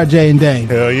we are Jay and Dave.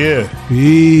 Hell yeah.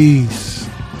 Peace.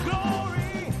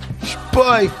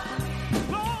 Bye.